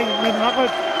way they need a knockout.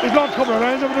 He's lost a couple of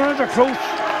rounds, but the rounds are close.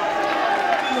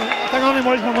 I think Andy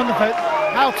Murray's going to win the fight.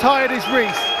 How tired is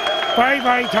Rees? Very,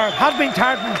 very tired. Has been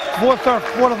tired from fourth or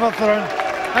fifth round.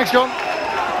 Thanks, John.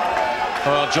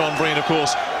 Well, John Breen, of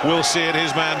course, will see it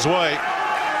his man's way.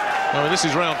 I mean, this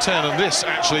is round 10, and this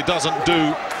actually doesn't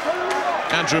do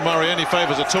Andrew Murray any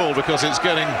favours at all, because it's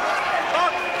getting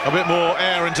a bit more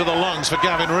air into the lungs for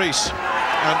Gavin Rees,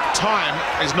 and time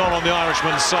is not on the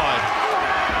Irishman's side.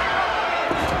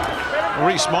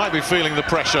 Rees might be feeling the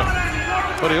pressure,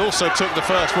 but he also took the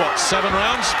first, what, 7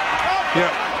 rounds?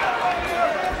 Yeah.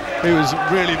 He was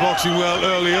really boxing well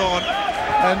early on,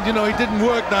 and you know, he didn't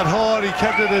work that hard. He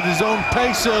kept it at his own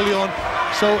pace early on,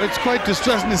 so it's quite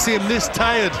distressing to see him this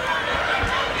tired.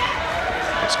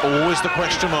 It's always the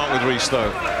question mark with Rees, though.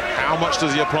 How much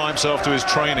does he apply himself to his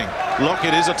training?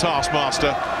 Lockett is a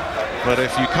taskmaster, but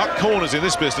if you cut corners in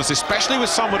this business, especially with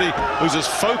somebody who's as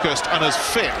focused and as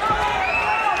fit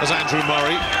as Andrew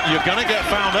Murray, you're going to get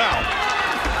found out.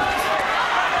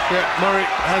 Yeah, Murray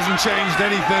hasn't changed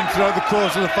anything throughout the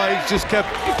course of the fight. He's just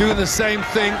kept doing the same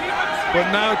thing,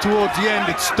 but now towards the end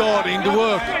it's starting to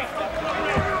work.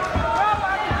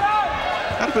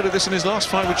 Had a bit of this in his last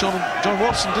fight with John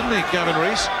Watson, didn't he, Gavin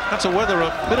Rees? Had to weather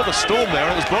a bit of a storm there.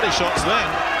 It was body shots then,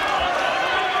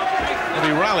 and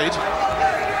he rallied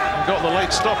and got the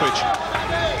late stoppage.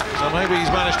 So maybe he's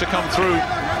managed to come through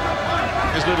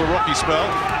his little rocky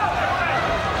spell.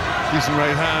 Decent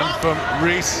right hand from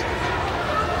Rees.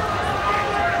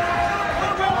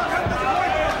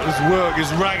 His work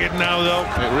is ragged now, though.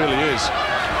 It really is.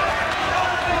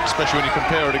 Especially when you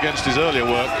compare it against his earlier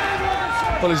work.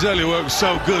 Well, his earlier work was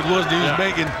so good, wasn't he? He was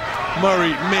making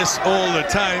Murray miss all the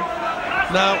time.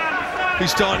 Now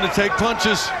he's starting to take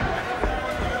punches.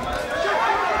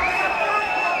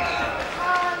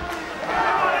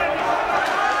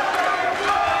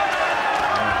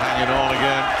 Hanging on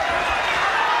again.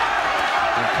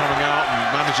 And coming out and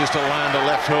manages to land a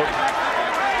left hook.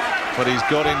 But he's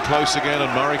got in close again,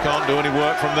 and Murray can't do any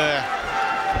work from there.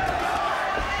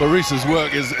 But Rees's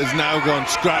work is now gone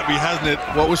scrappy, hasn't it?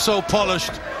 What was so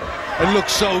polished and looked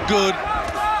so good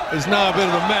is now a bit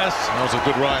of a mess. That was a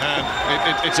good right hand.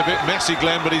 It's a bit messy,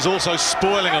 Glenn, but he's also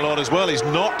spoiling a lot as well. He's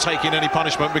not taking any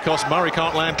punishment because Murray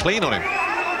can't land clean on him.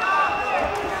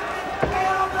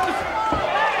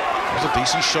 There's a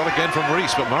decent shot again from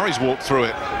Rees, but Murray's walked through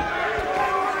it.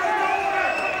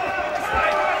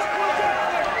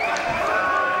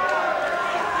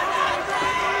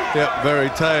 Yep, very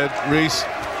tired, Rees.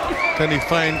 Can he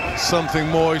find something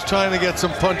more? He's trying to get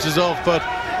some punches off, but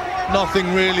nothing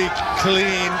really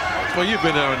clean. Well, you've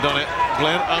been there and done it,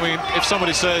 Glenn. I mean, if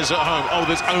somebody says at home, oh,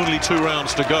 there's only 2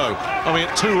 rounds to go. I mean,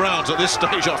 2 rounds at this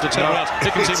stage after 10 rounds,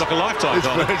 it can seem like a lifetime,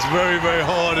 can't it? It's very, very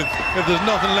hard. If there's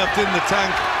nothing left in the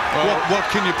tank, what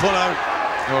can you pull out?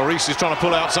 Well, Rees is trying to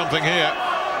pull out something here.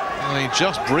 And he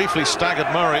just briefly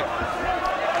staggered Murray.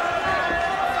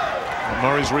 And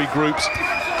Murray's regroups.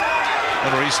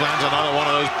 And Rees lands another one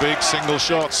of those big single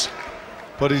shots.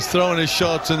 But he's throwing his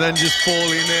shots and then just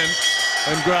falling in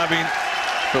and grabbing.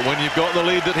 But when you've got the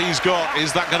lead that he's got,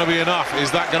 is that going to be enough? Is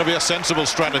that going to be a sensible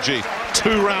strategy?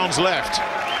 2 rounds left.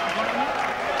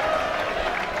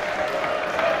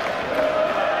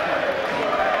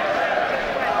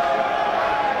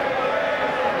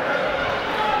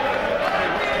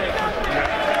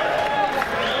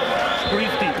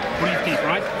 Breathe deep,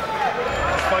 right?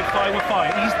 5-5 with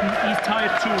 5. He's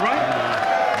tired too, right?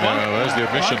 No, there's the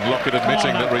admission. Lockett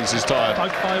admitting that Rees is tired.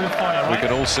 5-5 with 5, right? We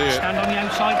can all see it. Stand on the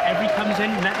outside. Every comes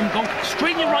in, let him go.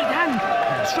 Straighten your right hand.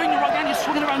 Straighten your right hand. You're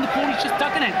swinging around the corner. He's just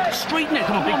ducking it. Straighten it.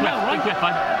 Come on, big breath. Big breath,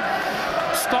 man.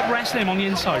 Stop wrestling him on the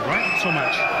inside, right? So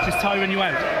much. Just tiring you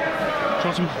out.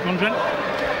 Draw some Lundgren.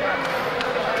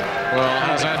 Well,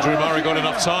 has Andrew Murray got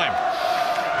enough time?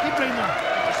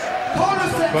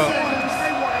 Well,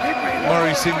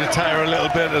 Murray seemed to tire a little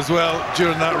bit as well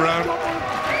during that round.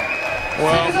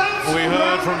 Well, we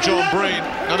heard from John Breen.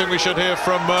 I think we should hear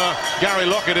from Gary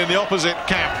Lockett in the opposite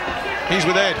camp. He's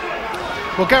with Ed.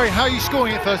 Well, Gary, how are you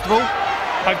scoring it, first of all?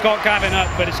 I've got Gavin up,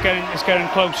 but it's getting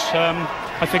close.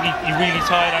 I think he really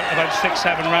tired out about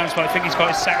 6-7 rounds, but I think he's got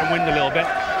his second wind a little bit.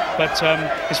 But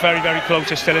it's very, very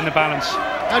close. It's still in the balance.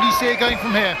 How do you see it going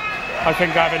from here? I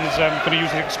think Gavin is going to use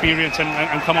his experience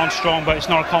and come on strong, but it's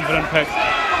not a confident pick.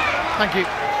 Thank you.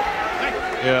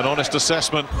 Yeah, an honest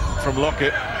assessment from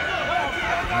Lockett.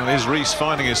 And is Rees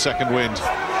finding his second wind?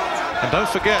 And don't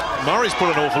forget, Murray's put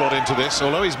an awful lot into this.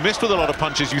 Although he's missed with a lot of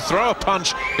punches, you throw a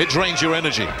punch, it drains your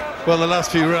energy. Well, the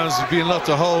last few rounds have been lots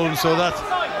of holding, so that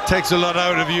takes a lot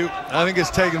out of you. I think it's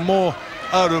taken more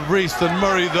out of Rees than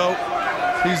Murray, though.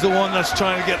 He's the one that's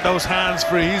trying to get those hands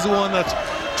free. He's the one that's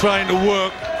trying to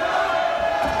work.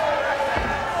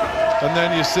 And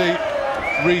then you see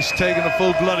Rees taking a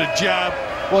full-blooded jab.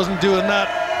 Wasn't doing that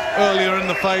earlier in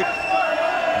the fight.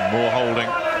 More holding.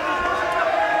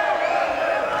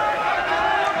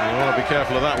 You want to be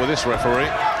careful of that with this referee.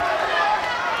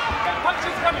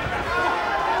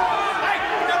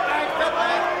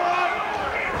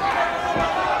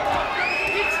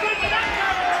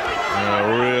 A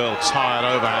real tired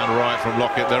overhand right from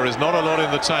Lockett. There is not a lot in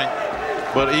the tank,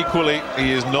 but equally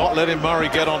he is not letting Murray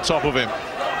get on top of him.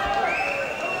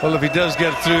 Well, if he does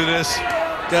get through this,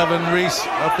 Gavin Rees,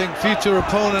 I think future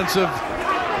opponents have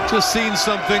just seen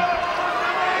something,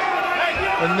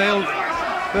 and they'll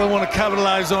want to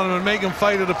capitalize on him and make him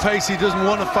fight at a pace he doesn't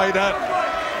want to fight at.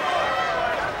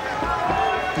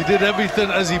 He did everything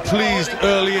as he pleased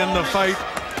early in the fight.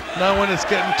 Now when it's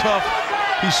getting tough,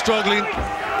 he's struggling,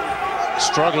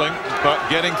 but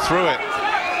getting through it.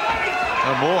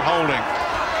 And more holding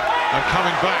and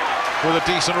coming back with a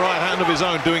decent right hand of his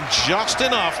own, doing just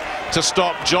enough to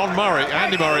stop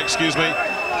Andy Murray, excuse me,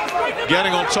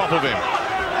 getting on top of him.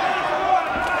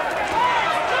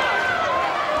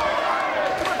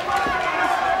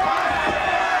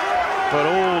 But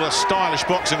all the stylish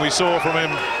boxing we saw from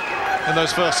him in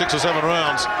those first 6 or 7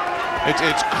 rounds,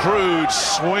 it's crude,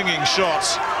 swinging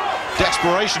shots,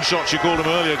 desperation shots you called him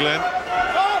earlier, Glenn.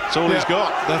 That's all he's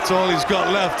got. That's all he's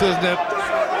got left, isn't it?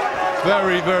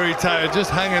 Very, very tired, just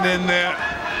hanging in there.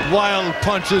 Wild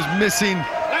punches missing.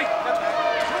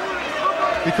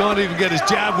 He can't even get his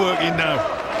jab working now.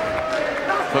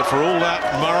 But for all that,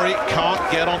 Murray can't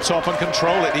get on top and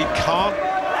control it. He can't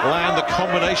land the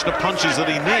combination of punches that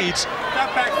he needs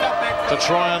to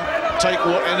try and take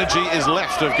what energy is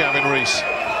left of Gavin Rees.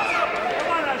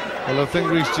 Well, I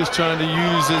think Rees just trying to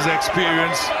use his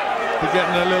experience. They're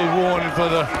getting a little warning for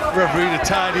the referee to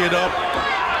tidy it up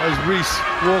as Rees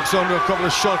walks onto a couple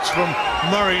of shots from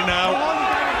Murray now.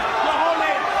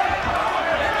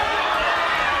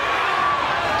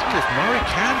 If Murray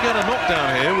can get a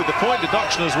knockdown here with the point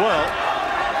deduction as well,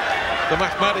 the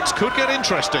mathematics could get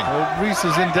interesting. Well, Rees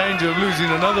is in danger of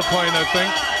losing another point, I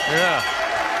think. Yeah.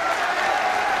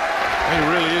 He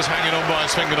really is hanging on by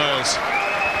his fingernails.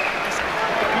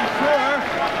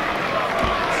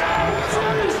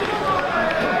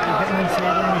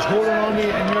 Holding on to you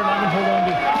and you're not holding on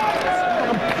to you.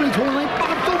 Please hold on.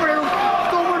 Don't worry.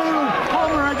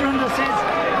 Hold on right around the seats.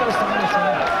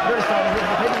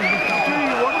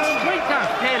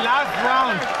 Okay, last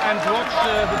round and watch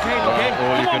the tail, okay?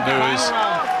 All you can do is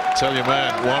tell your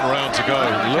man 1 round to go.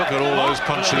 Look at all those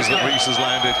punches that Rees has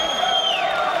landed.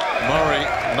 Murray,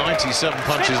 97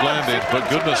 punches landed, but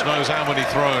goodness knows how many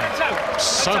thrown.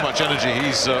 So much energy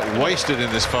he's wasted in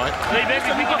this fight.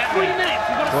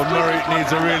 Well, Murray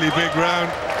needs a really big round.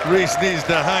 Rees needs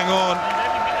to hang on.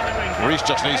 Rees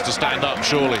just needs to stand up,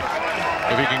 surely.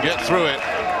 If he can get through it,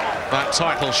 that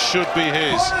title should be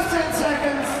his.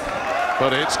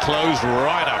 But it's closed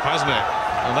right up, hasn't it?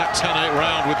 And that 10-8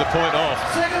 round with the point off.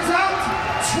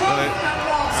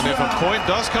 And if a point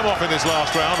does come off in this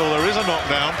last round, or there is a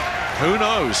knockdown, who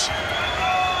knows?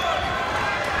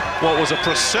 What was a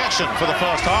procession for the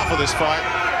first half of this fight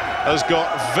has got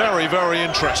very, very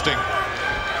interesting.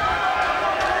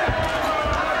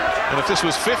 And if this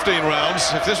was 15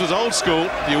 rounds, if this was old school,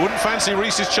 you wouldn't fancy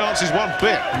Rees's chances one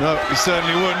bit. No, he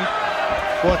certainly wouldn't.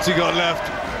 What's he got left?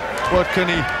 What can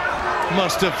he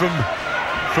muster from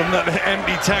that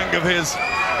empty tank of his?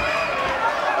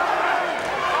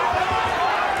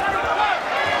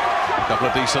 A couple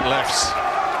of decent lefts,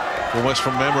 almost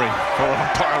from memory, for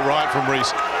umpire right from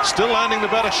Rees. Still landing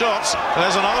the better shots.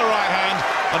 There's another right hand,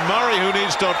 and Murray, who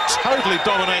needs to totally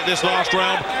dominate this last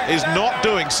round, is not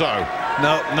doing so.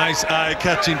 No, nice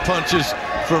eye-catching punches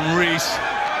from Rees.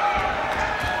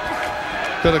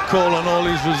 Got to call on all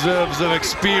these reserves of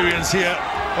experience here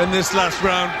in this last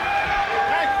round.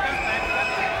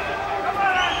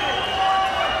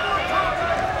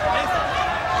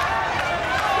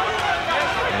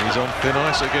 He's on thin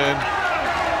ice again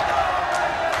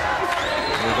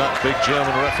with that big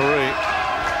German referee.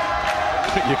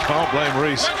 You can't blame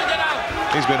Rees.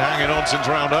 He's been hanging on since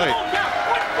round 8.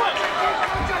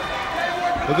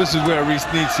 But this is where Rees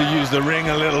needs to use the ring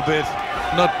a little bit,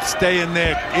 not stay in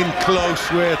there in close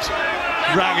where it's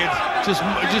ragged.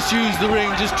 Just use the ring,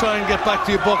 just try and get back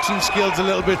to your boxing skills a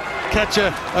little bit, catch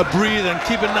a breathe and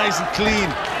keep it nice and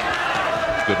clean.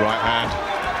 Good right hand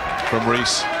from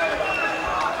Rees.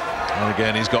 And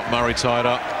again, he's got Murray tied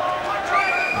up.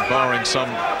 And barring some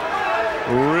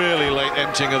really late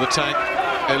emptying of the tank,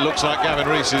 it looks like Gavin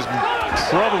Rees is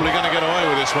probably going to get away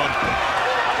with this one.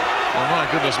 Oh my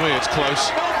goodness me, it's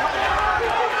close.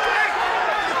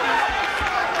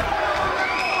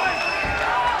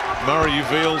 Murray, you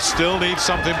feel, still needs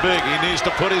something big. He needs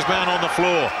to put his man on the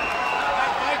floor.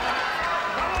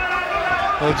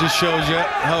 Well, it just shows you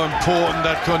how important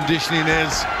that conditioning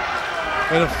is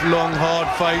in a long,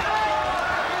 hard fight.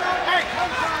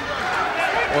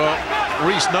 Well,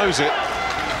 Rees knows it.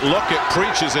 Lockett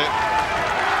preaches it.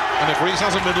 And if Rees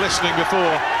hasn't been listening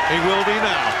before, he will be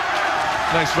now.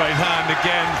 Nice right hand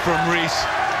again from Rees,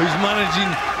 who's managing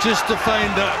just to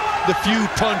find the few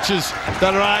punches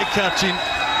that are eye-catching.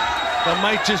 That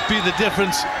might just be the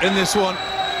difference in this one.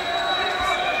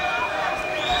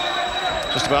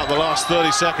 Just about the last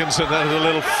 30 seconds, and there's a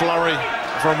little flurry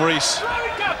from Rees.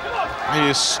 He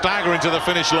is staggering to the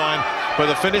finish line, but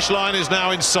the finish line is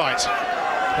now in sight.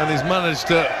 And he's managed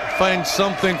to find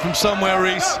something from somewhere,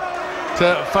 Rees,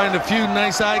 to find a few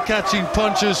nice eye-catching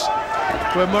punches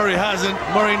where Murray hasn't.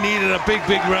 Murray needed a big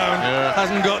round,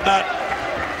 hasn't got that.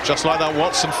 Just like that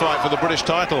Watson fight for the British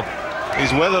title.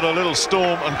 He's weathered a little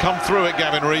storm and come through it,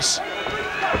 Gavin Rees.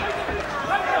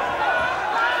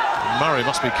 Murray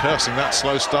must be cursing that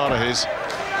slow start of his.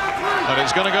 And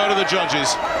it's going to go to the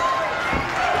judges.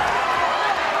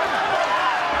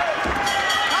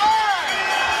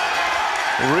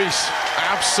 Rees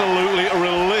absolutely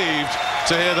relieved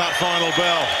to hear that final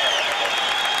bell.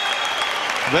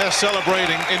 They're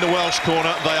celebrating in the Welsh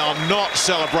corner. They are not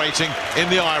celebrating in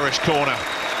the Irish corner.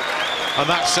 And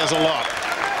that says a lot.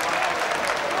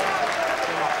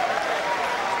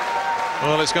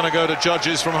 Well, it's going to go to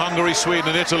judges from Hungary, Sweden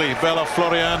and Italy. Bella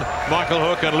Florian, Michael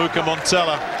Hook and Luca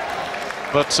Montella.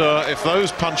 But if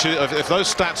those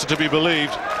stats are to be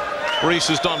believed, Rees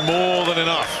has done more than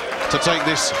enough to take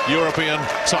this European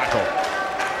title.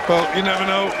 Well, you never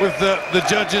know with the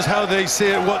judges how they see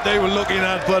it, what they were looking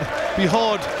at, but be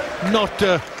hard not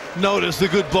to notice the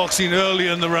good boxing early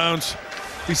in the rounds.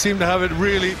 He seemed to have it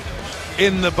really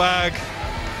in the bag.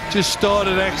 Just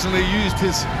started excellently, used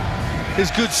his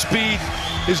good speed,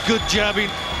 his good jabbing.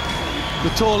 The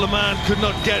taller man could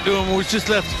not get to him, was just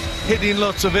left hitting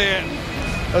lots of air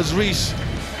as Rees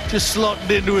just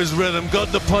slotted into his rhythm, got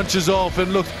the punches off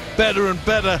and looked better and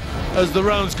better as the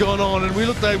rounds gone on, and we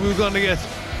looked like we were going to get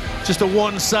just a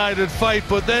one-sided fight.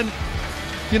 But then,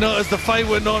 you know, as the fight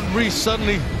went on, Rees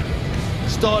suddenly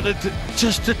started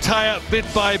to tie up bit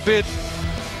by bit.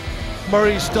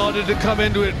 Murray started to come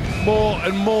into it more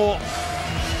and more,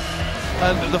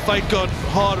 and the fight got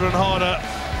harder and harder.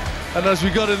 And as we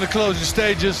got in the closing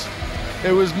stages,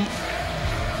 it was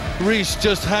Rees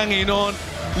just hanging on,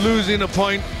 losing a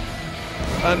point,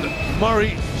 and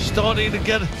Murray starting to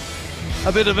get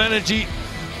a bit of energy,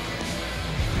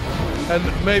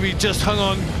 and maybe just hung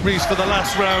on Rees for the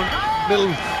last round.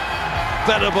 Little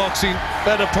better boxing,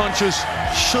 better punches,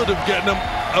 should have gotten him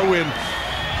a win.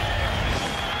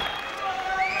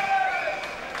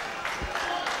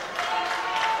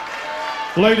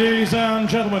 Ladies and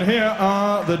gentlemen, here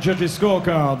are the judges'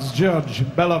 scorecards. Judge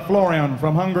Bella Florian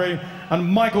from Hungary and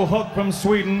Michael Hook from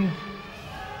Sweden.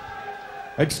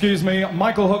 Excuse me,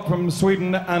 Michael Hook from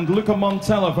Sweden and Luca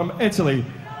Montella from Italy.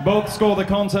 Both score the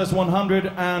contest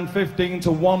 115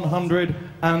 to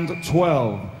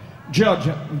 112. Judge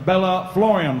Bella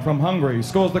Florian from Hungary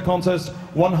scores the contest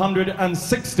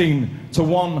 116 to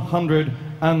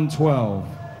 112.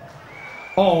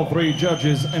 All three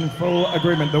judges in full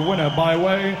agreement. The winner by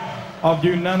way of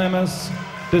unanimous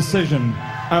decision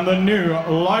and the new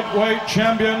lightweight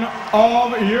champion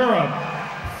of Europe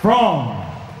from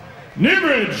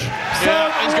Newbridge,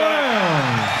 South Wales.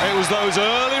 It was those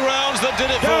early rounds that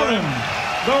did it for him.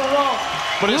 The Rock.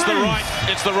 But it's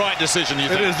the right decision, you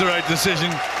think? It is the right decision.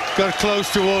 Got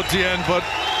close towards the end, but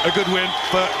a good win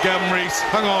for Gavin Rees.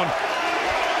 Hung on.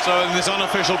 So in this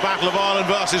unofficial Battle of Ireland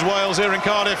versus Wales here in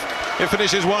Cardiff, it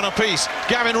finishes one apiece.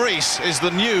 Gavin Rees is the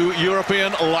new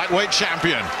European lightweight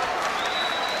champion.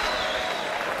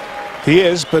 He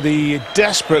is, but he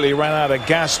desperately ran out of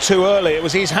gas too early. It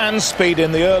was his hand speed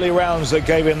in the early rounds that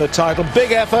gave him the title.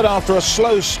 Big effort after a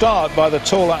slow start by the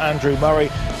taller Andrew Murray,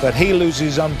 but he loses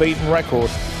his unbeaten record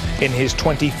in his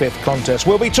 25th contest.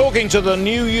 We'll be talking to the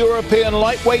new European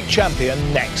lightweight champion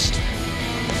next.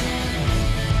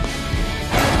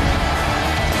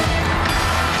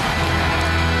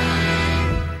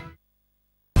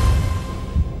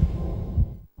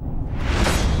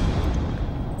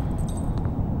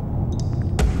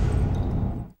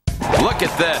 Look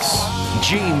at this.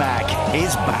 G-Mac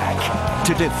is back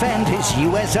to defend his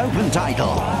US Open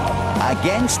title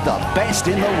against the best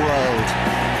in the world.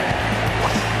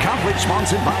 Coverage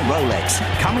sponsored by Rolex.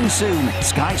 Coming soon,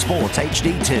 Sky Sports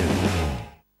HD2.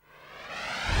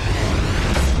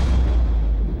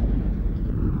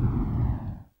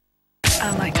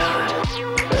 Oh my god.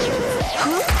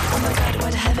 Oh my god,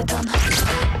 what have I done?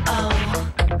 Oh.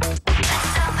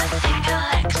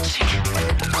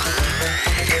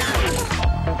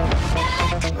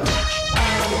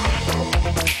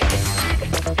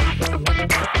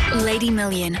 Lady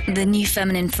Million, the new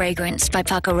feminine fragrance by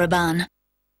Paco Rabanne.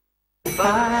 If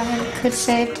I could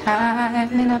save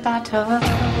time in a battle.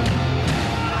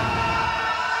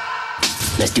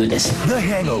 Let's do this. The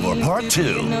Hangover Part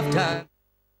 2.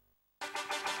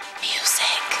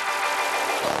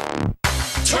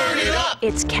 Turn it up!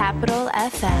 It's Capital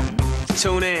FM.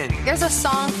 Tune in. There's a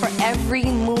song for every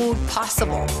mood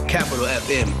possible. Capital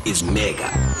FM is mega.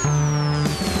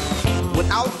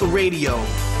 Without the radio,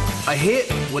 a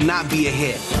hit would not be a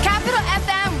hit. Capital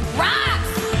FM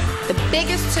rocks! The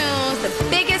biggest tunes, the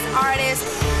biggest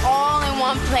artists, all in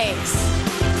one place.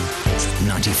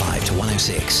 95 to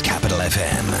 106 Capital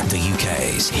FM, the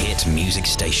UK's hit music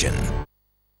station.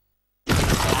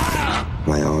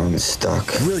 My arm is stuck.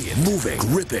 Brilliant, moving,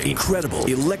 gripping, incredible,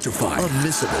 electrifying,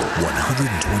 unmissable.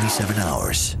 127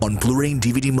 hours on Blu-ray and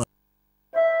DVD.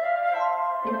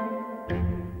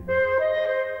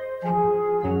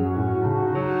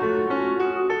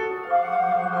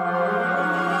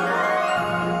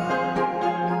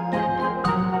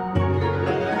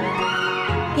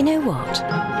 You know what?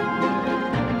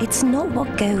 It's not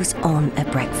what goes on at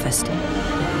breakfast.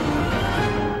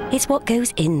 It's what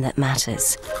goes in that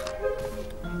matters.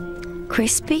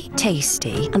 Crispy,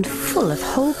 tasty, and full of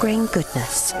whole grain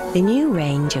goodness. The new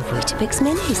range of Weetabix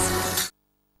Minis.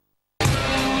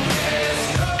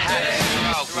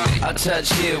 I'll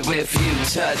touch you if you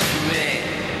touch me.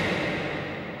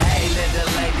 Hey, little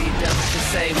lady, don't you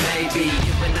say maybe.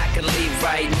 You and I can leave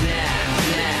right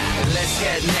now. Let's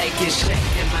get naked,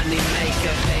 shake your money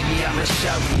maker, baby, I'ma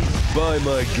show you. Buy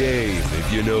my game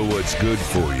if you know what's good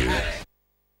for you.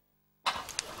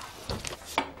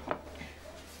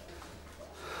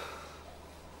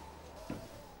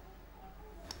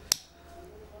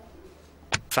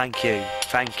 Thank you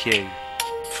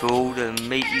for all the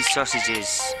meaty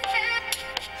sausages.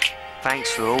 Thanks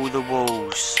for all the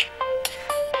walls.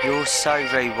 You're so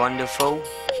very wonderful.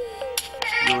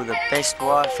 You're the best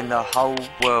wife in the whole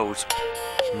world,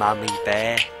 Mummy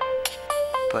Bear.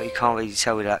 But you can't really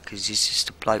tell me that because he's just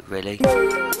a bloke, really.